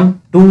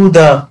oven to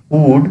the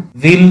food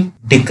will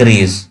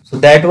decrease. So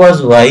that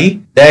was why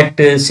that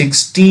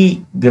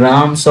 60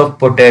 grams of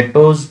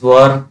potatoes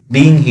were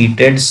being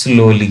heated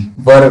slowly,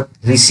 were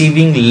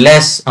receiving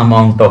less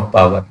amount of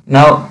power.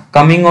 Now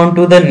coming on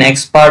to the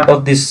next part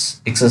of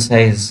this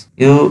exercise,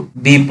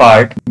 B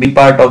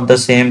part of the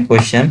same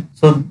question.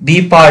 So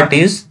B part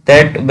is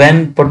that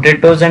when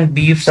potatoes and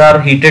beefs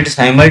are heated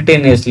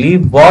simultaneously,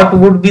 what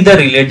would be the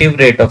relative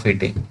rate of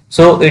heating?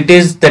 So it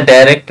is the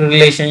direct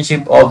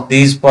relationship of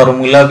these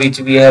formula which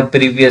we have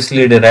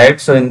previously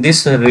derived. So in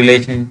this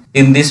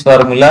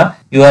formula,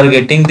 you are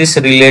getting this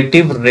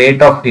relative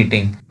rate of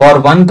heating for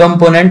one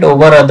component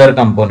over other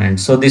component.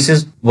 So this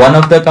is one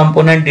of the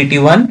component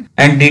dt1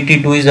 and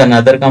dt2 is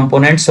another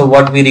component. So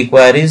what we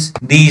require is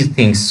these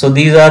things. So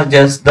these are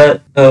just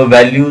the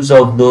values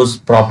of those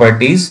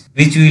properties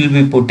which we will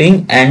be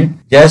putting and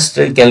just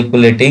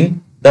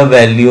calculating the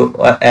value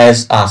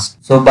as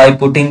asked. So by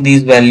putting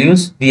these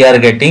values, we are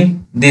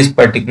getting this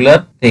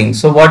particular thing.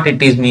 So what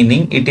it is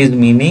meaning? It is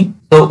meaning,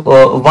 so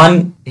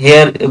one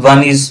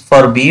is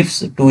for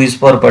beefs, 2 is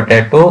for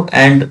potato,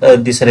 and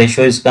this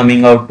ratio is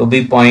coming out to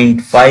be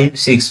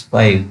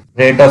 0.565.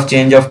 Rate of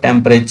change of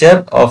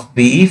temperature of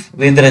beef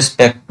with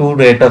respect to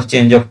rate of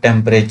change of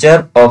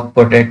temperature of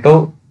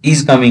potato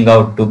is coming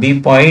out to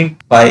be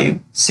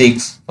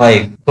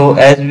 0.565. So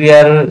as we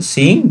are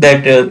seeing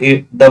that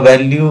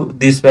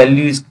this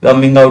value is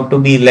coming out to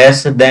be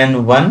less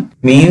than 1,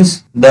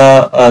 means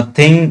the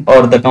thing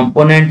or the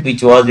component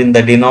which was in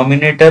the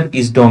denominator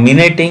is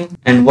dominating.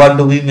 And what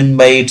do we mean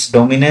by its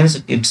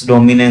dominance? Its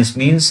dominance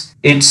means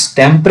its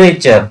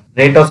temperature,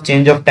 rate of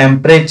change of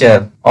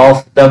temperature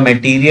of the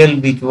material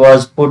which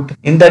was put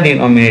in the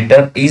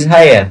denominator is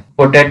higher.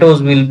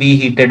 Potatoes will be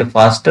heated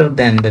faster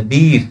than the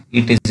beef,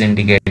 it is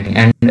indicating.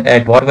 And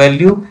at what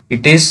value?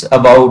 It is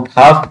about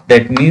half.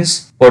 That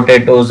means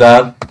potatoes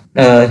are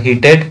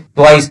heated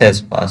twice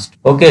as fast.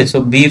 Okay,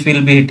 so beef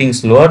will be heating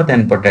slower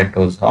than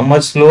potatoes. How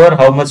much slower,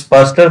 how much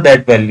faster,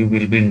 that value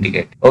will be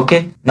indicated.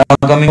 Okay, now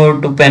coming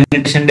over to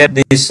penetration depth,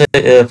 this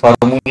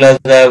formulas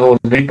I have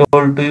already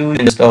told to you,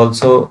 just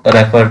also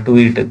refer to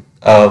it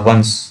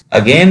once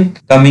again.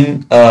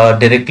 Coming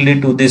directly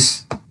to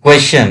this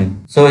question.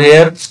 So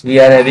here we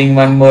are having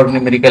one more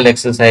numerical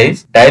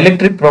exercise.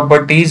 Dielectric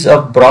properties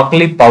of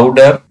broccoli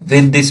powder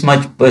with this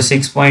much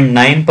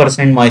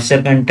 6.9%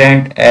 moisture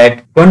content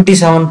at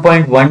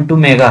 27.12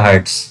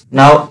 megahertz.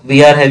 Now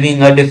we are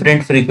having a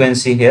different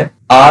frequency here.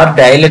 Our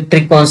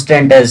dielectric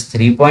constant as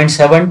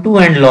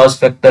 3.72 and loss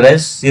factor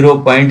as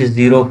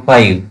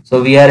 0.05.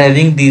 So we are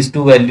having these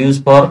two values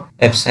for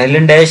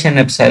epsilon dash and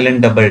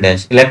epsilon double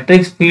dash.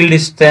 Electric field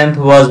strength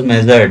was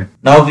measured.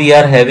 Now we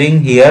are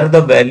having here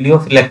the value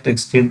of electric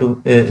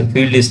field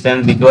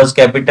strength, which was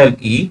capital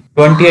E,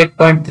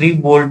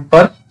 28.3 volt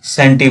per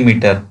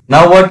centimeter.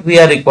 Now what we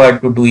are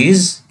required to do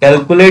is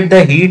calculate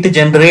the heat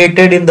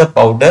generated in the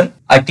powder,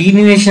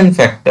 attenuation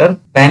factor,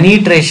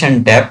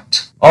 penetration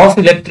depth of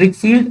electric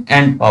field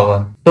and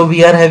power. So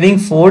we are having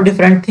four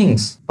different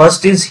things.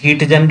 First is heat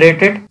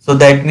generated. So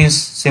that means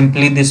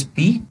simply this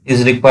P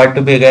is required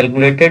to be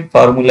calculated.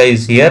 Formula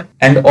is here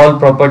and all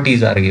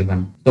properties are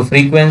given. So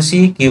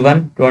frequency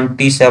given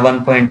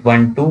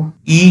 27.12,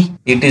 E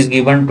it is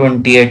given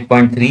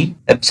 28.3,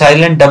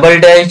 epsilon double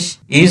dash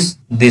is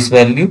this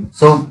value.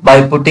 So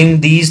by putting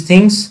these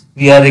things,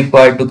 we are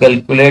required to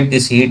calculate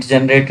this heat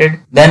generated.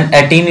 Then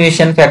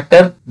attenuation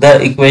factor,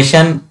 the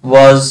equation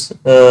was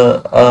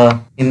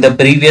in the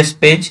previous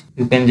page.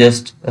 You can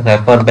just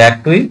refer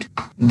back to it.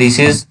 This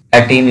is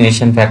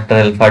attenuation factor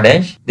alpha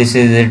dash. This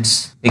is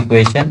its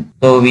equation.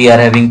 So we are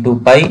having 2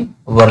 pi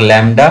over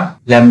lambda.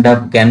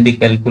 Lambda can be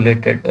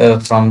calculated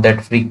from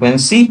that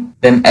frequency.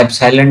 Then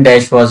epsilon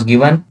dash was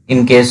given.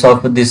 In case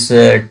of this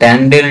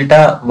tan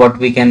delta, what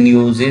we can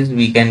use is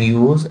we can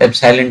use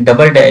epsilon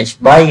double dash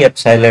by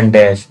epsilon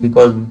dash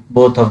because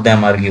both of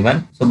them are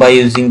given. So by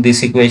using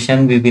this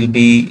equation, we will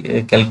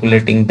be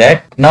calculating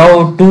that.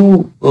 Now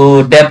two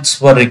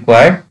depths were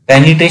required.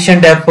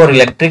 Penetration depth for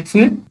electric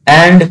field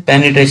and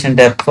penetration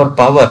depth for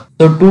power.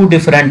 So two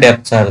different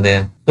depths are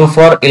there. So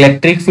for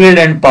electric field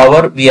and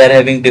power, we are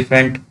having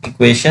different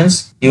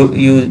equations. You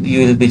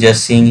will be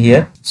just seeing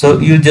here. So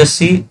you just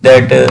see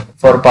that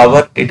for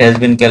power, it has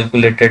been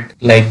calculated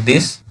like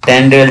this.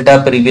 Tan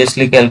delta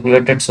previously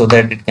calculated so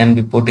that it can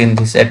be put in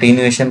this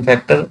attenuation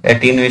factor.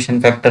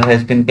 Attenuation factor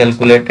has been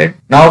calculated.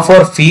 Now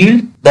for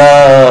field,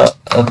 the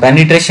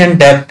penetration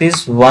depth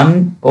is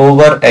 1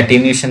 over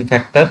attenuation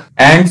factor,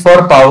 and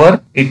for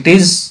power, it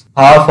is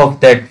half of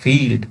that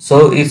field.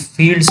 So if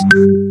field's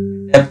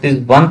depth is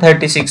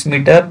 136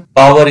 meter,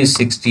 power is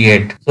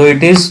 68. So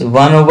it is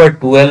 1 over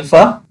 2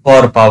 alpha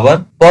for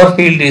power. For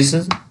field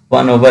is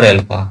 1 over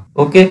alpha.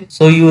 Okay.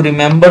 So you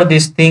remember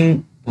this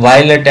thing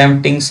while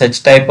attempting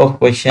such type of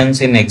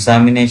questions in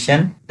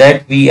examination,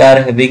 that we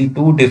are having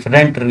two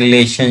different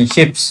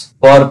relationships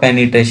for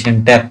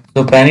penetration depth.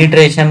 So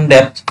penetration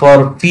depth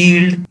for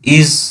field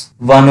is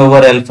 1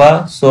 over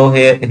alpha. So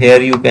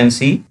here you can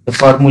see the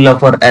formula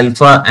for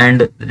alpha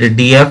and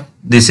df.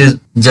 This is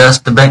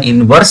just the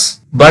inverse.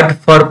 But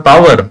for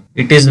power,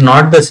 it is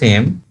not the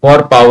same.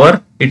 For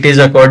power, it is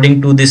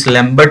according to this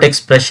Lambert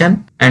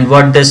expression, And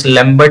what this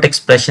Lambert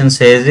expression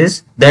says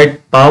is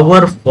that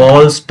power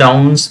falls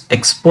down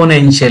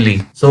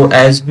exponentially. So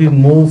as we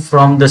move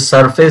from the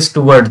surface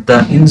toward the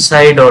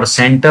inside or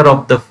center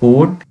of the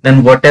food,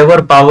 then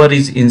whatever power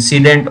is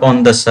incident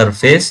on the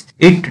surface,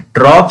 it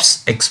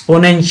drops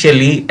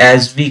exponentially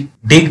as we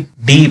dig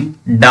deep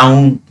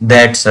down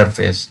that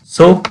surface.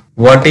 So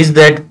what is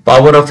that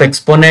power of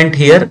exponent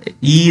here?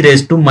 E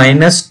raised to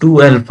minus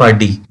 2 alpha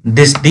d.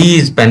 This d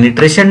is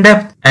penetration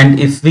depth, and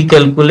if we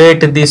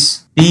calculate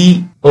this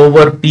P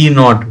over P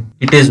naught,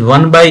 it is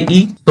 1 by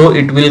E, so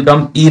it will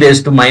come E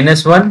raised to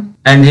minus 1,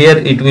 and here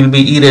it will be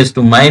E raised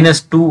to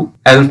minus 2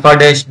 alpha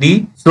dash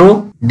D,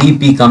 so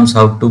dP comes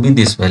out to be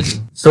this value.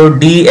 So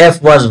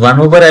dF was 1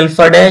 over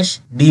alpha dash,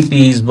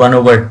 dP is 1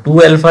 over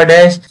 2 alpha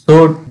dash,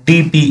 so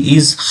dP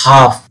is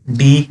half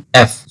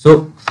dF.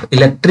 So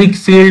electric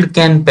field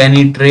can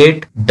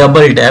penetrate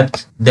double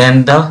depth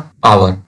than the power.